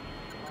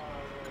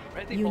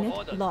 Ready Unit for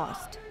order.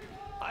 lost.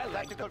 I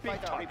like Tactical the big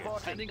fighter targets.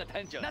 reporting. Sending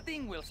attention.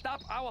 Nothing will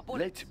stop our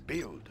bullets. Let's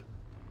build.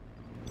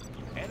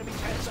 Enemy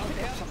tanks out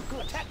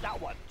there. Attack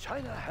that one.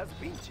 China has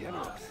been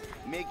generous.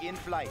 MiG in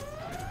flight.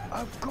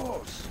 Of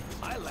course.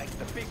 I like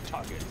the big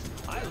targets.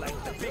 I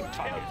like the big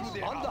targets.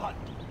 On the hunt.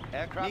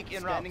 Aircraft MiG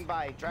en standing route.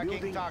 by. Tracking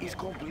Building target. is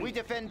complete. We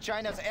defend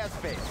China's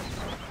airspace.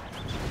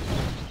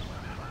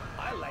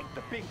 I like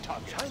the big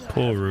targets. China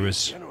Poor has been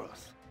Ruiz.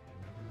 generous.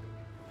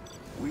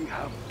 We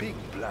have big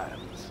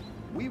plans.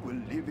 We will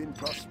live in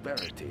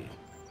prosperity.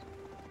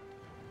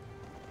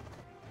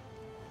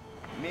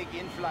 MiG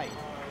in flight.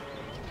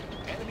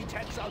 Enemy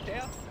tanks out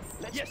there?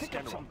 Let's pick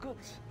up some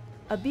goods.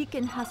 A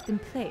beacon has been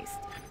placed.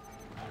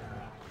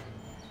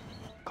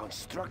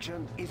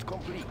 Construction is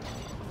complete.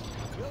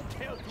 We'll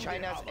tear through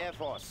China's their armor. Air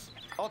Force.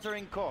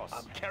 Altering course.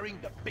 I'm carrying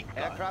the big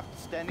gun. Aircraft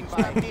standing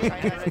by.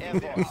 China's Air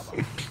Force.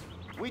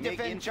 We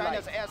defend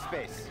China's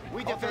airspace.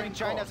 We defend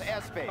China's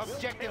airspace.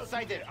 Objective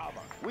sighted.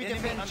 We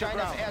defend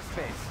China's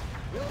airspace.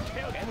 We'll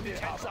tear through enemy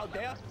tanks out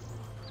there?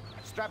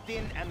 Strapped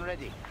in and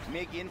ready.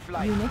 MiG in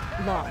flight. Unit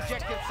lost.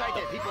 Objective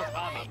sighted. People's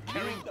Army.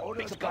 Carrying the Big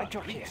big supply gun.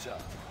 truck here. Sir.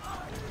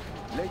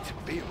 Let's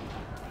build.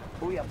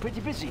 We are pretty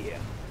busy here.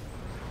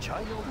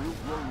 China will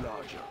grow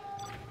larger.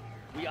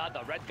 We are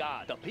the Red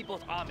Guard. The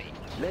People's Army.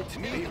 Let's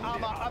MiG build armor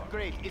their armor.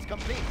 upgrade is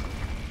complete.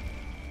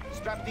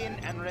 Strapped in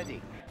and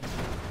ready.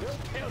 We'll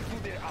tear through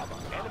their armor.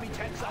 Enemy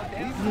tanks out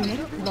there?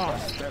 Unit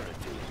lost.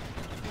 Prosperity.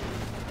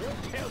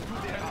 We'll tear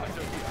through their armor.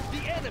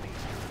 The enemy.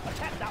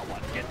 Attack that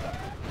one. Get them.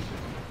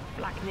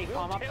 Black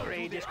napalm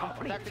upgrade is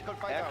complete. Tactical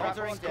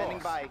fighter standing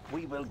by.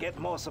 We will get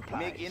more supplies.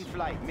 Make in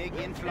flight. Make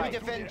in flight. We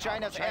defend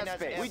China's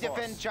airspace. We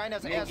defend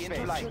China's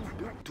airspace.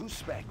 Built to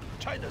spec.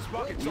 China's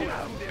rockets will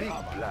have big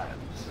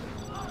plans.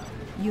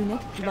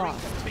 Unit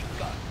lost. Big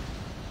gun.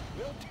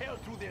 We'll tear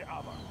through their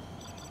armor.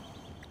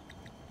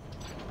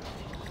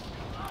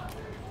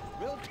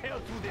 We'll tear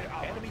through their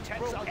armor. Enemy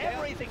tanks out there.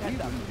 Everything we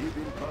will live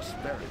in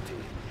prosperity.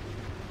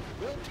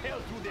 We'll tear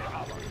through their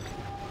armor.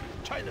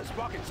 China's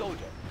rocket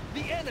soldier.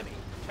 The enemy.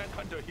 Tank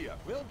hunter here.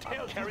 We'll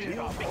tear through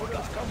their armor.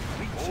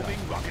 Moving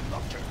rocket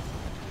launcher.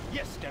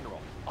 Yes, General.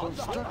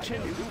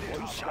 Construction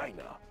to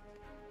China.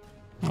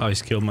 Oh,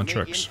 he's killed my Make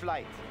trucks. in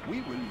flight.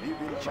 We will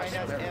live in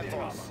China's air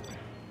force.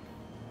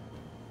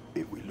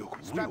 If we look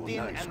Strapped in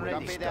nice and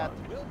ready. That.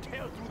 We'll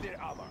tear through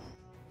their armor.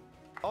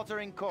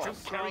 Altering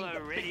course. Carrying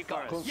the big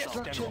gun.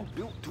 Construction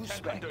built to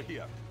spec.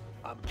 Here.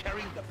 I'm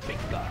carrying the big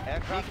gun.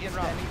 Aircraft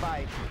standing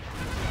by.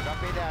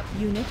 Copy that.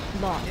 Unit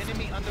lost.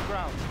 Enemy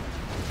underground.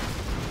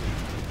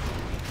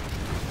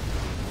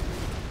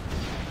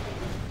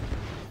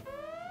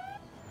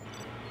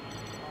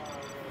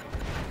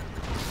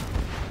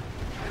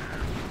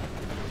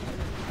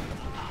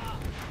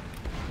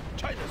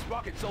 China's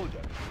rocket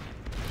soldier.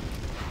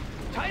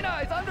 China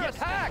is under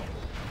attack!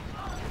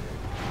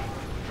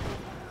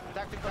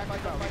 Tactical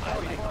fighter.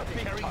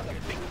 Carrying the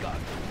big gun.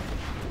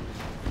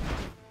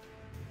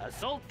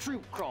 Assault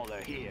troop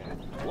crawler here.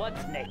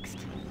 What's next?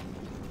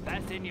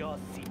 Fasten your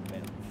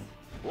seatbelts.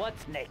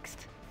 What's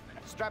next?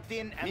 Strapped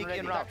in and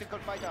ready. Tactical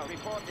fighter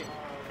reporting.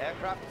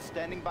 Aircraft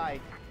standing by.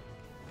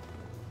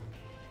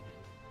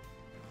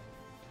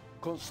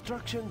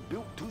 Construction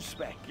built to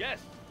spec.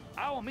 Yes,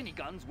 our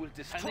miniguns will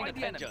destroy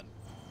the enemy.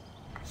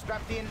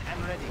 Strapped in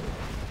and ready.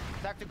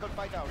 Tactical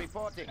fighter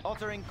reporting.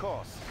 Altering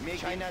course. Make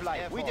China's in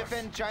flight. We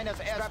defend China's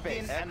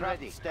airspace. And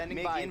ready.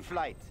 Standing by. In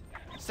flight.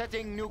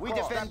 Setting new course. We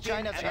defend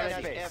China's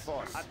airspace. Air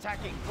force.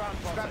 Attacking ground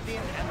forces. Strapped in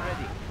and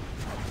ready.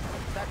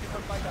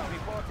 Tactical fighter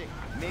reporting.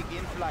 Make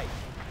in flight.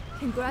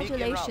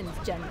 Congratulations,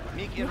 General.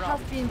 Make You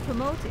have been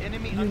promoted.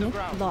 Enemy Unit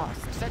underground.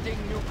 lost. Setting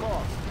new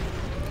course.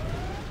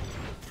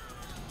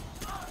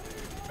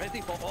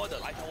 Ready for order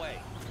right away.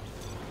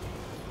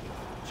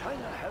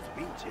 China has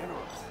been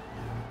generous.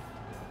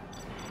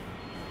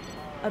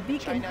 A beacon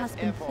China's has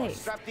air been force.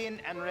 placed. Strapped in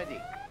and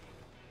ready.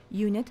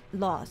 Unit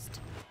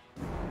lost.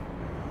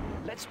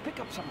 Let's pick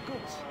up some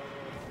goods.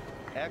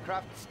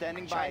 Aircraft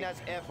standing by.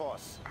 China's air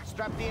force.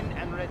 Strapped in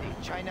and ready.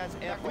 China's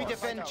air force. We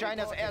defend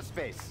China's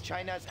airspace.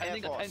 China's air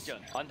Sending force. attention.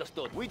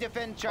 Understood. We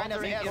defend China's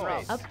Altering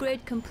airspace.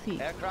 Upgrade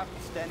complete. Aircraft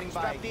standing by.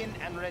 Strapped in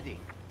and ready.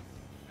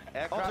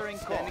 Aircraft Altering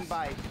standing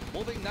by.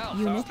 Moving now,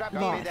 Unit Strapped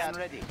lost. in and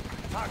ready.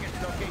 Target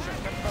location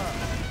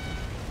confirmed.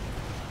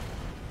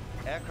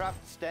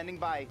 Aircraft standing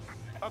by.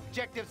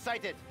 Objective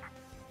sighted.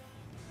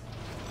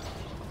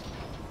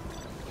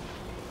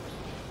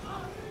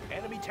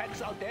 Enemy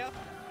tanks out there.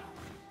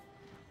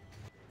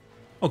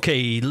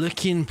 Okay,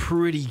 looking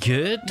pretty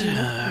good.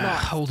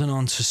 Holding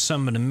on to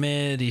some of the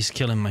mid. He's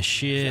killing my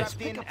shit.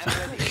 Strapped in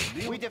and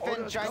ready. We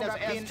defend China's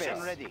airspace.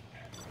 And ready.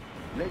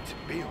 Let's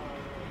build.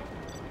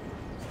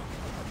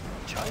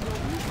 China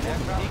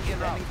Aircraft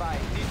standing by.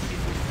 This is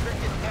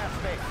restricted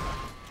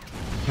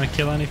airspace. Can I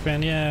kill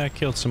anything? Yeah, I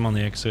killed some on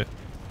the exit.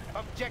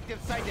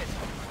 Objective sighted.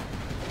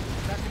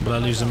 Will I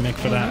lose a MiG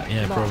for that?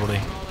 Yeah, probably.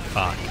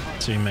 Fuck.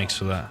 2 MiGs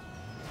for that.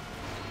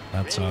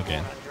 That's our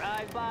game.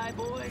 Drive-by,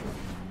 boys.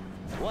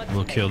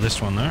 We'll kill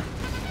this one though.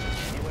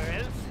 Anywhere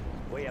else?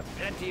 We have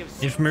plenty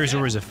of. Infirmary is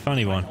always a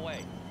funny one.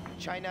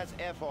 China's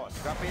air force.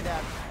 Copy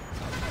that.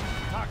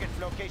 Target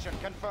location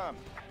confirmed.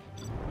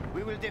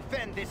 We will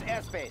defend this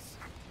airspace.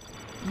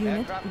 Unit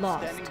Aircraft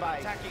lost. standing by.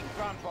 Attacking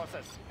ground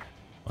forces.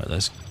 Right,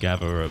 let's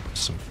gather up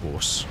some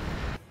force.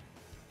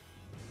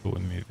 Before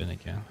we move in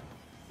again.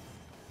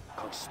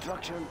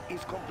 Construction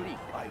is complete.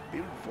 I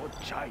build for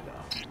China.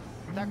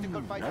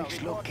 Tactical fighter Nice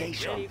reporting.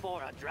 location. Ready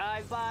for a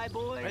drive-by,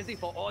 boys? Ready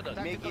for order.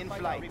 Make in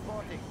flight.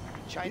 Reporting.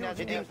 China's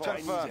Building air force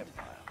Chinese confirmed.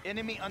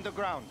 Enemy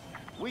underground.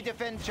 We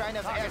defend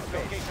China's airspace.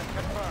 Location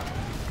confirmed.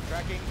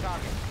 Tracking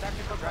target.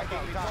 Tactical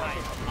tracking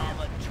target.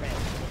 Armored trench.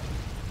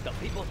 The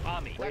People's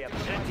Army. We have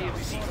plenty of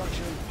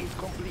Construction is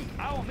complete.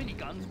 Our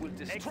miniguns will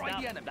Next destroy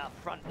up, the enemy.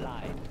 the front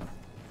line.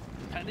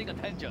 Sending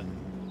attention.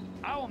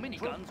 Our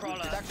miniguns will crawler.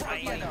 destroy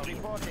the Tactical enemy.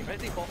 reporting.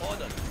 Ready for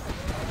order.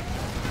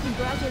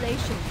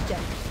 Congratulations,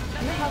 General.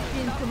 You have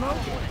been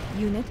promoted.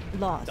 Unit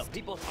lost. The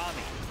People's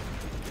Army.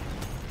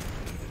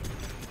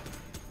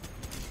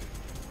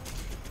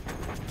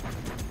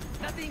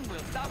 Nothing will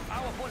stop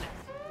our bullets.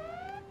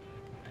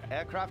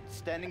 Aircraft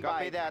standing by.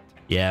 Copy that.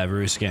 Yeah,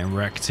 Bruce getting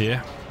wrecked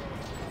here.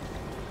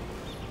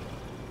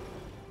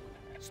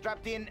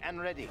 Strapped in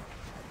and ready.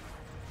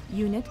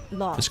 Unit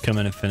lost. Let's come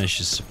in and finish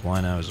his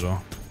supply now as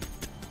well.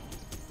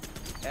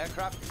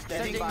 Aircraft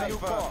standing by. New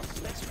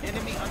course.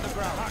 Enemy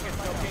underground. Target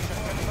location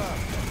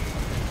confirmed.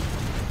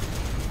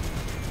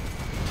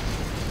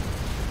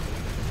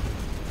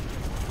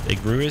 Big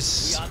We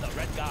Ruiz. are the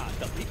Red Guard,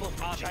 the People's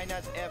Army.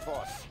 China's air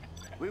force.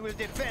 We will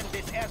defend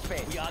this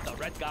airspace. We are the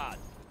Red Guard.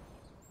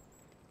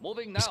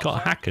 Moving now. He's got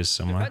sir. hackers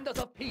somewhere. Defenders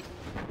of peace.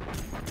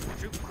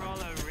 Troop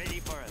crawler ready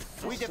for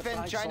us. We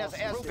defend China's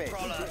airspace.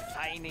 Crawler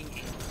signing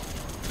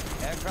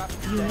in.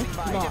 Aircraft standing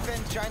by. We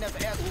defend China's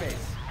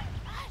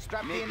airspace.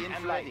 Strapped in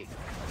and ready.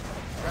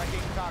 Tracking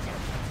target.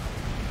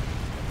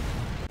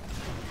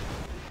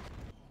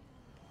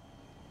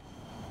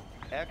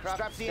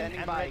 Aircraft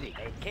standing by. They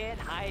can't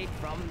hide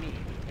from me.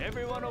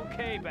 Everyone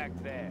okay back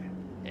there?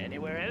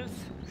 Anywhere else?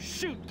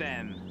 Shoot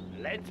them.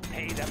 Let's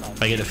pay them off.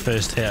 If I get the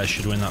first hit, I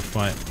should win that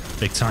fight.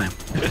 Big time.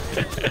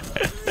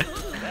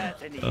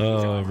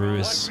 Oh,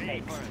 Ruiz.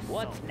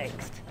 What's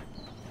next?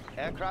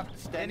 Aircraft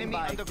standing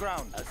by.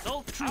 Underground.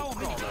 Assault troop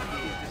crawler.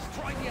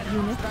 Destroy the enemy.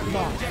 Unit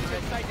lost.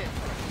 Objective sighted.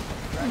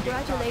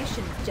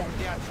 Congratulations,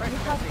 General. You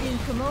have been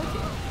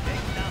promoted.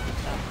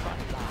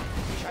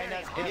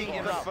 China's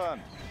heading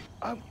confirmed.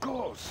 Of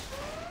course.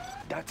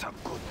 That's a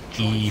good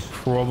He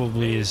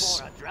probably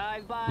is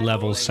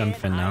level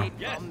something now.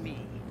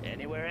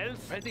 Anywhere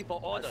else? Ready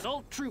for order.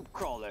 Assault troop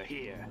crawler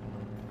here.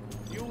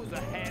 Use the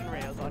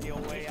handrails on your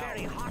way out.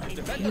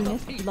 Defenders Unit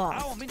of peace.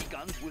 lost. Our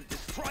miniguns will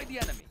destroy the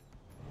enemy.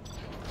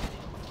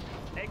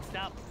 Next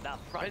up, the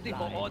front Ready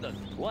line. for orders.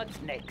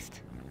 What's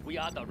next? We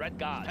are the Red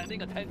Guard.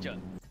 Paying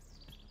attention.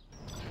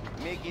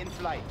 MiG in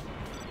flight.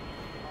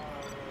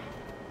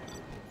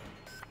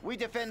 We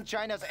defend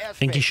China's airspace. I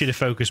think he should have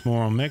focused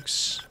more on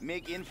mix.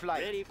 MiG in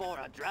flight. Ready for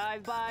a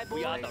drive-by, boys?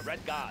 We are the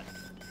Red Guard.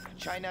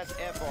 China's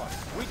Air Force.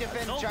 We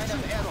defend Assault China's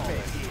troop crawler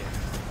airspace. here.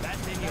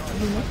 That's in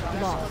your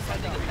Unit lost.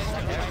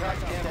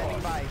 Aircraft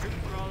standing by. troop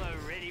crawler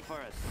ready for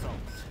assault.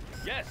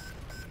 Yes.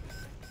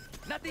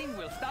 Nothing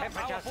will stop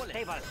Temperature our bullets.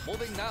 stable.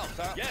 Moving now,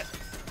 sir. Yes.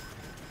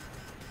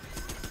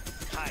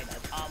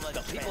 China's armored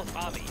The People's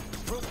Army.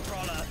 troop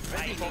crawler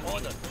Ready for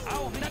orders.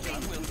 Our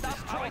miniguns will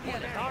stop our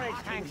enemy.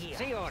 storage tank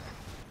sealed.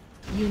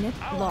 Unit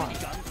Our lost.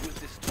 miniguns will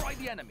destroy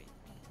the enemy.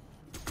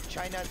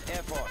 China's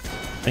Air Force. I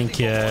think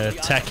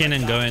Tekken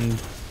and going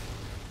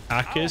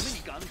Our hackers.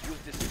 miniguns will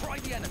destroy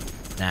the enemy.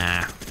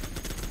 Nah.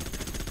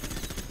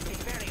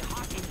 It's very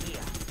hot in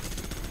here.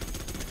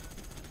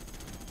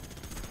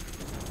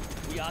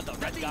 We are the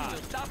Red Guard.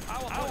 Will stop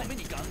our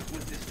miniguns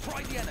will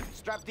destroy the enemy.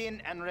 Strapped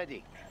in and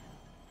ready.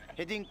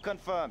 Heading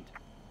confirmed.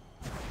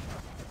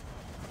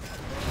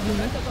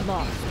 Unit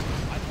lost.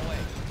 I'm away.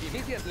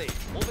 Immediately.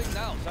 Moving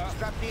now, sir.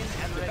 Strapped in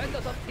and ready.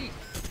 Defenders of peace.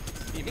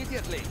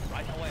 Immediately.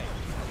 Right away.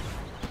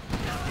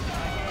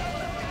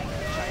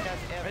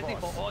 China's Air Ready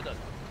Force. for orders.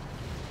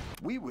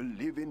 We will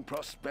live in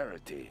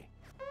prosperity.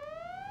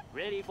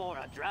 Ready for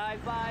a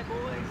drive-by,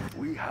 boys?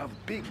 We have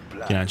big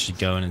plans. Can actually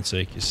go in and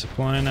take his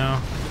supply now.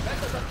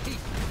 Defenders of peace.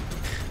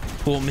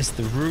 Poor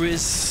Mr.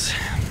 Ruiz.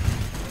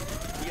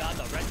 We are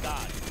the Red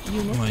Guard.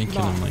 Unit Why are you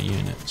killing lost. my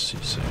units, you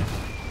say?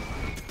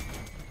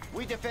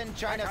 We defend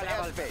China's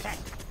airspace.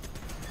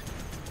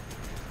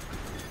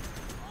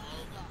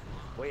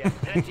 We have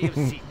plenty of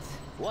seats.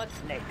 What's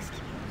next?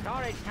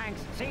 Storage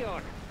tanks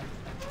sealed.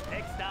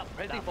 Next up,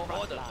 Ready the for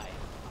front orders. line.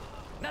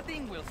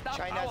 Nothing will stop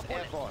our China's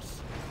Air bullets.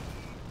 Force.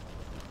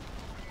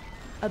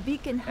 A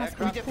beacon has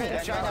We been defend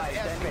placed. China's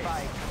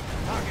airspace.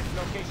 Target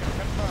location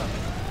confirmed.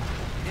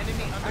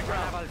 Enemy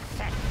underground. Level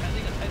set.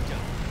 Paying attention.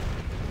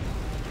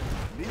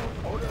 New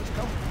orders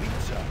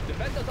complete, sir.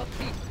 Defenders of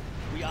peace.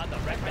 We are the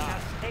Red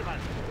Guard. Temperature stable.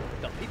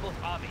 The People's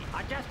Army.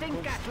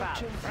 Adjusting gas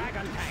valve.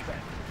 Dragon tank.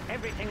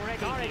 Everything ready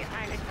storage here.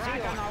 Tank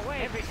sealed. On our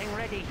way. Everything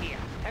ready here.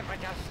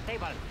 Temperature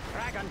stable.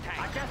 Dragon tank.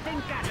 Adjusting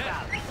gas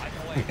valve. Right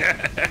away.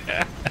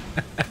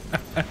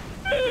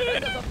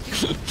 Defenders of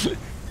peace.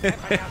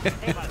 Temperature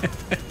stable.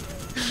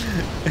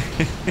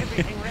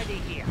 Everything ready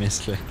here.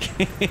 Misclick.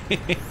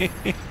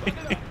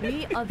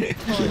 We are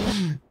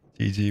victorious.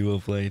 GG, well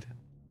played.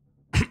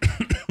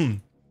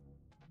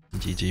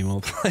 GG,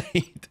 well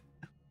played.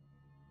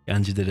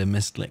 Ganji did a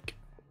misclick.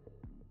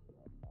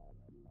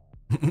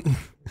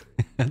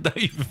 I don't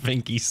even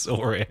think he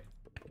saw it.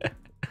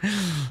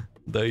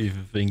 Don't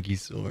even think he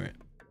saw it.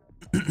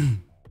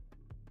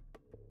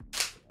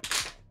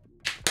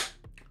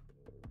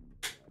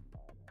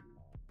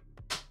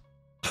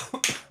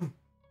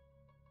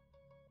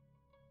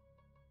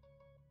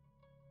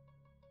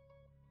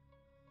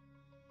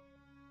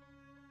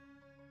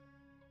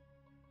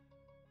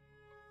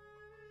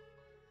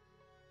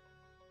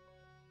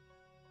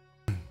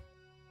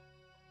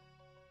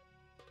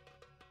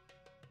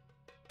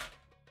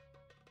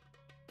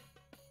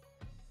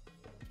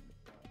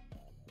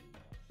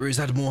 Bruce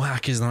had more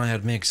hackers than I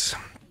had MiGs.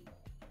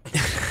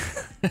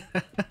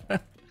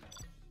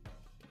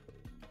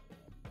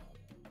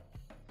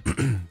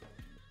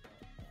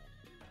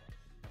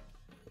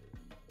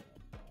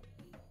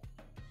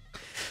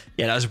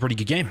 Yeah, that was a pretty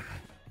good game.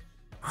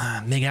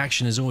 MiG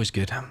action is always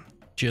good.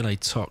 GLA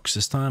Tox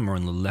this time are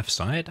on the left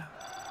side.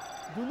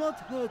 Do not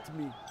hurt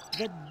me.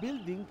 That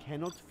building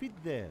cannot fit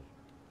there.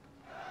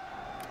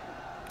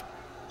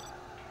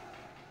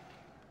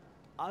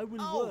 I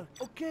will work.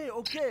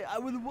 Okay, I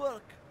will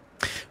work.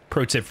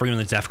 Pro tip for you on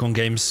the DEFCON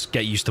games,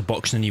 get used to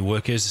boxing in your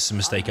workers. It's a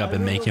mistake I've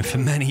been making for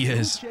many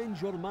years.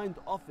 Change your mind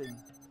often.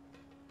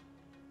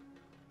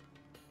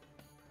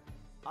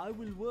 I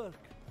will work.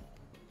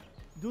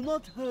 Do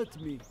not hurt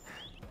me.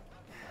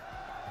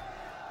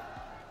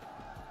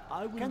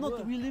 I will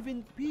Cannot we live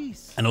in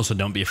peace? And also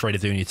don't be afraid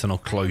of doing your tunnel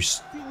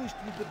close Finished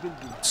with the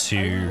building. to...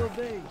 I will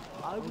obey.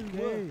 I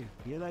will work.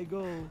 Here I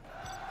go.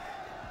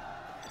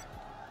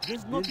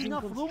 There's not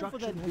enough room for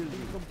that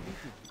building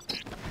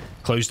completed.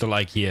 Close to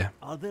like here.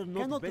 Are there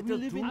not Cannot better we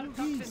live in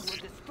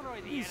peace?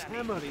 This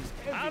hammer is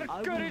heavy.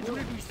 Our courage will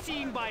be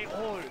seen by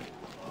all.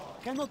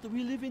 Cannot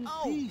we live in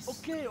peace?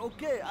 Okay,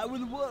 okay, I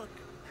will work.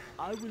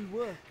 I will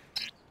work.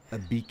 A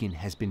beacon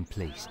has been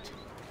placed.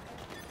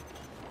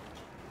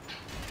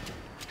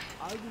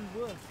 I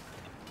will work.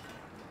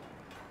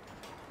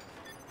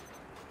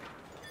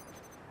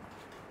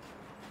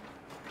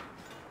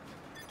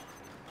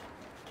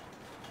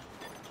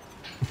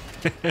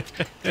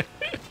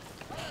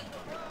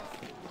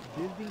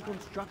 Building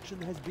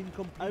construction has been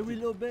completed. I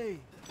will obey.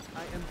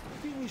 I am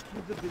finished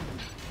with the building.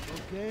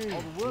 Okay,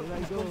 our work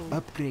is go.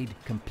 Upgrade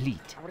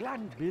complete. Our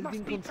land Building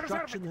must be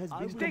construction preserved. has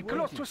been Stay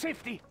close completed. to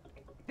safety.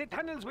 The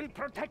tunnels will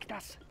protect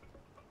us.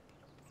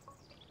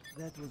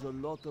 That was a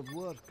lot of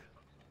work.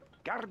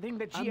 Guarding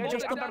the I'm GLA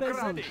just a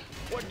underground. peasant.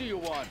 What do you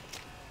want?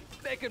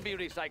 They can be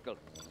recycled.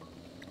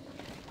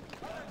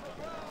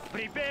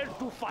 Prepare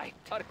to fight.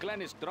 Our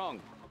clan is strong.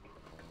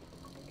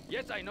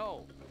 Yes, I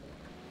know.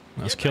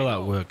 Let's Yes, kill I that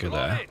know. worker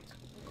Load there. it.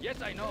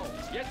 Yes, I know.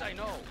 Yes, I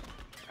know.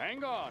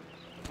 Hang on.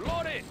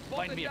 Load it.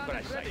 Find me a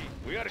crash site.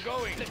 We are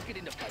going. Let's get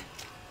in the fight.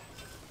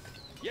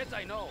 Yes,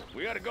 I know.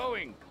 We are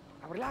going.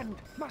 Our land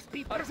must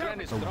be Our clan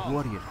preserved. is A strong.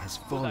 warrior has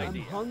Good fallen. I'm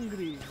idea.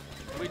 hungry.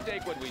 We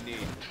take what we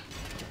need.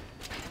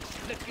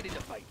 Let's get in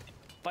the fight.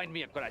 Find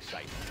me a crash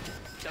site.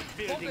 The Hold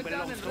building it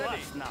down belongs and to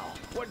ready. us now.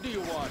 What do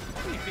you want?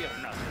 We fear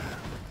nothing.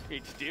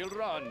 It still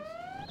runs.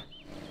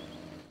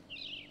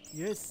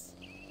 Yes,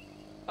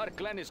 Our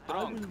clan is I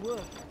strong. will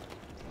work.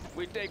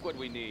 We take what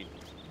we need.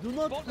 Do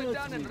not Hold it hurt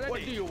down me. and ready.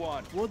 What do you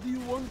want? What do you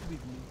want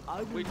with me?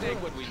 I will We work.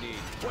 take what we need.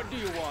 What do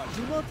you want?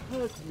 Do not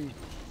hurt me.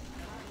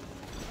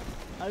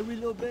 I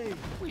will obey.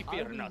 We I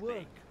fear will nothing.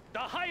 work. The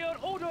higher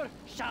order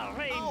shall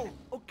reign. Oh,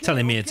 okay,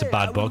 Telling me it's a okay,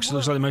 bad I will box. It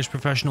looks like work. the most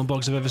professional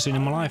box I've ever seen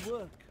in my I will life.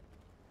 work.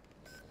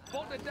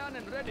 Hold it down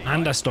and ready.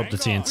 And I stopped the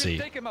Hang on. TNT. We'll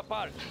take him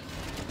apart.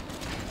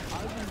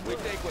 I will We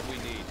work. take what we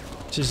need.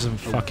 This is some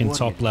fucking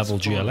top level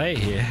GLA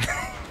here.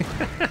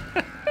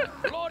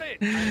 Load it.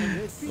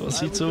 Yes, What's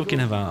I he will talking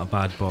go. about? A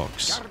bad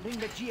box. Guarding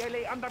the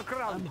GLA I'm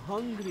underground.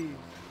 hungry.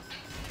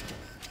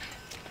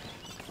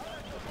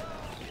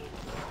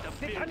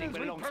 The tunnels building will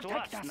belongs to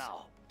protect us us.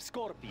 now.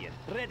 Scorpion,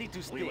 ready to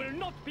We sting. will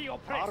not be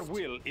oppressed. Our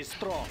will is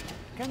strong.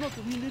 Cannot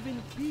we live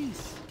in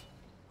peace?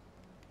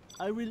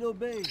 I will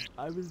obey.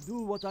 I will do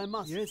what I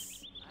must. Yes.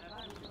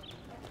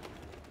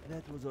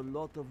 That was a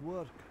lot of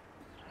work.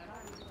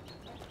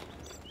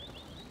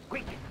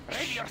 Quick,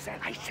 ready yourself.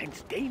 I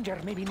sense danger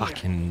maybe near.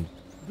 Fucking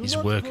Do these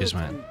not workers,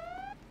 hurt man. me.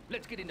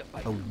 Let's get in the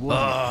fight. A warrior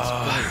has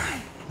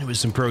fallen. It was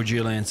some pro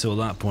GLA until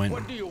that point.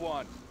 What do you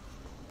want?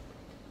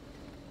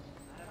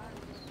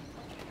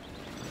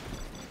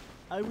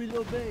 I will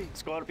obey.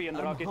 Scorpion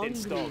I'm rocket hungry.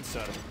 installed,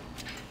 sir.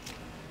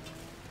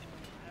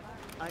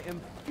 I am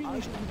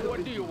finished with the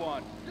What do you building.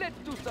 want? Let's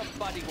do some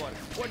body work.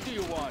 What do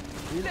you want?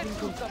 Building Let's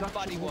do some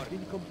body construction has work.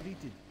 been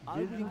completed.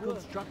 Building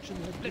construction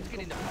has Let's been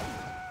get in the completed.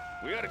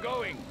 fight. We are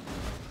going.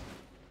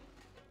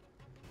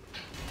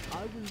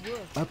 I will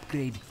work.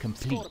 Upgrade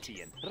complete.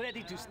 Scorpion,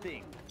 ready to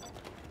sting.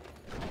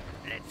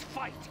 Let's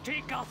fight.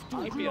 Take us to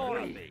I We fear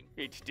glory. nothing.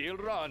 It still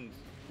runs.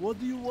 What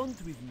do you want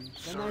with me?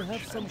 Can I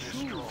have some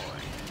shoes?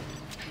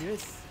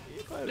 Yes,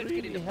 if I Let's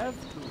get in really the have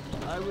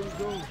to, I will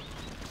go.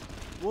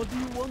 What do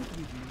you want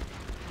with me?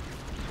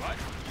 What?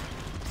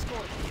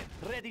 Scorpion,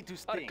 ready to Our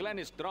sting. clan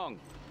is strong.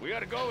 We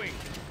are going.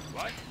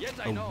 What? Yes,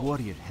 I A know.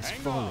 warrior has Hang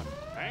fallen. on.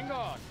 Hang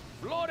on.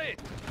 Load it.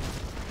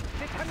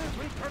 The tunnels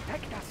will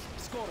protect us.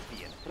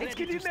 Scorpion, Let's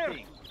ready get in to there.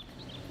 sting.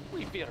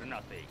 We fear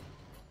nothing.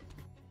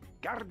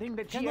 Guarding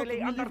the Cannot GLA we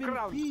live in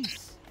underground.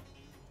 peace?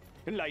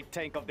 Light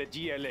tank of the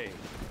GLA.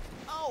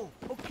 Oh,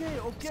 okay,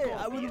 okay,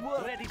 I will Scorpion,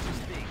 work. ready to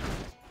sting.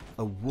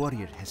 A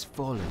warrior has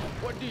fallen.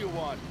 What do you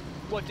want?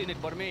 What's in it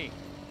for me?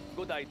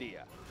 Good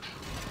idea.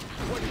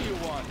 What do you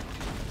want?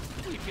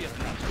 We fear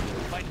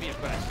nothing. Find me a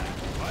crash site.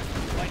 What?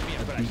 Find me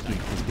a A crash beacon site.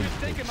 has been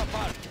We'll take him placed.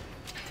 apart.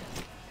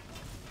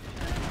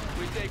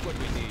 We take what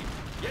we need.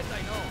 Yes,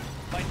 I know.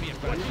 Find me a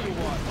crash site. What do you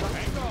want?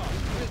 Hang on.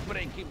 Let's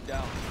break him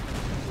down.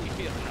 We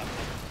fear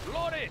nothing.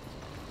 Load it!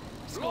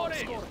 Load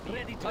it!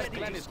 Ready to Our sting.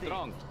 clan is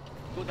strong.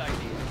 Good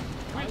idea.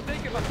 We'll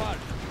take him apart.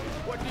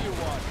 What do you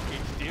want?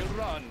 It still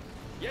runs.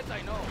 Yes,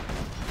 I know.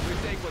 We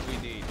take what we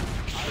need.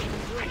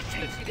 I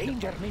sense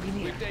danger maybe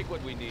We near. take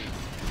what we need.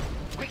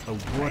 A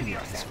warrior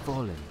has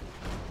fallen.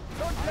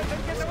 Don't let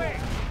them get away.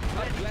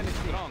 Our clan is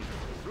strong.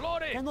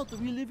 Load it! Cannot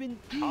we live in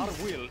peace? Our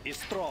will is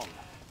strong.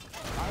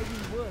 I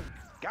will work.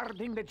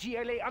 Guarding the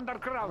GLA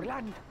underground.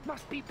 Land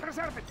must be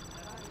preserved.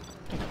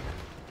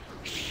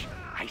 Shh.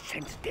 I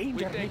sense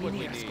danger take maybe what we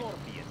near. need.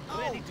 Scorpion,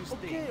 ready to sting.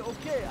 Okay,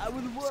 okay, I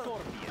will work.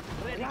 Scorpion,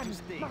 ready to Land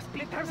sting. must be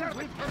preserved.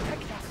 Will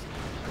protect us.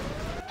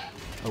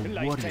 A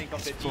Light warrior tank of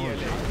has the fallen.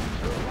 GLA.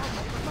 Land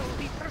must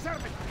be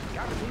preserved.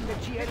 Guarding the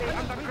GLA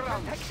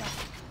underground. Protect us.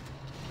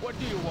 What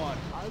do you want?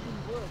 I will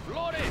work.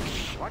 Load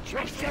it! Watch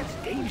your steps.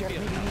 Danger may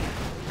be near.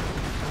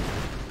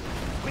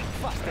 Quick,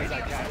 fast as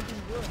I can.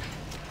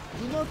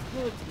 Do not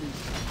hurt me.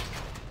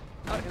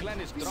 Our clan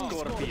is strong.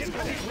 Scorpion,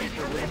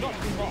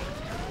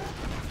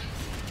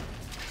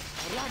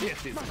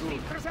 This is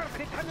good. preserve.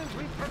 The tunnels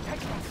will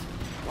protect us.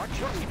 Watch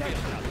your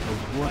steps.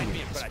 A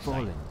warrior has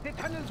fallen. The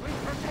tunnels will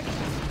protect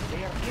us.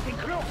 They are getting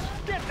close.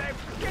 Get them!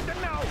 Get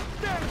them now!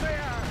 There they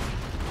are!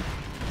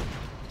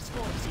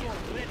 Scorpion,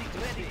 ready.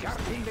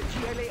 Guarding the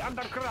GLA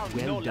underground.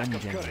 Well No done, lack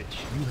of gentlemen. courage.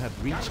 You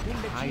have reached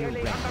Guarding the higher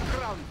GLA rank.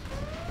 underground.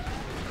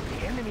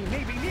 The enemy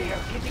may be near.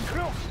 Getting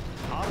close.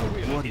 Our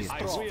will Warrior is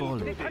has strong.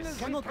 fallen. The tunnels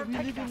will Cannot we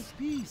protect live in us.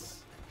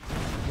 peace?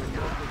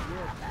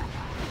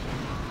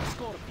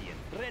 Scorpion,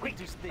 ready Quick,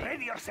 to sting.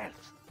 ready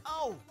yourselves.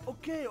 Oh,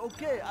 okay,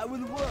 I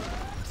will work.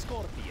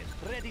 Scorpion,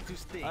 ready to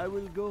sting. I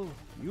will go.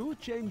 You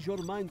change your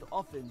mind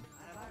often.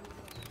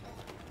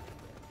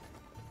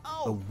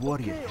 Oh, A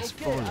warrior has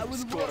fallen. I will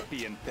work.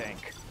 Scorpion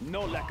tank,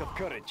 no lack of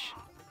courage.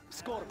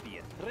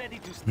 Scorpion, ready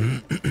to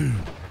sting.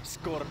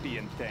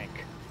 Scorpion tank.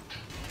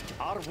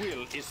 Our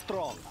will is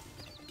strong.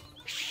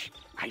 Shh!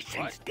 I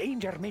sense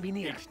danger may be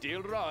near. It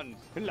still runs.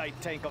 Light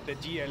tank of the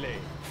GLA,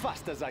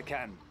 fast as I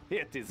can.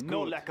 It is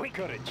no lack of Quick,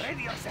 courage.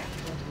 ready yourself.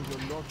 That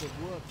was a lot of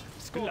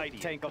work. Light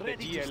tank of the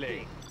ready to GLA.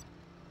 sting.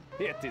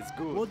 It is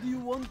good. What do you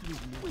want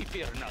with me? We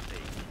fear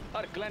nothing.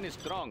 Our clan is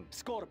strong.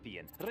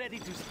 Scorpion, ready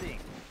to sting.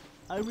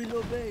 I will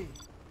obey.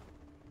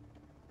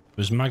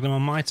 Was Magnum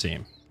on my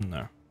team?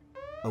 No.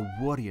 A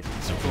warrior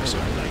has So-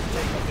 fallen. Light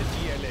tank of the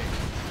GLA.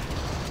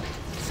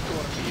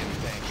 Scorpion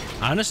tank.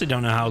 I honestly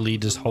don't know how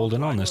leaders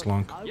holding on this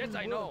long. Yes,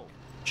 I know.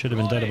 Should have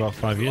been dead about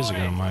 5 years ago,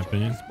 in my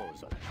opinion.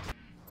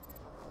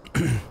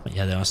 But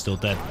yeah, they are still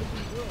dead.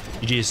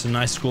 GG, some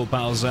nice squad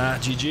battles there.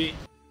 GG.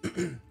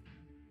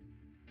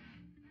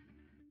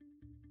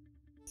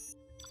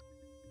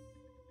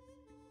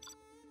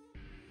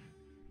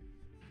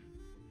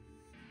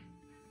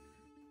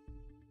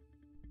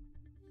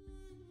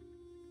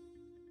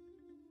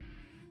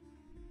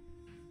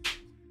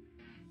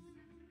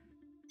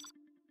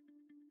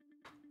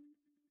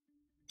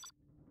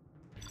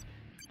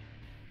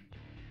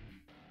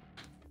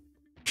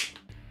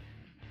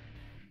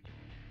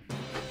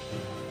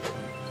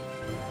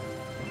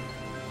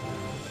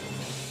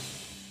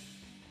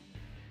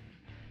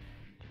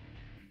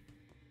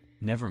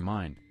 Never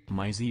mind,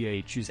 my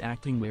ZH is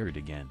acting weird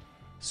again.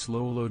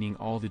 Slow loading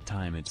all the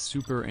time, it's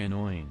super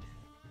annoying.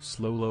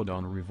 Slow load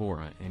on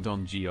Revora and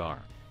on GR.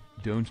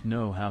 Don't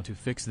know how to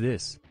fix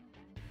this.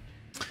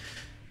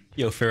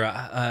 Yo,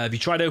 Fira, have you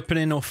tried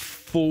opening or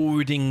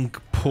forwarding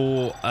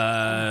port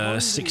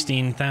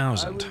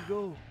 16,000? I will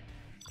go.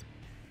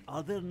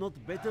 Are there not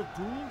better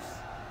tools?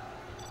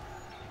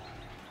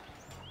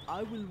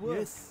 I will work.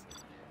 Yes.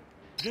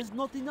 There's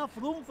not enough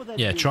room for that.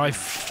 Yeah, building. try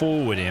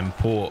forwarding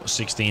port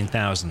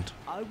 16,000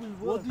 I will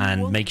work.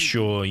 and make with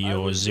sure me? I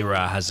your will Zira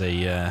go. has a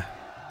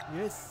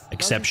Yes.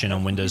 exception Does it on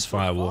have to Windows be so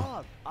Firewall.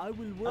 far? I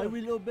will work. I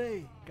will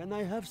obey. Can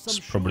I have some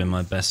It's probably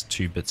my shoes? best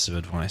 2 bits of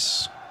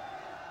advice.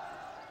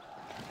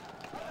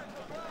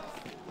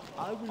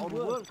 I will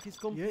work is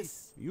complete.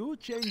 Yes. You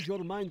change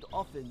your mind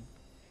often.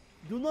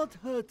 Do not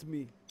hurt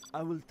me.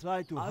 I will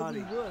try to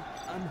hurry. I will work.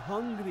 I'm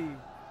hungry.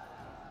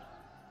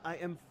 I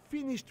am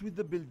finished with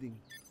the building.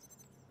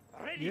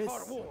 Ready Yes.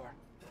 for war.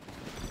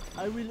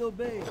 I will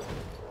obey.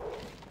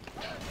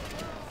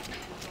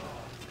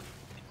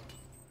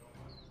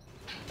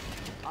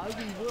 I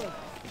will work.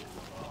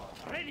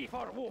 Ready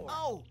for war.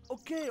 Oh,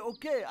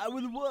 okay, I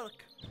will work.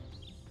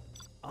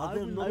 Are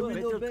there no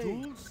better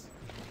tools?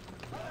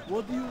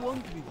 What do you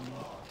want with me?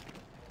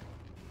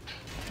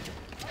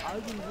 I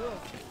will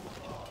work.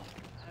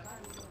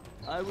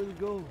 I will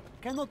go.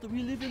 Cannot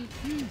we live in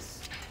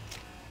peace?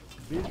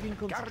 Building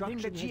construction Guarding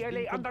the has been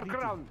GLA completed.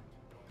 underground.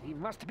 We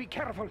must be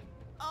careful.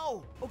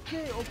 Oh,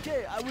 okay,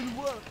 I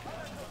will work.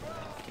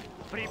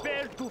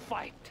 Prepare to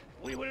fight.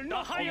 We will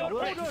not Our hire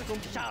work is orders.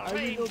 complete. Shall I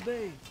reign. will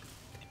obey.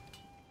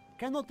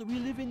 Cannot we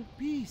live in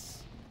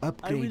peace?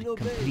 Upgrade will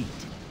obey. complete.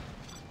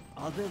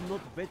 Are there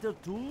not better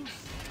tools?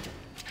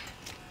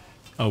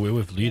 Oh, we're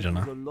with leader That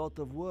now. is a lot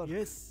of work.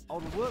 Yes, our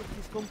work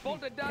is complete.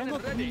 Bolted down and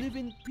Cannot we ready. live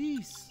in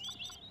peace?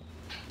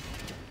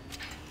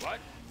 What?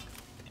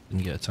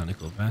 Didn't get a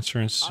technical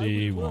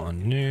veterancy, I will work.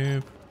 one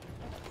noob.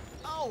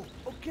 Oh,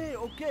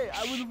 okay,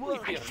 I will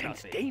work. I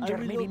sense I danger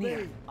will may be obey.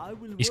 near. I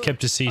will He's work.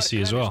 kept his CC Our as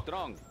clan is well.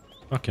 strong.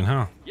 Fucking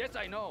hell. Yes,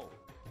 I know.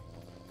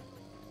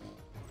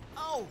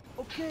 Oh,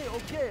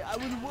 okay, I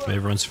will work.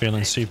 Everyone's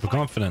feeling super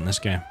confident in this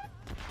game.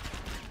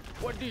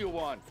 What do you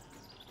want?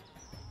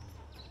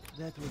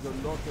 That was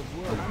a lot of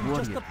work. A I'm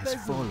just warrior a has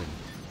peasant. fallen.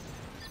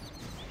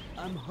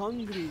 I'm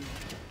hungry.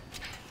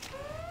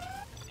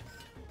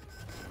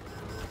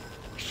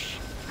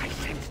 I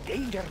sense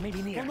danger may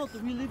be near. Cannot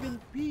we live in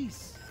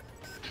peace?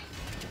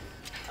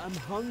 I'm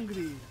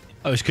hungry.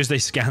 Oh, it's because they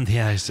scanned the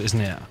house, isn't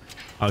it?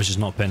 I was just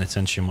not paying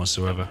attention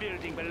whatsoever.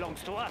 Building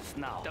belongs to us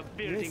now. The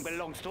building Yes.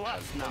 belongs to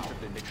us now.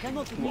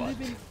 Cannot we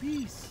live in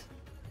peace?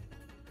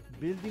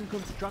 Building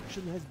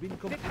construction has been The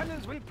completed.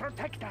 tunnels will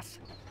protect us.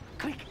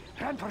 Quick,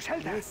 run for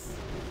shelter. Yes,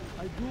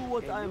 I do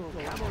what I am told.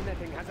 Camel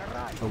netting has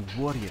arrived. A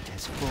warrior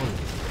has fallen.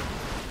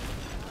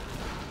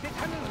 The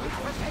tunnels will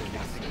protect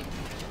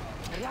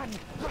us. Land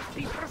must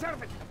be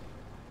preserved.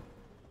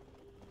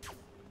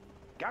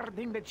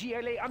 Guarding the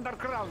GLA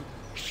underground.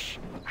 Shh!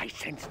 I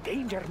sense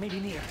danger may be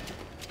near.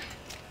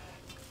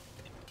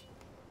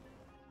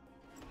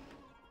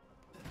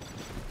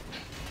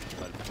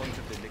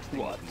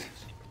 What?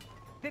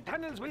 The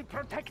tunnels will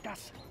protect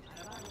us.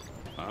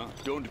 Huh?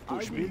 Don't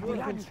push me.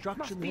 Land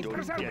must be Don't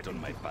preserved. get on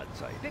my bad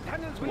side. The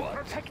tunnels will What?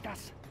 protect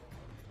us.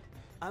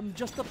 I'm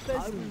just a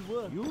peasant.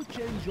 You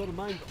change your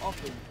mind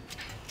often.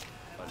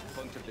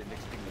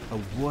 A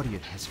warrior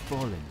has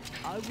fallen.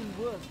 I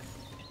will work.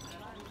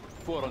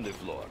 4 on the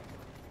floor.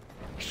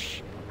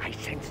 Shh! I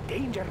sense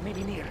danger may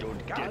be near.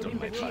 Don't get Guarding on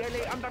my the bad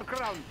GLA side.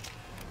 underground.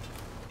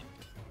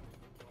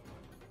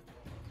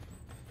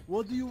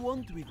 What do you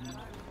want with me?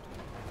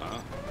 Huh?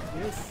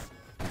 Yes,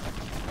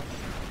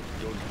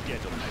 Don't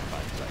get on my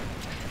bad side.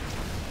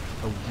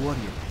 A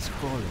warrior has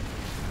fallen.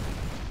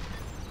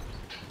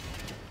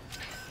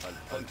 I'll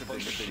punch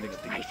the next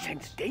thing. I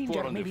sense 4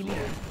 danger on may the be floor.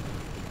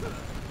 near.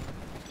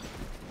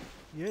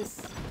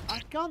 yes. I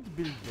can't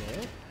build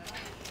there.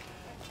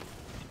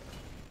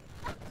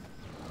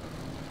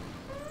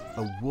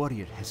 A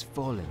warrior has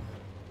fallen.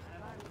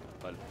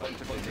 I'll punch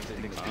the next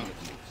thing that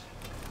moves.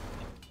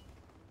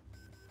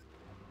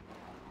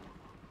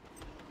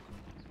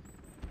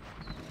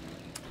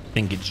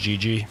 Think it's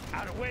GG.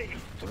 Our way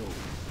is through.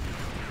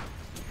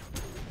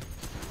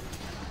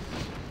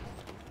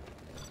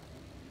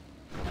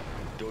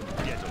 Don't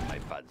get on my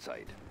bad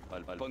side.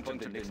 I'll punch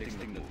the next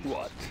thing that moves.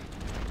 What?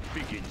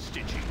 Begin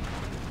stitching.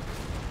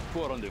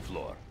 4 on the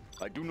floor.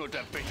 I do not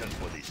have patience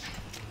for this.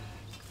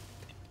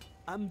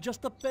 I'm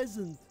just a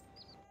peasant.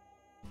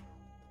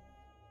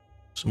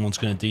 Someone's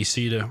gonna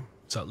DC though.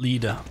 It's that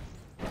leader.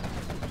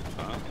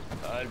 Huh?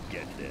 I'll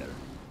get there.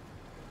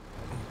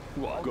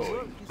 What?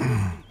 Going.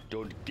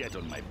 Don't get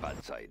on my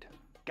bad side.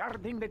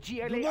 Guarding the Do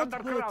GLA not hurt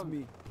underground.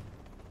 me.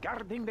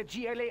 Guarding the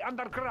GLA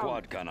underground.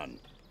 Quad cannon.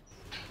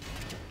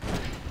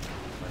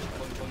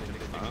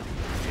 Huh?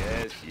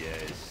 Yes,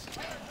 yes.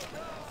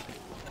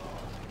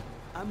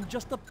 I'm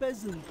just a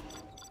peasant.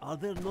 Are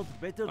there not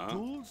better Huh?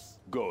 tools?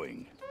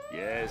 Going.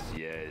 Yes,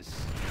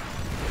 yes.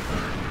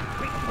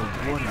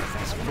 A warrior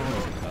has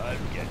fallen.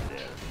 I'll get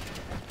there.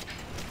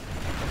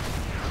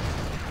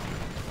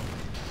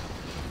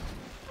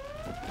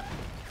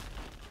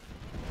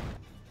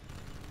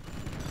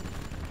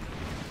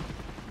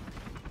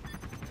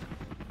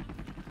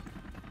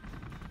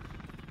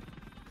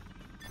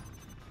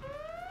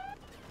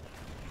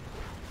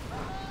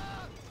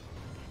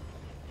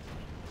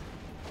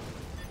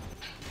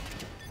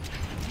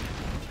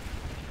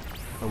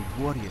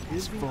 A warrior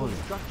has Building fallen.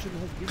 construction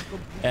has been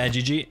completed.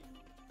 GG.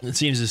 The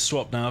teams have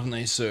swapped now, haven't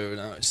they? So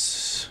now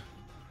it's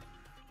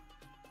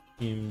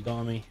Team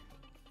Dami.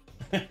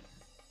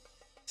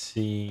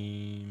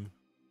 Team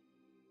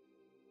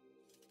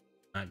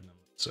Magnum.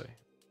 Sorry.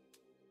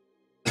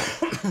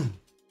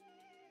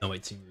 No,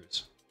 wait, Team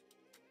Roots.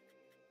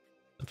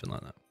 Something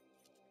like that.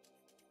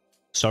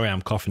 Sorry,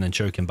 I'm coughing and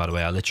choking, by the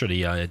way. I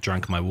literally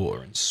drank my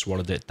water and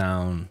swallowed it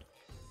down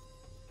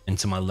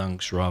into my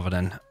lungs rather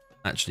than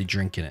actually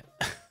drinking it.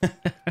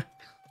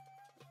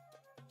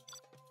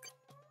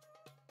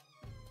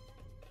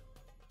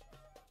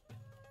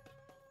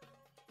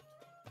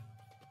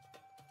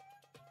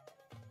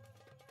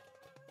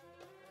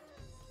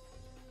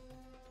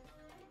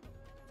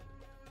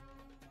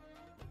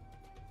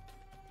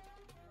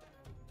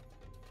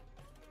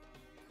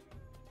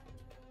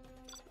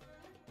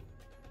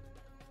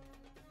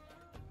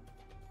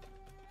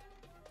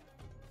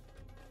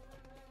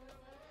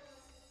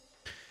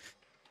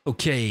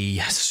 Okay,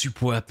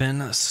 super weapon.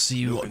 Let's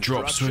see what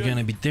drops we're going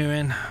to be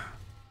doing.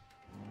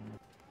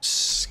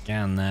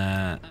 Scan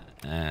that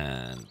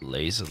and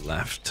laser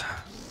left.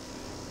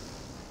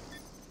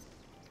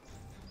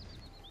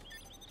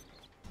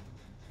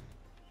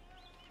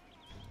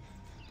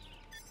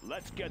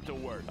 Let's get to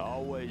work.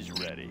 Always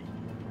ready.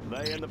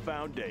 Laying the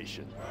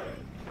foundation.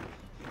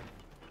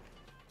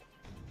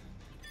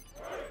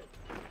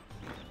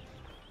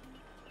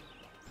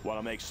 Want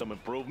to make some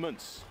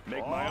improvements?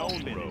 Make my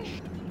own road.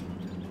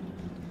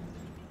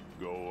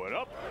 Going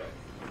up.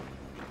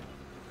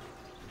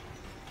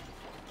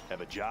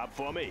 Have a job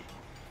for me?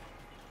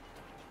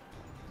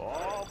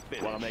 All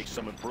finished. Want to make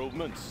some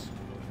improvements?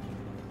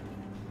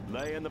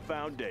 Laying the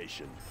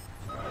foundation.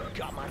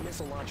 Got my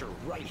missile launcher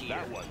right here.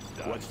 That one's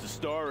done. What's the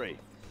story?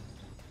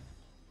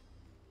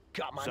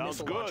 Got my Sounds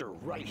missile good. launcher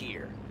right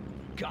here.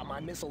 Got my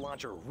missile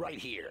launcher right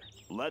here.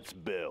 Let's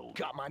build.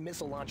 Got my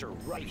missile launcher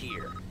right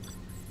here.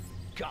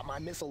 Got my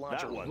missile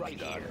launcher That one's right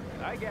done. here.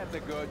 I got the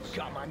goods.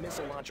 Got my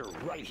missile launcher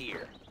right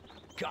here.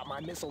 Got my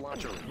missile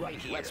launcher right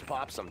here. Let's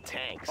pop some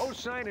tanks. Oh,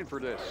 signing for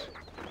this.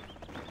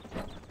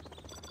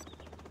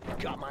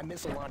 Got my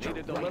missile launcher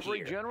Need a right delivery,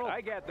 here. General?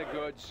 I got the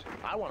goods.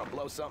 I want to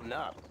blow something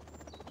up.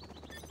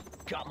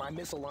 Got my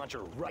missile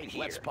launcher right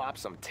here. Let's pop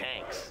some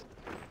tanks.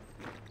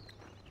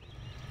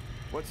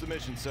 What's the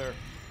mission, sir?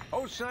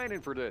 Who's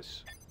signing for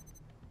this?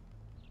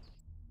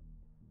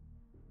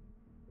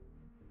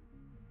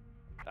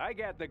 I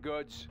got the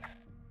goods.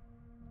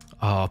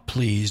 Oh,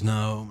 please,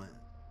 no.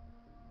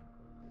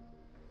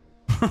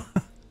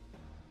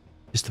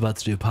 Just about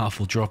to do a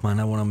powerful drop, man.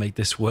 I want to make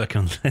this work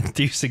and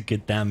do some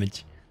good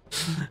damage.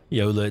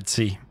 Yo, let's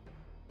see.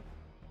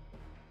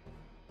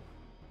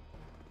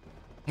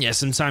 Yeah,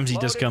 sometimes he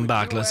does come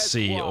back. Let's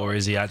see. Or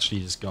is he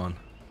actually just gone?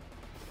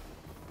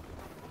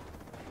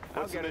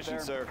 I'll get it there,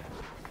 sir.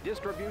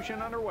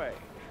 Distribution underway.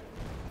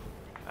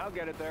 I'll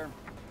get it there.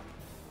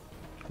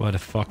 Where the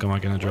fuck am I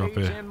going to drop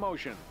Waves here? in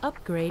motion.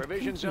 Upgrade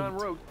Provisions complete. en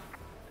route.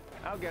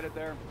 I'll get it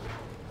there.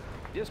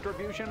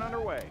 Distribution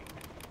underway.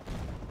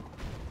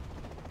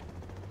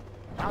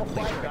 I'll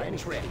fire at any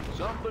ready.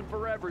 Something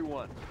for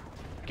everyone.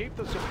 Keep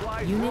the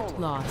supplies Unit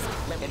rolling.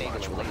 lost.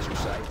 Eliminate laser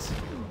sights.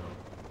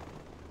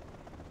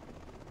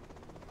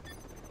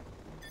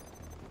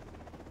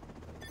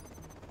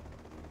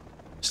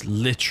 It's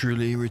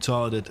literally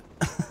retarded.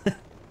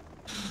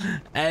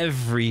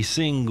 Every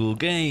single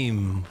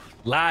game.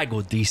 Lag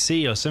or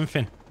DC or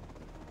something.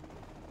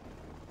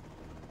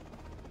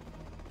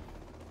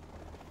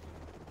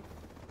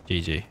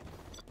 GG.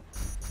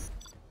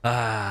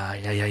 Ah,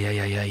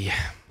 yeah.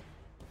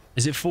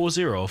 Is it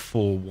 4-0 or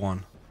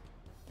 4-1?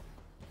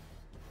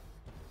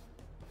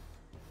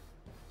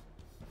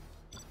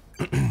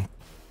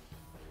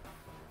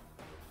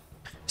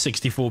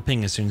 $64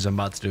 ping as soon as I'm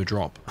about to do a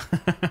drop.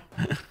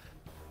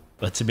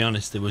 But to be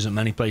honest, there wasn't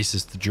many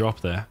places to drop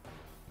there.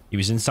 He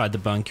was inside the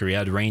bunker, he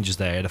had rangers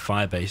there, he had a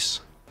fire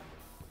base.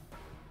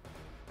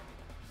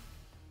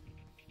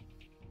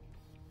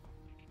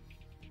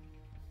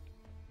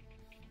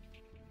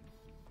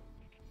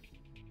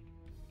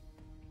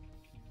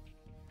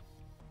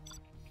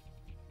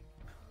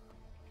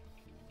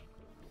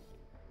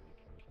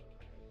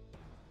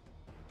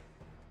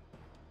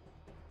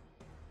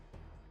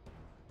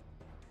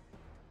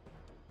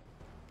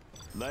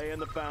 Laying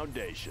the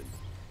foundation.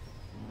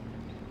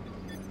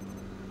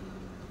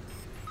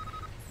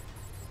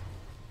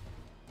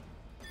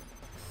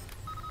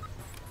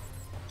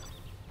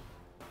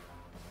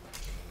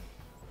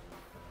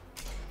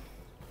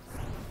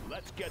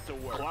 Let's get to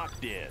work.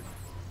 Clocked in.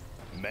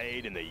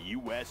 Made in the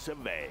US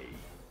of A.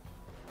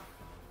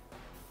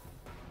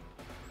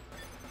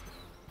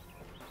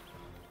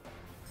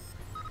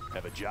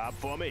 Have a job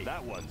for me?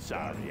 That one's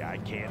sorry, I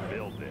can't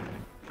build it.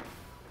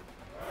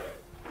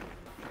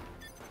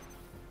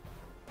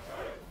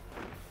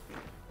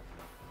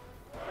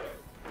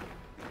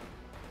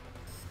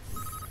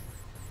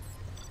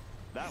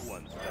 That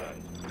one's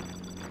done.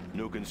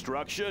 New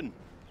construction?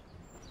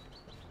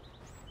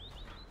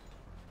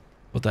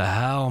 What the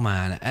hell,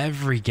 man?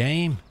 Every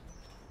game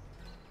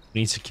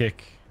needs a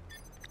kick.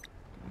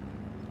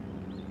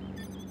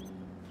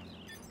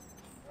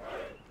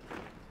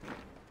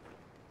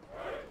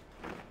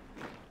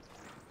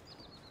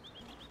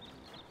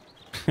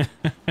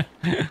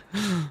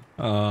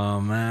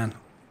 Oh, man.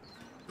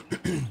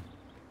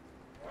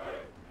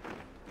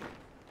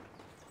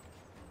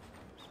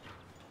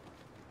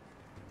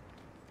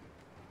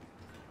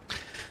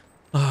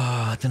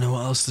 I don't know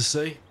what else to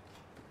say.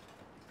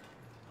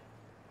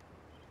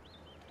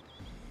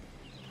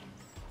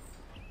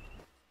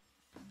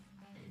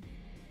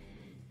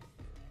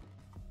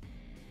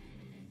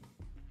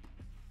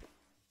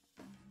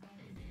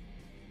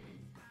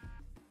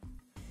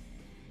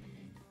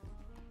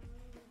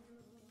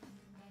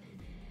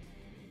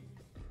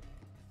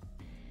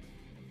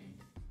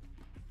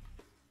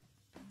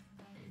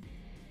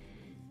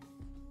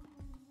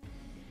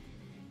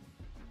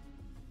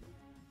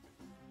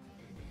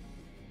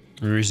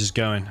 Ruse is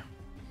going.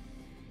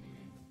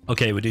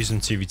 Okay, we'll do some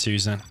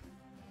 2v2s then.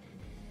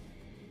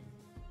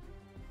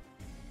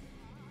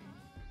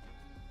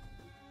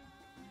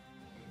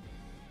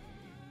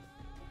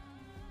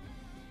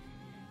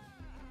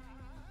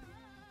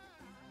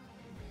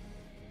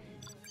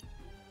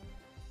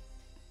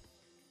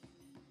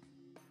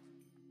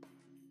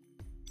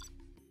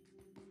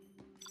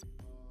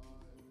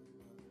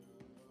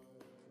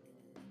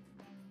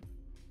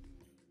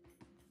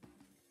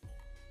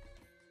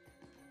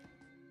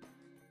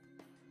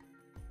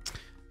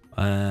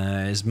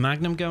 Is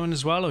Magnum going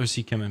as well, or is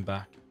he coming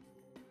back?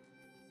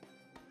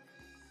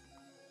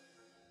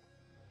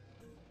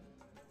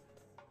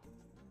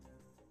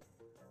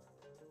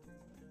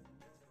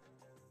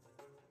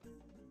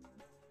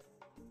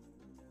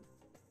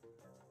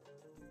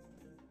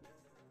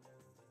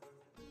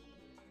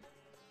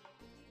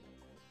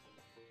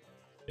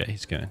 Yeah,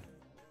 he's going.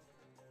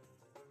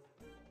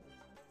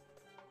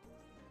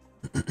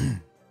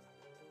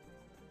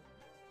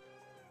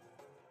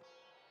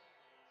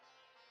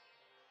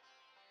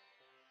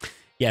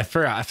 Yeah,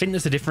 I think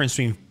there's a difference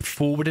between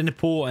forwarding a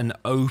port and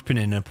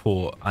opening a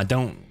port. I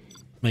don't.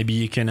 Maybe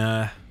you can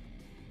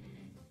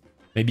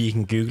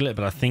Google it,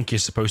 but I think you're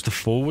supposed to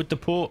forward the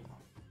port.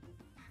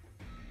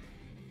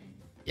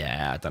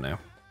 Yeah, I don't know.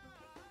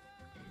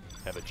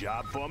 Have a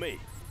job for me?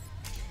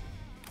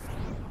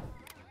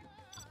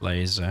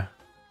 Laser.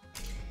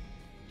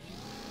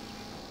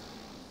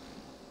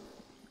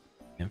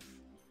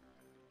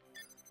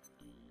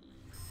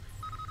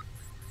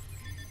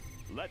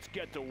 Let's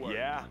get to work.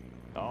 Yeah,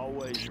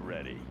 always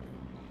ready.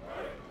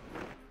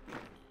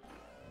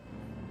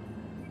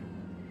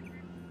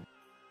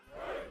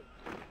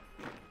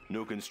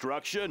 New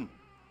construction?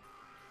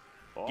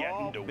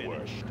 Getting to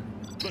work.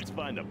 Let's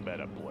find a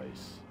better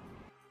place.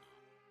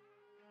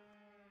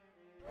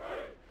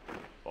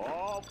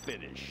 All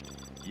finished.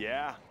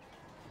 Yeah?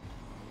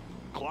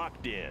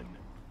 Clocked in.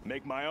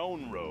 Make my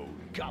own road.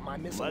 Got my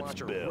missile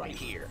launcher right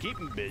here. Keep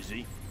 'em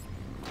busy.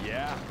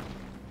 Yeah?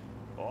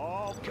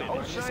 All finished. Got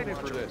my missile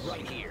launcher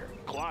right here.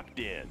 Clocked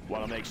in.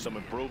 Want to make some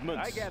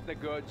improvements? I got the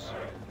goods.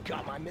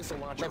 Got my missile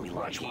launcher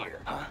right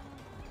here. Huh?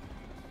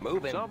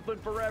 Moving. Something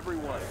for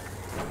everyone.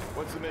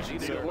 What's the mission,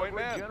 Need sir? a point,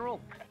 General?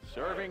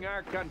 Serving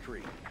our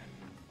country.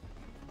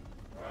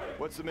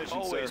 What's the mission,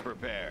 Always sir?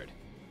 Prepared.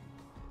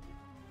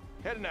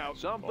 Heading out.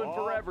 Something All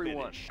for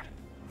everyone. finished.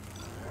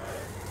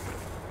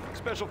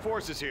 Special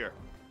Forces here.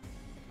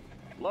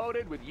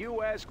 Loaded with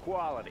U.S.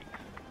 quality.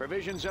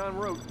 Provisions en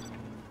route.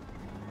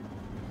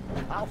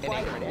 I'll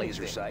fire at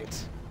laser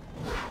sights.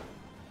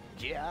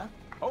 Yeah?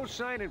 Who's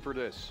signing for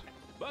this?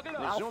 Bucket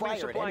up. I'll Resuming fire at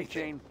supply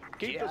anything. chain.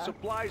 Keep Yeah? the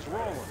supplies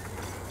rolling.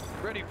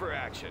 Ready for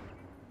action.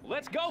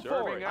 Let's go Serving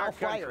for it. I'll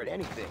fire at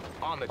anything.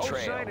 On the Who's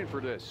trail. signing for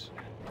this?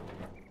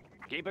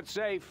 Keep it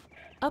safe.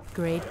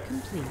 Upgrade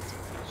complete.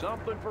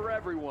 Something for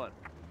everyone.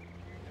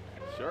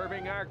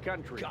 Serving our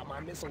country. Got my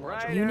missile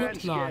launcher. Right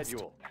Unit on lost.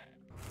 schedule.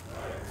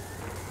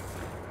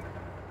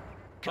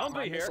 Got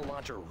my here. missile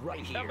launcher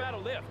right How here. about a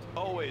lift?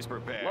 Always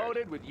prepared.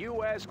 Loaded with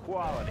U.S.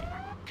 quality.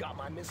 Got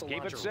my missile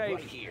Keep launcher it safe.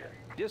 right here.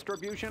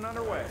 Distribution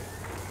underway.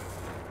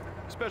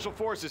 Special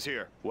Forces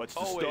here. What's the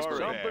Always story?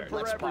 something for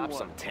Let's everyone. pop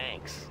some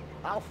tanks.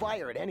 I'll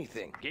fire at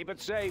anything. Keep it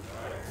safe.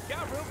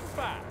 Got room for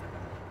 5.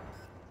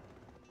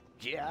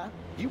 Yeah?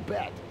 You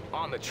bet.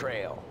 On the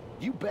trail.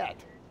 You bet.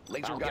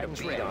 Laser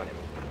guidance ready. On him.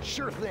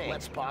 Sure thing.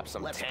 Let's pop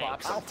some tanks.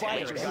 Pop some I'll fire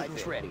at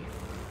anything. Ready.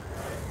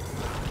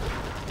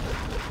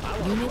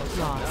 Unit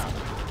lost.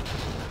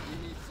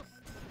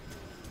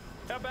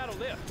 How about a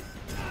lift?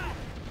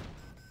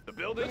 The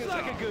building Looks is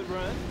like up. a good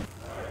run.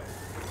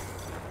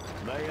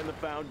 Laying the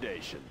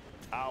foundation.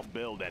 I'll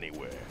build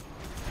anywhere.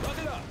 Look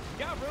it up.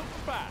 Got room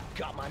for 5.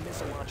 Got my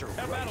missile launcher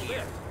How right about a here.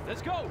 lift?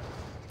 Let's go.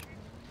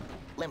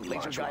 Let me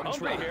laser guidance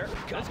Hombre ready. here.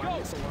 Got Let's my go.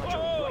 missile launcher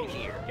Whoa. right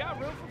here. Got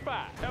room for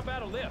 5. How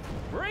about a lift?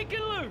 Break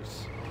it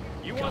loose.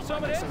 You Got want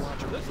some my of this? missile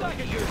launcher Looks right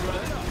like a good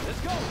run.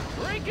 Let's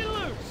go. Break it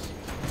loose.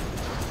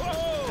 Whoa.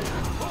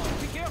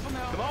 Whoa. Be careful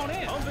now. Come on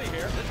in. Humvee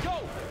here. Let's go.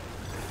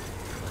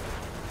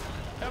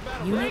 How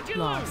about a Unit break it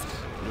lost. loose?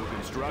 New Come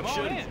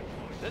construction. on in.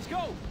 Let's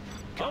go.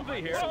 Humvee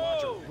here.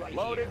 Whoa. Right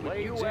Loaded here.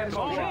 with U.S.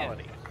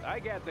 quality. I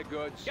got the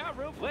goods. Got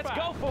room for 5. Let's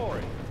go for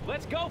it.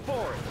 Let's go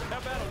for it. How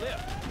about a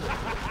lift?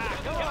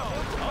 Come on.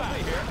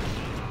 Humvee here.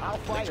 I'll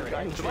fire at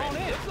anything. Come on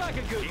in. Looks like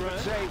a good run.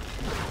 Safe.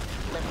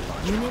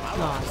 Unit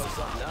lost.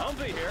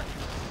 Humvee here.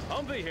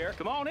 Humvee here.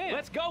 Come on in.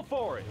 Let's go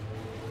for it.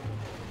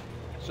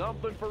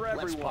 Something for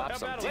everyone. Let's pop How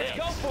some about let's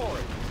go tanks. for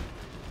it.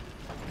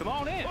 Come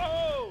on in.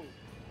 Whoa.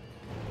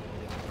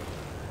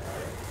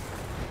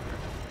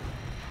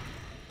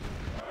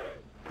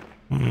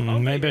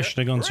 Maybe I should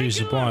have gone 2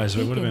 supplies,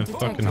 but it would have been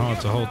fucking hard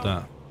to hold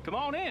that. Come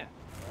on in.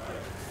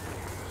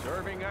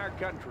 Serving our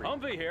country.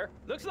 Humvee here.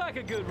 Looks like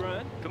a good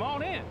run. Come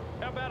on in.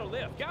 How about a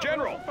lift? Got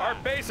General, room for our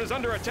 5. base is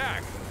under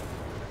attack.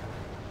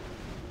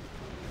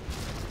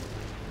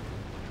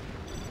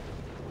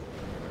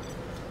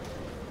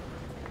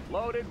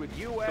 Loaded with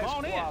U.S.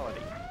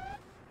 quality.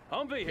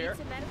 Humvee here. Need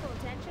some medical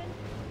attention?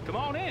 Come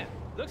on in.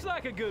 Looks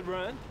like a good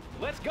run.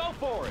 Let's go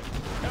for it.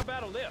 How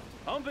about a lift?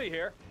 Humvee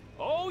here.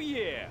 Oh,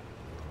 yeah.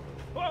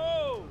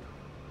 Whoa.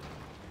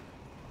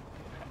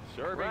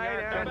 Serving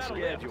our on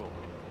schedule.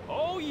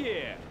 Oh,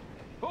 yeah.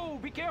 Oh,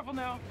 be careful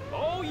now.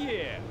 Oh,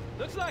 yeah.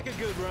 Looks like a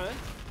good run.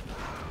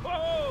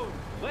 Whoa.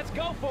 Let's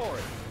go for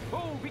it.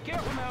 Oh, be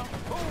careful now.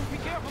 Oh, be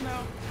careful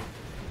now.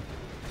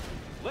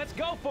 Let's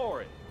go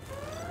for it.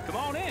 Come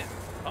on in.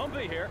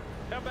 Humvee here.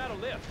 How about a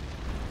lift?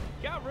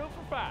 Got room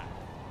for 5.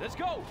 Let's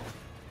go.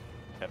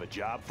 Have a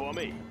job for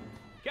me.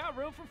 Got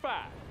room for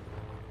 5.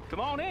 Come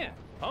on in.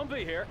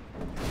 Humvee here.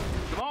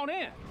 Come on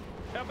in.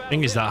 How about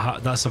Thing a is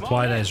lift? that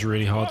supply there is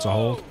really hard to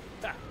hold.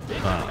 But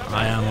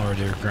I am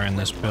already regretting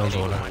this build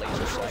order.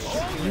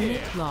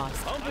 Unit lost.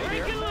 Humvee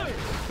here.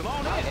 Come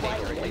on in. How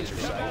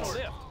about a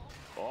lift?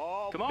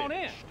 All Come on in.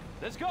 finished.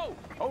 Let's go.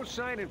 Oh,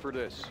 signing for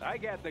this. I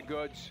got the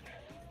goods.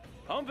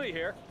 Humvee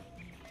here.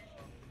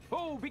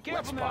 Oh, be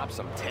careful now. Let's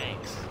pop some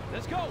tanks.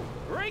 Let's go.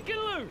 Break it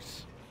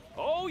loose.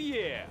 Oh,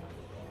 yeah.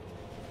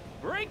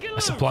 Break it The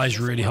loose. supply is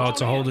really hard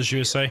to hold, as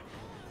you say.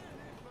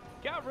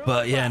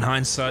 But yeah, in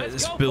hindsight,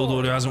 this build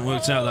order hasn't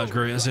worked out that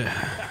great, has it?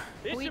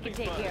 We can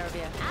take care of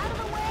you. Out of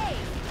the way!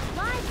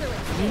 Lives are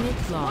at stake.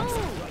 Unit lost.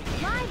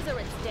 Move. Lives are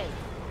at stake.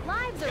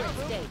 Lives are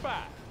at stake.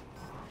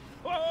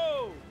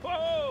 Whoa!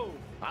 Whoa!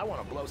 I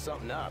want to blow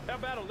something up. How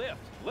about a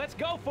lift? Let's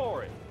go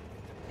for it.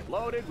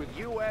 Loaded with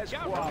U.S.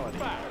 quality.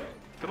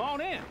 Come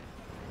on in.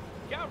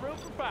 Got room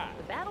for 5.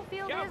 The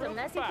battlefield Got is a room for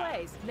messy 5.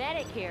 place.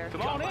 Medic here.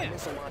 Come Got on my in.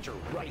 missile launcher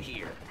right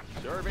here.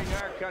 Serving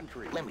our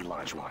country. Let me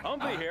launch one.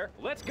 Humvee here.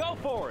 Let's go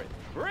for it.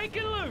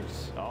 Breaking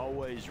loose.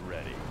 Always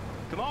ready.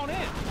 Come on in.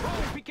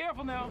 Whoa, be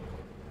careful now.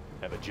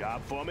 Have a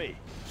job for me.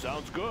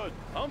 Sounds good.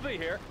 Humvee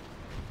here.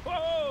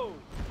 Whoa!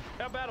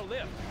 How about a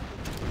lift?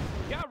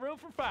 Got room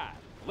for 5.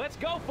 Let's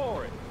go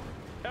for it.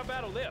 How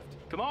about a lift?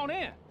 Come on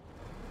in.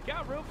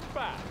 Got room for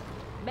 5.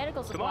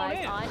 Medical Come on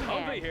supplies in. on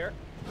Humvee hand. here.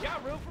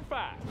 Got room for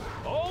 5.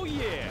 Oh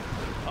yeah.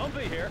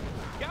 Humvee here.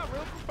 Got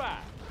room for 5.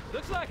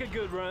 Looks like a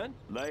good run.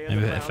 Maybe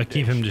if I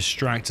keep him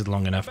distracted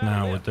long enough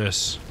now with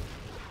this.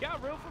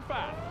 Got room for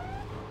 5.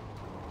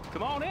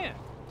 Come on in.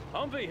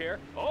 Humvee here.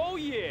 Oh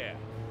yeah.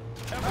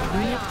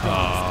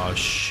 Oh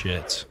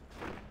shit.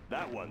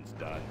 That one's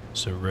done.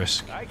 It's a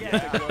risk. I get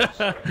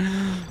it.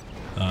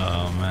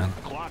 Oh man.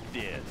 Clocked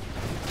in.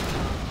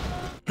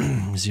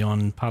 Is he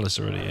on Palace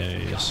already? Yeah,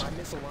 he is. Got my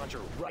missile launcher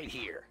right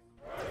here.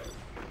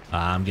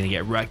 I'm gonna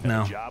get wrecked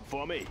now. Job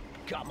for me.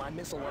 Got my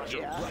missile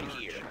launcher right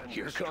here.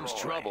 Here comes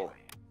trouble.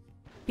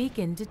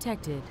 Beacon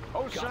detected.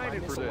 Oh, Got sign my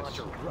it for missile this.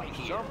 launcher right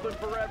here. Something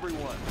for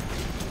everyone.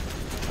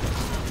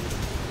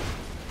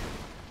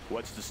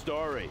 What's the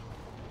story?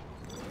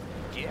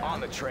 Get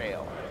on the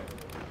trail.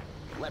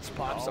 Let's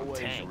pop some Always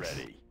tanks.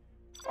 ready.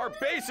 Our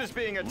base is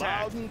being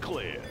attacked. Loud and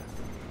clear.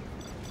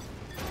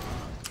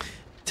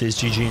 Tis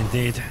GG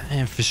indeed.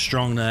 And for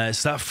strong there.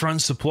 It's that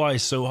front supply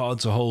is so hard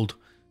to hold.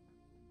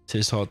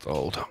 Tis hard to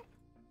hold.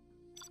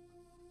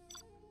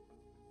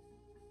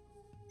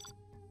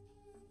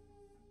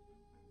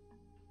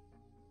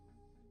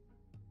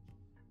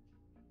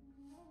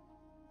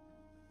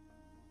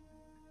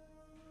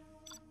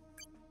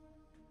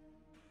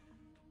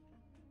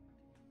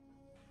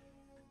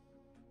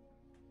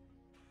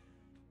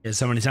 Yeah,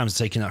 so many times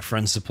taking that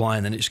friend supply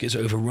and then it just gets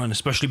overrun,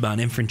 especially by an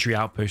infantry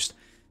outpost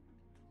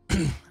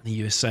in the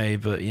USA.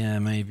 But yeah,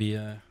 maybe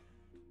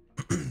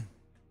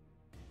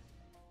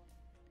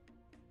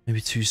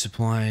maybe 2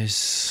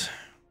 supplies.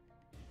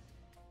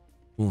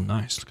 Oh,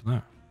 nice! Look at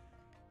that.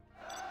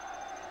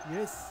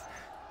 Yes.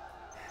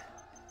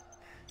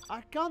 I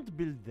can't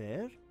build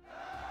there.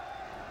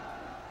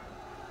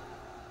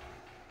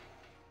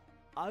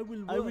 I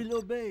will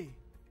obey.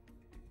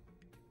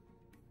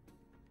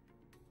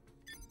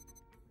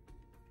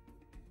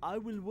 I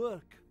will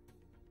work.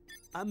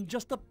 I'm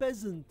just a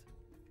peasant.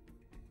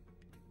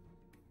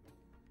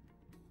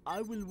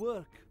 I will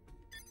work.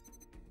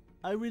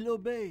 I will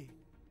obey.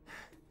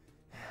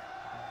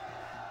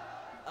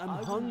 I'm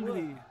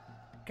hungry.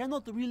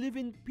 Cannot we live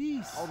in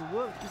peace? Our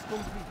work is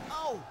complete.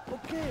 Oh,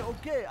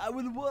 okay, I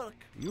will work.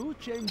 You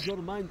change your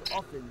mind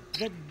often.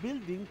 That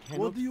building cannot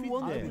What do you fit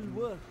want there. I with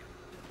will work.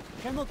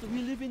 Cannot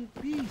we live in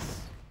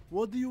peace?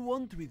 What do you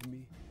want with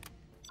me?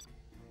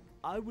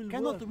 I will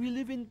Cannot we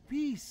live in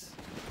peace?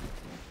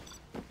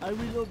 I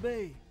will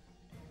obey.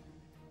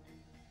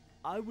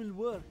 I will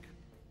work.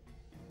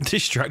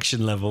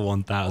 Distraction level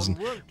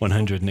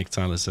 1,100. Nick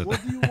Tyler said.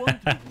 What do you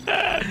want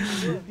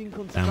with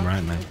me? Damn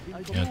right, man.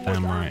 You're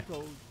damn right.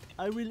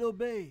 I will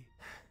obey.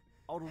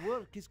 Our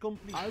work is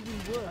complete. I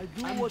will work.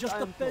 I'm just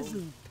a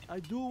peasant. I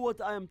do what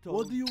I am told.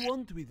 What do you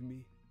want with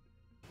me?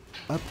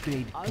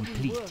 Upgrade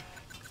complete. I will work.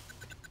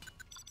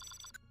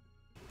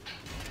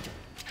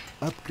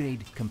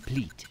 Upgrade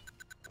complete.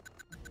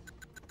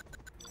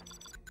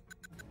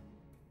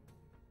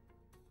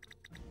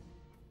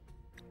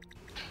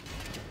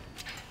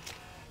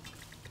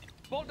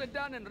 Bolted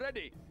down and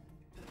ready.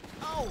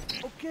 Oh,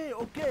 okay,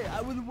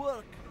 I will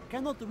work.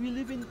 Cannot we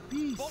live in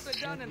peace?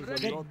 Bolted down and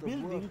ready. That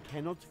building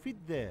cannot fit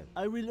there.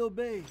 I will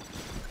obey.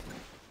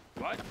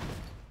 What?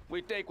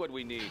 We take what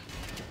we need.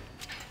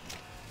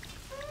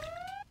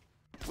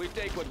 We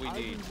take what we I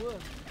need. will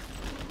work.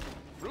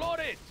 Floor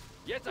it!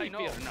 Yes, I know.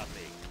 fear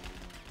nothing.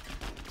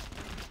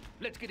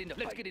 Let's get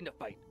in the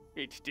fight.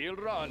 It still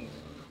runs.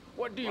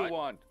 What do you What?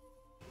 want?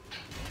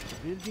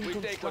 Building We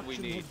take what we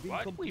construction need. has been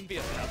What? We completed.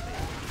 fear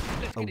nothing.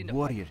 Let's get in A the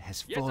warrior fight.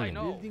 has Yes, I fallen.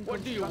 know. Building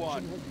What do you want?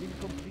 construction has been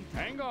completed.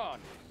 Hang on.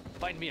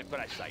 Find me a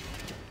fresh site.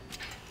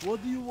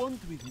 What do you want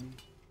with me?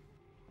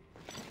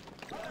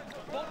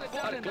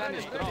 Our clan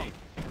is strong.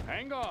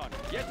 Hang on.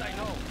 Yes, I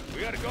know.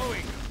 We are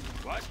going.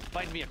 What?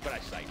 Find me a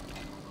crash site.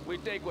 We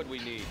take what we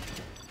need.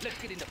 Let's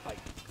get in the fight.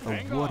 A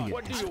Hang warrior on.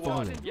 What do has you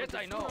fallen. want? Yes,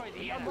 I know.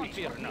 We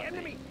fear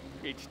nothing.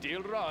 It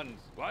still runs.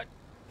 What?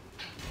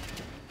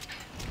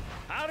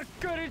 Our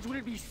courage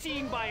will be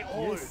seen by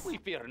all. Yes. We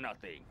fear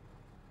nothing.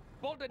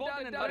 Bolted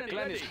down and our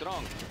clan is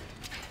strong.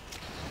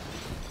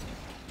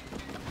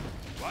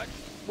 What?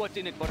 What's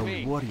in it for A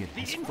me? warrior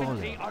The has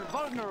infantry fallen. are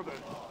vulnerable.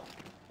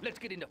 Let's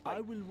get in the I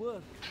fight. will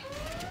work.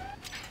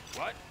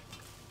 What?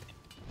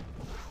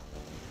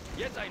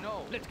 Yes, I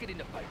know. Let's get in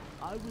the fight.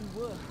 I will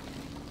work.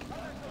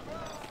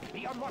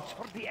 Be on watch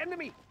for the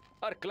enemy.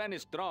 Our clan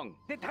is strong.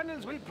 The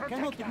tunnels will protect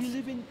Cannot us. we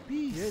live in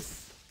peace?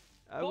 Yes.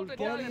 I will Bolted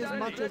down carry and as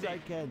much ready. as I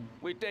can.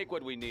 We take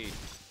what we need.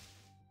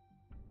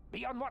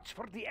 Be on watch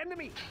for the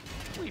enemy.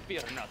 We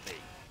fear nothing.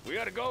 We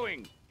are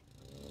going.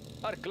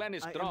 Our clan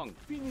is I am strong.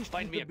 finished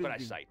Find with me a the crash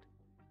building. site.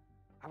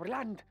 Our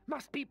land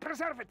must be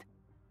preserved.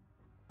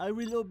 I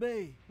will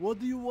obey. What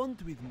do you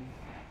want with me?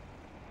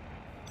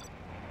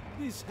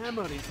 This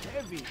hammer is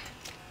heavy.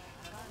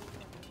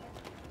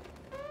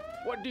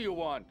 What do you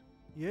want?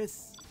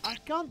 Yes, I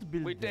can't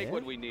build We take there.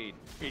 what we need.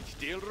 It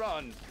still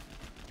runs.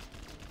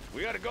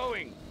 We are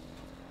going.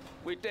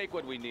 We take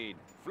what we need.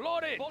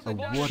 Float it! A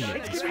warrior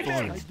has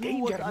fallen. I do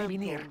what I am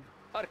told.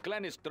 Our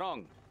clan is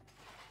strong.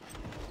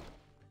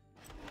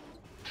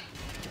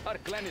 Our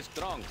clan is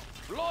strong.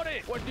 Float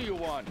it! What do you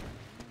want?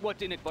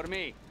 What's in it for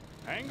me?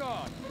 Hang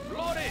on.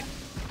 Float it!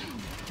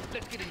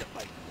 Let's get in the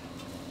fight.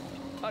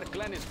 Our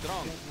clan is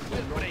strong.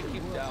 We'll break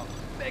him down.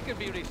 They can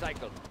be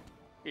recycled.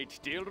 It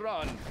still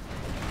runs.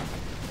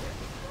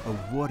 A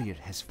warrior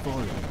has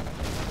fallen.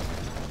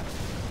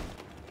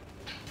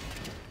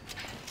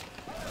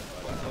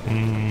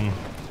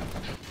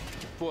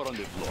 Four on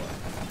the floor.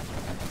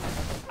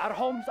 Our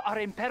homes are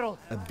in peril.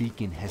 A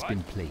beacon has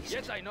been placed.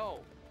 Yes, I know.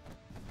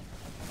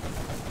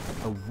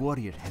 A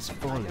warrior has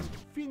fallen.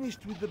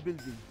 Finished with the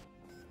building.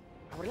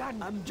 Our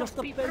land I'm just must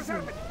a be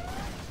peasant.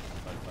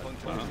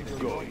 preserved.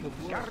 Going.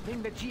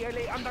 Guarding the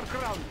GLA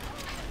underground.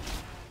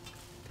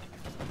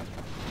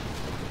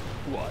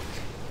 What?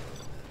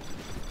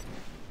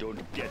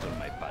 Don't get on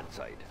my bad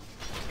side.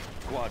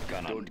 Quad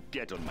cannon. Don't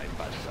get on my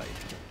bad side.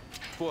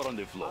 Four on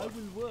the I floor.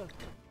 will work.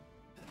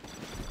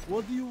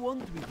 What do you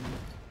want with me?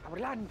 Our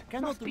land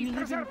Cannot must be we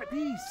live in preserved.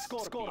 peace?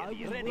 Scorpion, I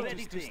will ready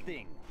work. to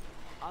sting.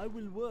 I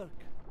will work.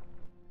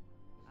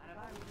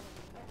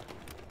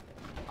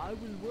 I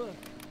will work.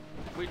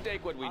 We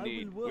take what we I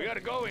need. will work. We are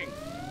going.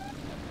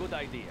 Good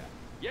idea.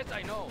 Yes,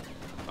 I know.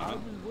 I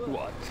will work.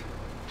 What?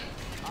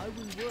 I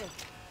will work.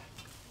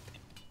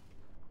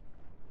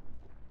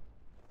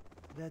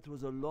 That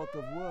was a lot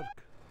of work.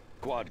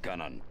 Quad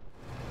cannon.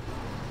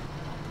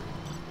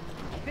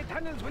 The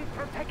tunnels will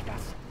protect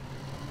us.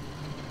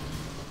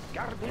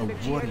 Guarding A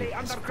the warrior GLA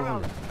has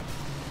underground.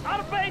 fallen.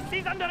 Our base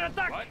is under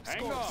attack. What?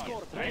 Hang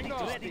on. Hang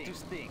on. Ready to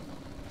sting.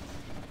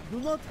 Do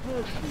not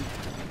hurt me.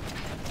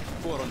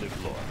 Four on the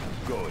floor.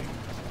 Going.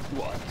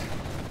 What?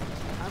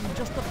 I'm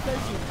just a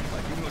peasant.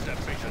 I do not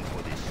have patience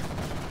for this.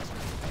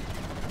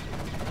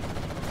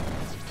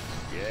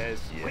 Yes,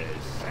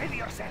 yes. Ready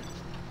yourself.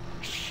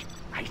 Shh.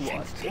 I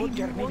What? sense What do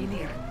danger you may be want?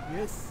 near.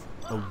 Yes.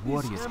 A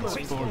warrior hammer has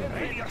is fallen.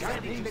 Ready yourself.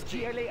 Guarding the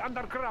GLA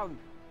underground.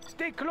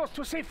 Stay close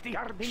to safety.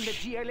 Guarding the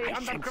GLA I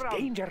sense underground.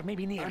 Danger may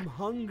be near. I'm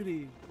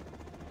hungry.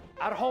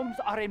 Our homes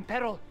are in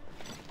peril.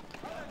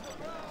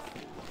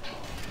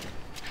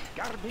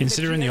 Guarding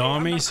Considering the GLA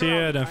armies here, I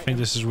underground. don't think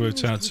this has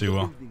worked out too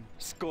well.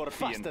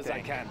 Scorpion as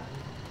I can.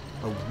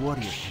 A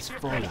warrior has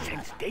fallen. I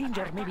sense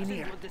danger may be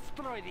near.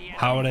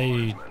 How are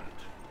they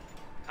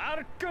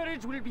Our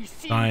courage will be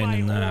seen dying by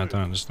in there? I all.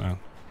 don't understand.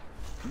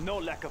 No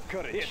lack of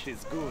courage. It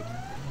is good.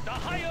 The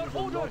higher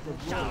order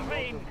shall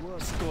reign.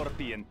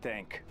 Scorpion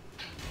tank.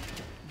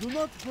 Do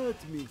not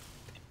hurt me.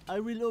 I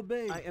will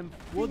obey. I am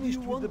What do you finished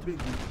with want the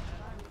with me?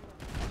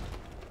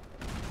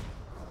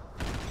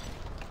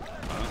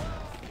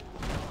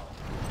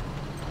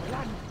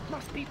 Land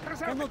must be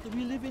preserved. Cannot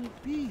we live in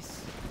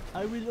peace?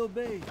 I will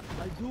obey.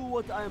 I do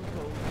what I am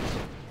told.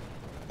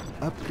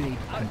 Upgrade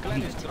Our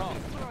clan is complete. strong.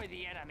 Destroy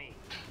the enemy.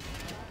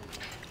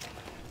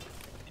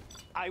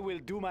 I will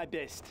do my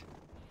best.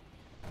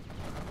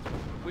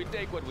 We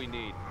take what we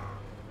need.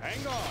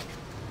 Hang on.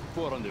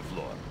 Four on the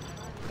floor.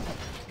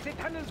 The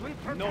tunnels will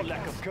protect No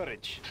lack us. of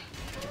courage.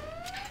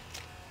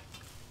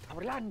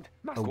 Our land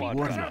must A be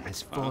warrior preserved.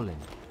 has fallen.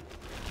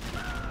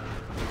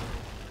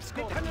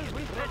 The tunnels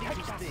will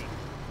protect us.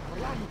 Our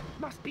land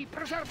must be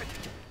preserved.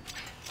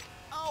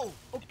 Oh,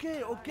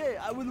 okay, okay.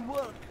 I will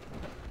work.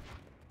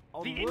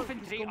 Our The work is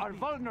infantry are complete.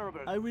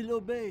 vulnerable. I will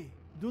obey.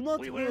 Do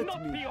not We will hurt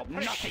not me. be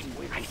oppressed. Nothing.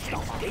 I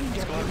sense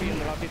danger. Scorpion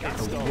rocket A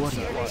installed.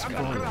 warrior has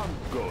fallen. Underground.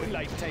 Going.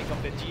 Light take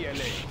of the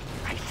GLA.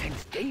 I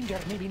sense danger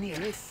may be near.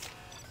 Yes.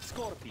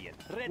 Scorpion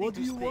ready What to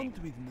do you sting. want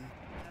with me?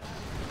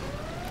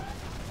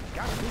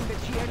 Guarding the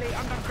GLA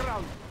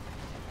underground.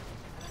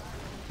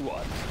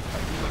 What?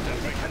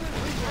 The tunnels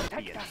will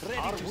protect us. Ready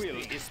Our will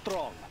is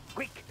strong.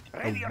 Quick, A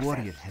ready yourself.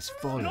 warrior has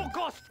fallen. No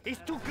cost is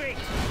too great.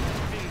 The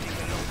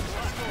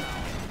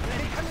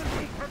tunnels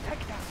will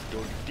protect us.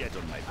 Don't get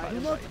on my Do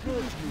bad not side.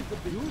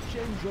 hurt me. You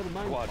change your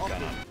mind Quad often.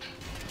 cannon.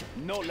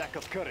 No lack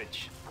of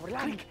courage. Our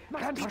land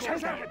must be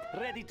preserved.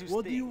 Ready to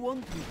What do you sting.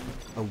 want with me?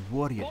 A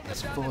warrior Hold has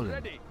it down and fallen.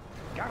 ready.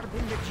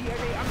 Guarding the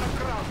GLA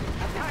underground.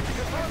 Attack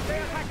before they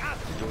attack us.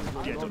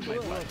 Don't get on my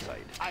will. bad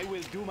side. I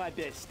will do my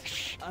best.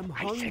 I'm I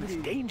hungry. sense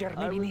danger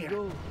may I be will near.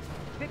 go.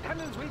 The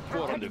tunnels will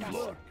Four on the protect us.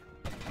 floor.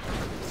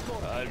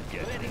 I'll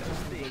get Ready it. to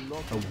sting.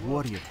 A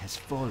warrior has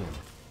fallen.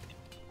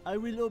 I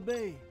will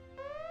obey.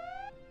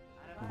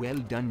 Well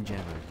done,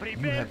 General. You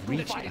Prepare have to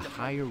reached fight. a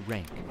higher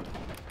rank.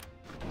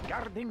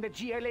 Guarding the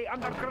GLA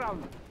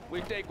underground.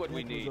 We take what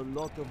we That was need. a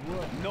lot of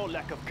work. No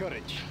lack of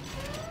courage.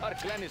 Our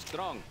clan is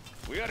strong.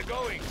 We are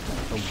going.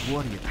 A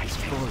warrior has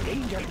fallen.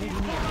 Danger may be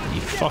near.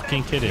 You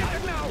fucking kidding? Do my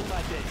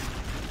best.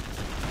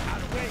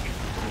 Our way.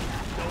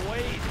 The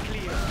way is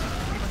clear.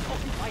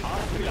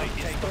 Our light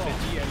take of the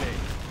GLA.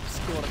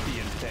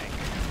 Scorpion tank.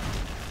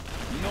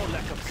 No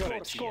lack of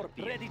courage.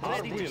 Ready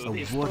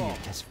A warrior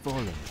has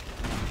fallen.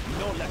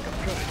 No lack of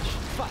courage.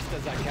 Fast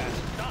as I can.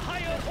 The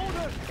higher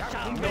order.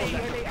 No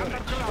lack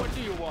of courage. What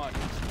do you want?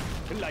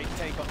 Light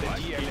tank of the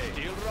GLA.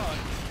 Still run.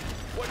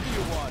 What do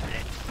you want?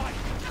 Let's fight.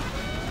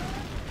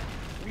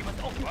 We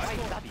must occupy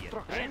that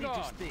structure. Ready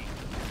to sting.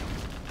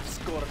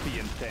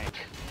 Scorpion tank.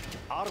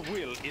 Our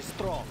will is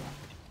strong.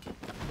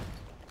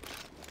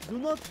 Do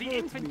not The hurt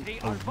infantry me.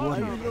 are I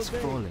warrior will has obey,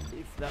 fallen.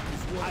 if that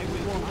is what I you will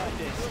do want. my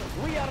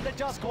best. We are the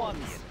just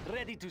ones.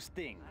 Ready to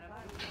sting.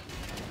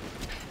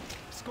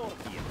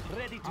 Scorpion.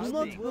 Ready to Do sting.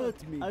 not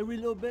hurt me. I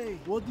will obey.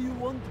 What do you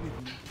want with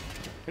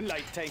me?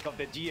 Light tank of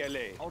the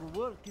GLA. Our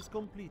work is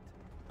complete.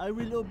 I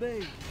will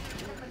obey.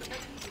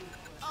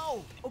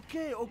 Oh,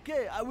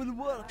 okay, I will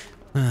work.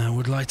 I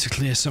would like to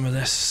clear some of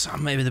this.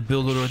 Maybe the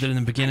build order I did in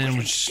the beginning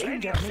was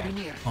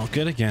not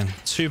good again.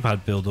 Too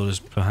bad build orders,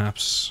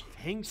 perhaps.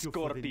 Thank you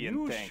for the Scorpion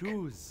new tank.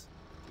 shoes.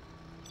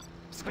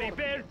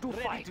 Prepare to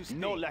fight.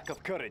 No lack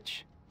of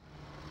courage.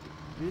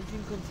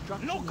 Building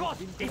construction No has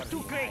cost been is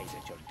too great.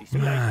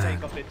 Light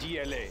tank of the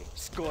GLA.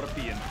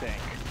 Scorpion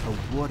tank.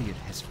 A warrior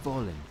has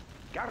fallen.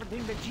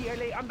 Guarding the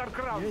GLA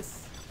underground.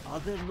 Yes. Are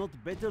there not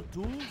better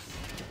tools?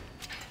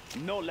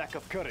 No lack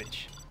of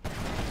courage.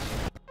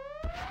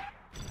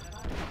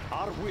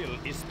 Our will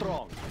is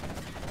strong.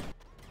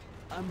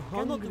 I'm hungry.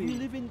 Cannot we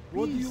live in peace?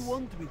 What do you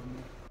want with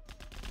me?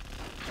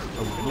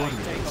 A warrior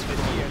Tank has of the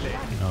fallen. GLA.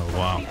 Oh,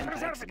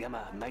 wow.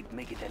 Gamma might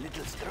make it a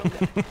little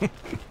stronger.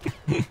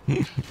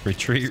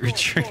 Retreat,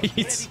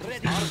 retreat.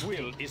 Our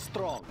will is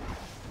strong.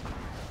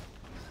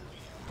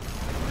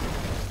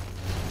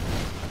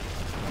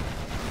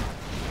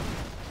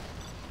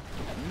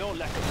 No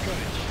lack of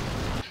courage.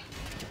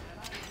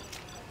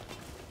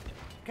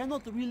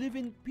 Cannot we live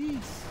in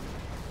peace?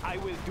 I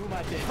will do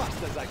my best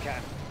fast as I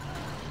can.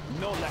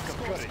 No lack of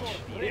courage.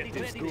 It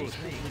is good.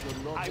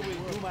 I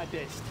will do my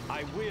best.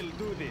 I will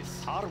do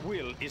this. Our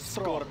will is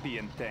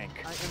Scorpion tank.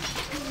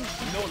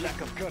 No lack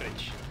of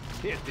courage.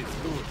 It is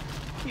good.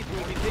 It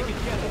will be taken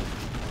care of.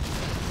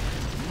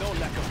 No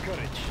lack of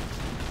courage.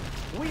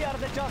 We are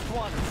the just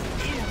ones.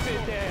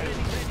 Infidel.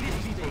 These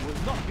people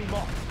will not be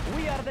mocked.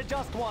 We are the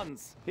just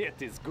ones. It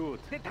is good.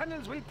 The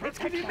tunnels will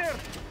protect us.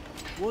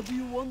 What do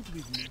you want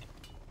with me?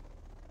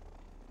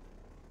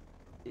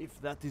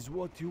 If that is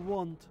what you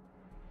want.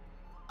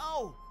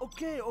 Oh,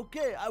 okay,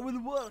 I will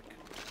work.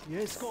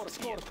 Yes.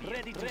 Scorpion.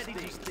 Ready to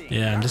sting.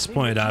 Yeah, I'm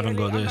disappointed I haven't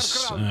got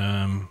this.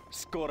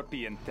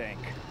 Scorpion tank.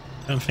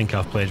 I don't think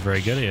I've played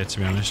very good here, to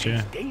be honest,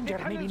 yeah. Danger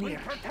may be near.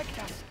 Protect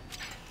us.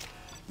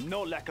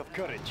 No lack of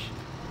courage.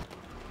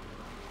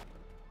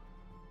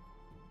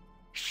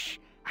 Shh!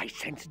 I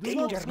sense Do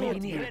not danger may be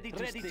scorch near. Ready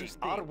to sting.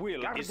 Our will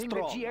is Guarding the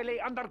strong.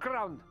 GLA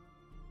underground.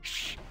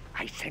 Shh!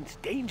 I sense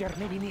danger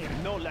may be near.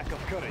 No lack of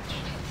courage.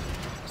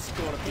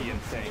 Scorpion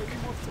tank.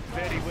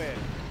 Very well.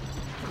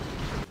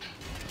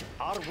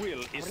 Our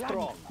will is Our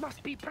strong. land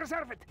must be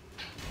preserved.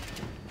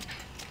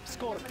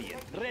 Scorpion,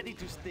 ready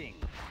to sting.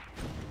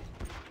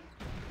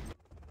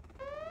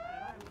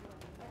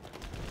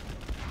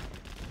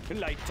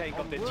 Light tank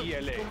of the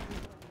GLA.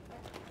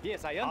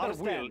 Yes, I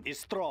understand. Our will is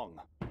strong.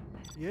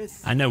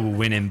 Yes. I know we're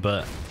winning,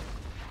 but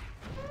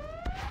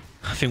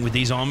I think with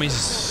these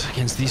armies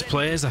against these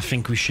players, I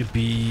think we should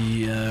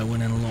be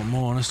winning a lot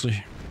more,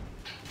 honestly.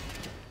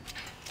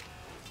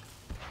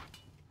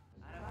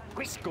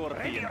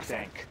 Scorpion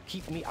tank.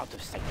 Keep me out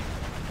of sight.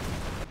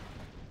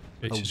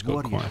 It's just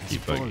got quite a few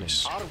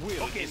bogeys. Our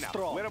will is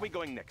strong. Where are we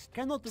going next?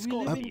 Cannot we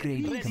live in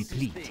Upgrade peace?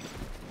 complete.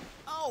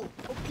 Oh,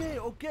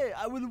 okay,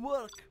 I will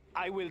work.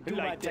 I will do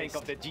my tank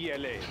of the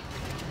GLA.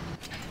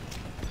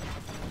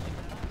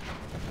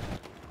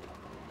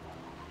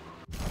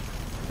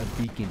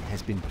 A beacon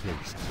has been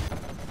placed.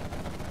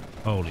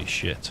 Holy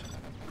shit.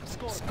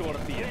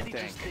 Scorpion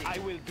tank. I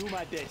will do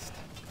my best.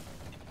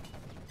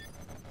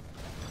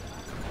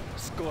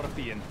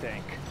 Scorpion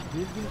tank.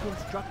 Building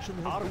construction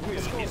has Our been will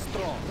destroyed. is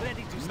strong.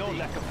 Ready to no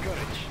lack of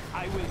courage.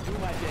 I will do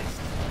my best.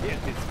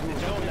 It is good.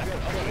 No lack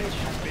of courage.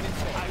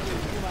 I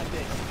will do my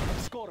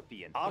best.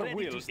 Scorpion. Our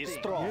will is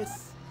strong.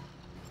 Yes.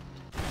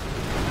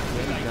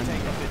 Light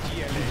tank of the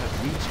You GLA. have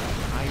reached a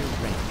higher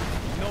rank.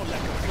 No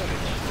lack of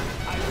courage.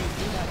 I will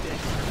do my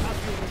best. As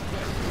you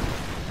request.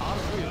 Our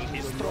will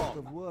is A lot strong.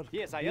 of work.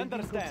 Yes, I Building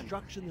understand.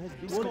 Construction has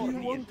been. What do you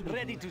Scorpion, want with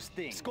ready me? to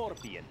sting.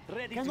 Scorpion,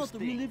 ready Cannot to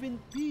we sting. live in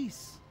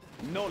peace?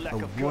 No lack A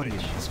of warrior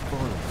courage. has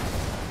fallen.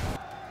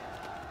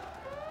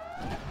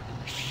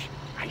 Shh!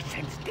 I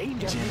sense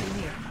danger may be General,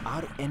 near.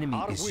 our enemy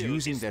Our is will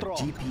using is their strong.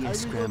 I GPS will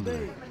scrambler.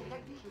 obey.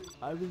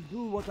 I will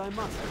do what I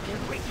must.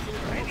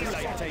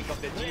 Light tank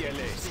of the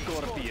GLA.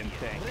 Scorpion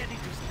tank. Ready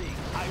to sting.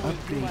 I will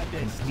do my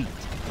Upgrade best.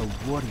 complete.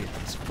 A warrior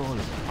has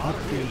fallen. Our will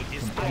Upgrade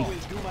is I complete.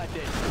 will do my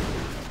best.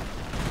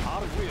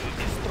 Our will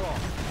is strong.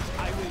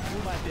 I will do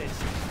my best.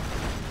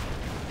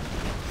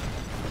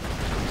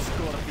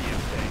 Scorpion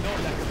tank. No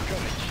lack of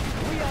courage.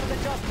 We are the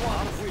just ones.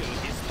 Our will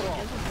is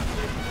strong.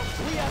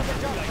 We are the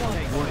just ones.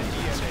 Tank of the Warrior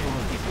has GLA.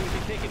 fallen. It will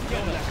be taken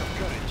care of. No lack of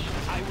courage.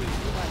 I will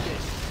do my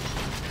best.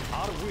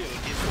 Our will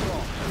is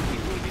strong.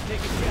 It will be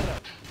taken care of.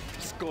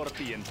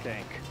 Scorpion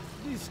tank.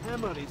 This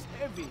hammer is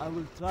heavy. I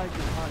will try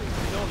to hurry.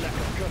 No lack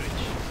of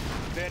courage.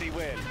 Very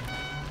well.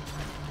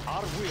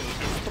 Our will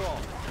is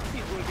strong.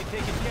 It will be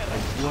taken care of.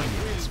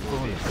 These people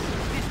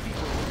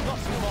will not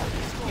be mocked.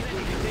 It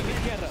will be taken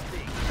care of.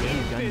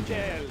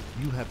 GameRanger,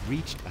 you have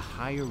reached a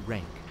higher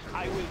rank.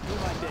 I will do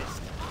my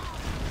best.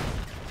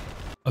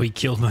 Oh, he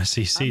killed my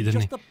CC, I'm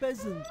didn't he? just a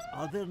peasant.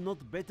 Are there not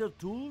better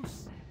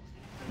tools?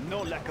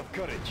 No lack of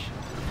courage.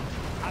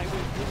 I will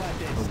do my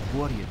best. A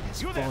warrior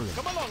has You there, fallen.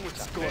 come along with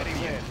us. Very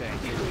well.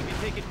 It will be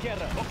taken care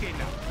of. Okay,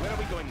 now, where are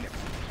we going next?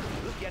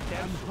 Look at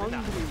them. I'm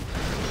hungry.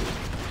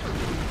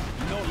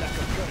 No lack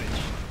of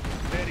courage.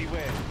 Very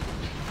well.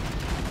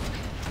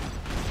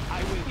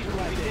 I will do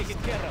my best. Taken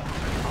care of.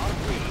 Our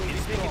will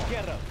is taken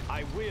care of.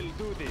 I will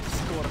do this.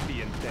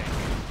 Scorpion tank.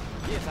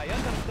 Yes, I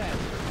understand.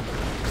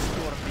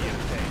 Scorpion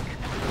tank.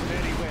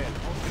 Very well.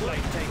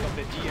 Light tank of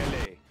the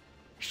GLA.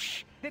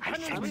 Shh.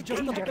 I'm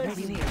just a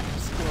peasant.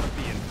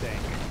 Scorpion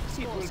tank.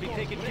 It will be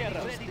taken care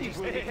of. It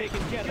will be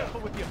taken care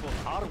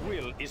of. Our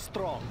will is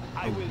strong.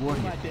 I will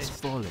do my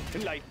best.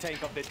 Light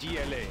tank of the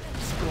GLA.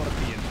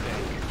 Scorpion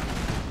tank.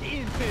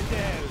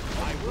 Infidel!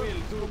 I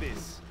will do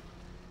this.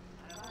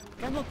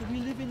 Cannot we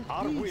live in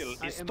Our peace? will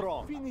is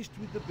strong. Finished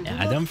with the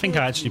Yeah, I don't think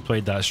I actually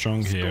played that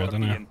strong here. I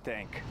don't know. Scorpion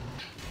tank.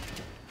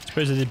 I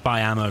suppose I did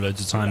buy ammo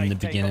loads of time in the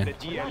beginning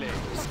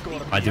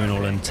by doing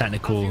all them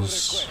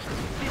technicals.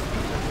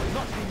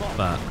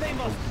 But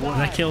did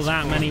I kill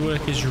that many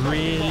workers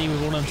really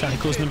with all them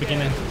technicals in the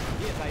beginning?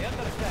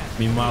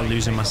 Meanwhile,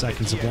 losing my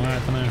second supply, I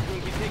don't know.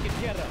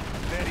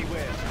 Very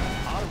well.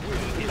 Our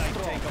will is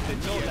strong.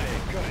 No lack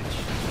of courage.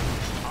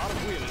 Our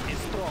will is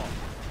strong.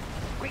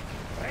 Quick,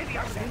 ready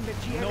up then.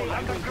 No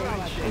lack of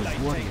courage. Light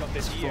tank of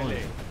the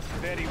GLA.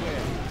 Very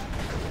well.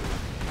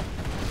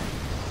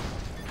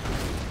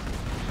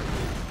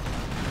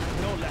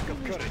 No lack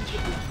of courage.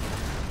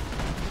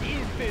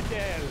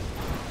 Infidel.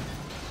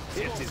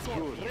 It is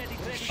good.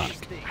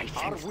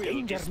 Our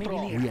will is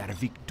strong. We are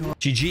victorious.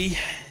 GG.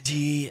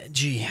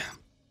 GG.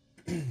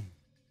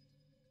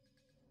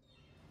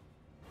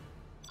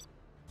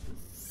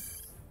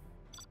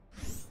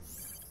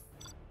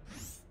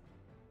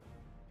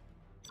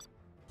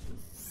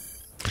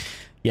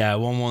 Yeah,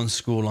 1-1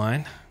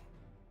 scoreline.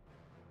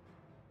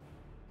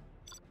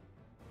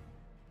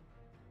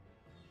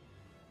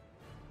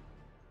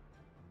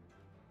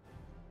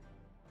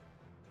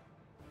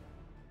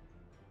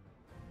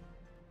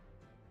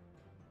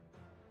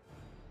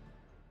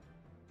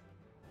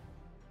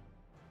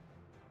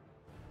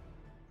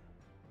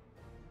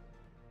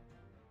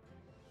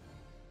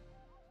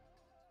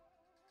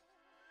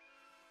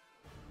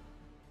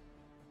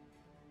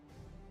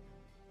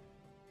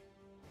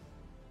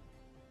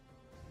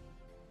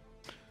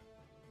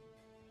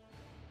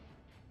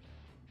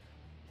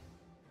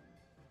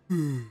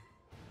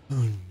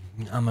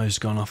 Ammo's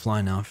gone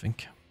offline now, I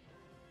think.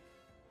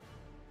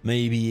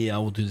 Maybe I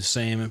will do the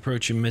same,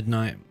 approaching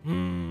midnight.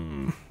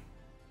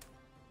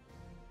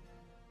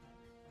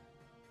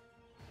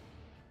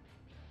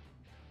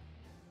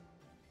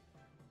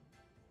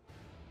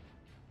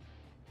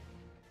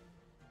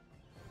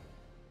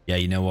 Yeah,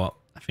 you know what?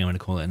 I think I'm going to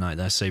call it a night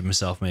there. Save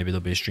myself. Maybe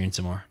there'll be a stream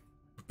tomorrow.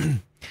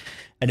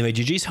 Anyway,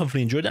 GG's.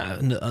 Hopefully enjoyed that.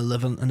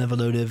 Another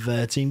load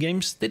of team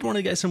games. Did want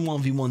to get some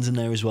 1v1s in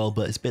there as well,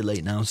 but it's a bit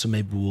late now, so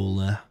maybe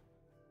we'll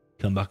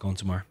come back on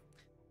tomorrow.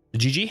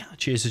 GG.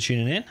 Cheers for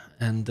tuning in,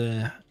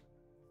 and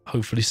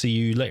hopefully see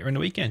you later in the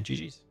weekend.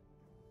 GG's.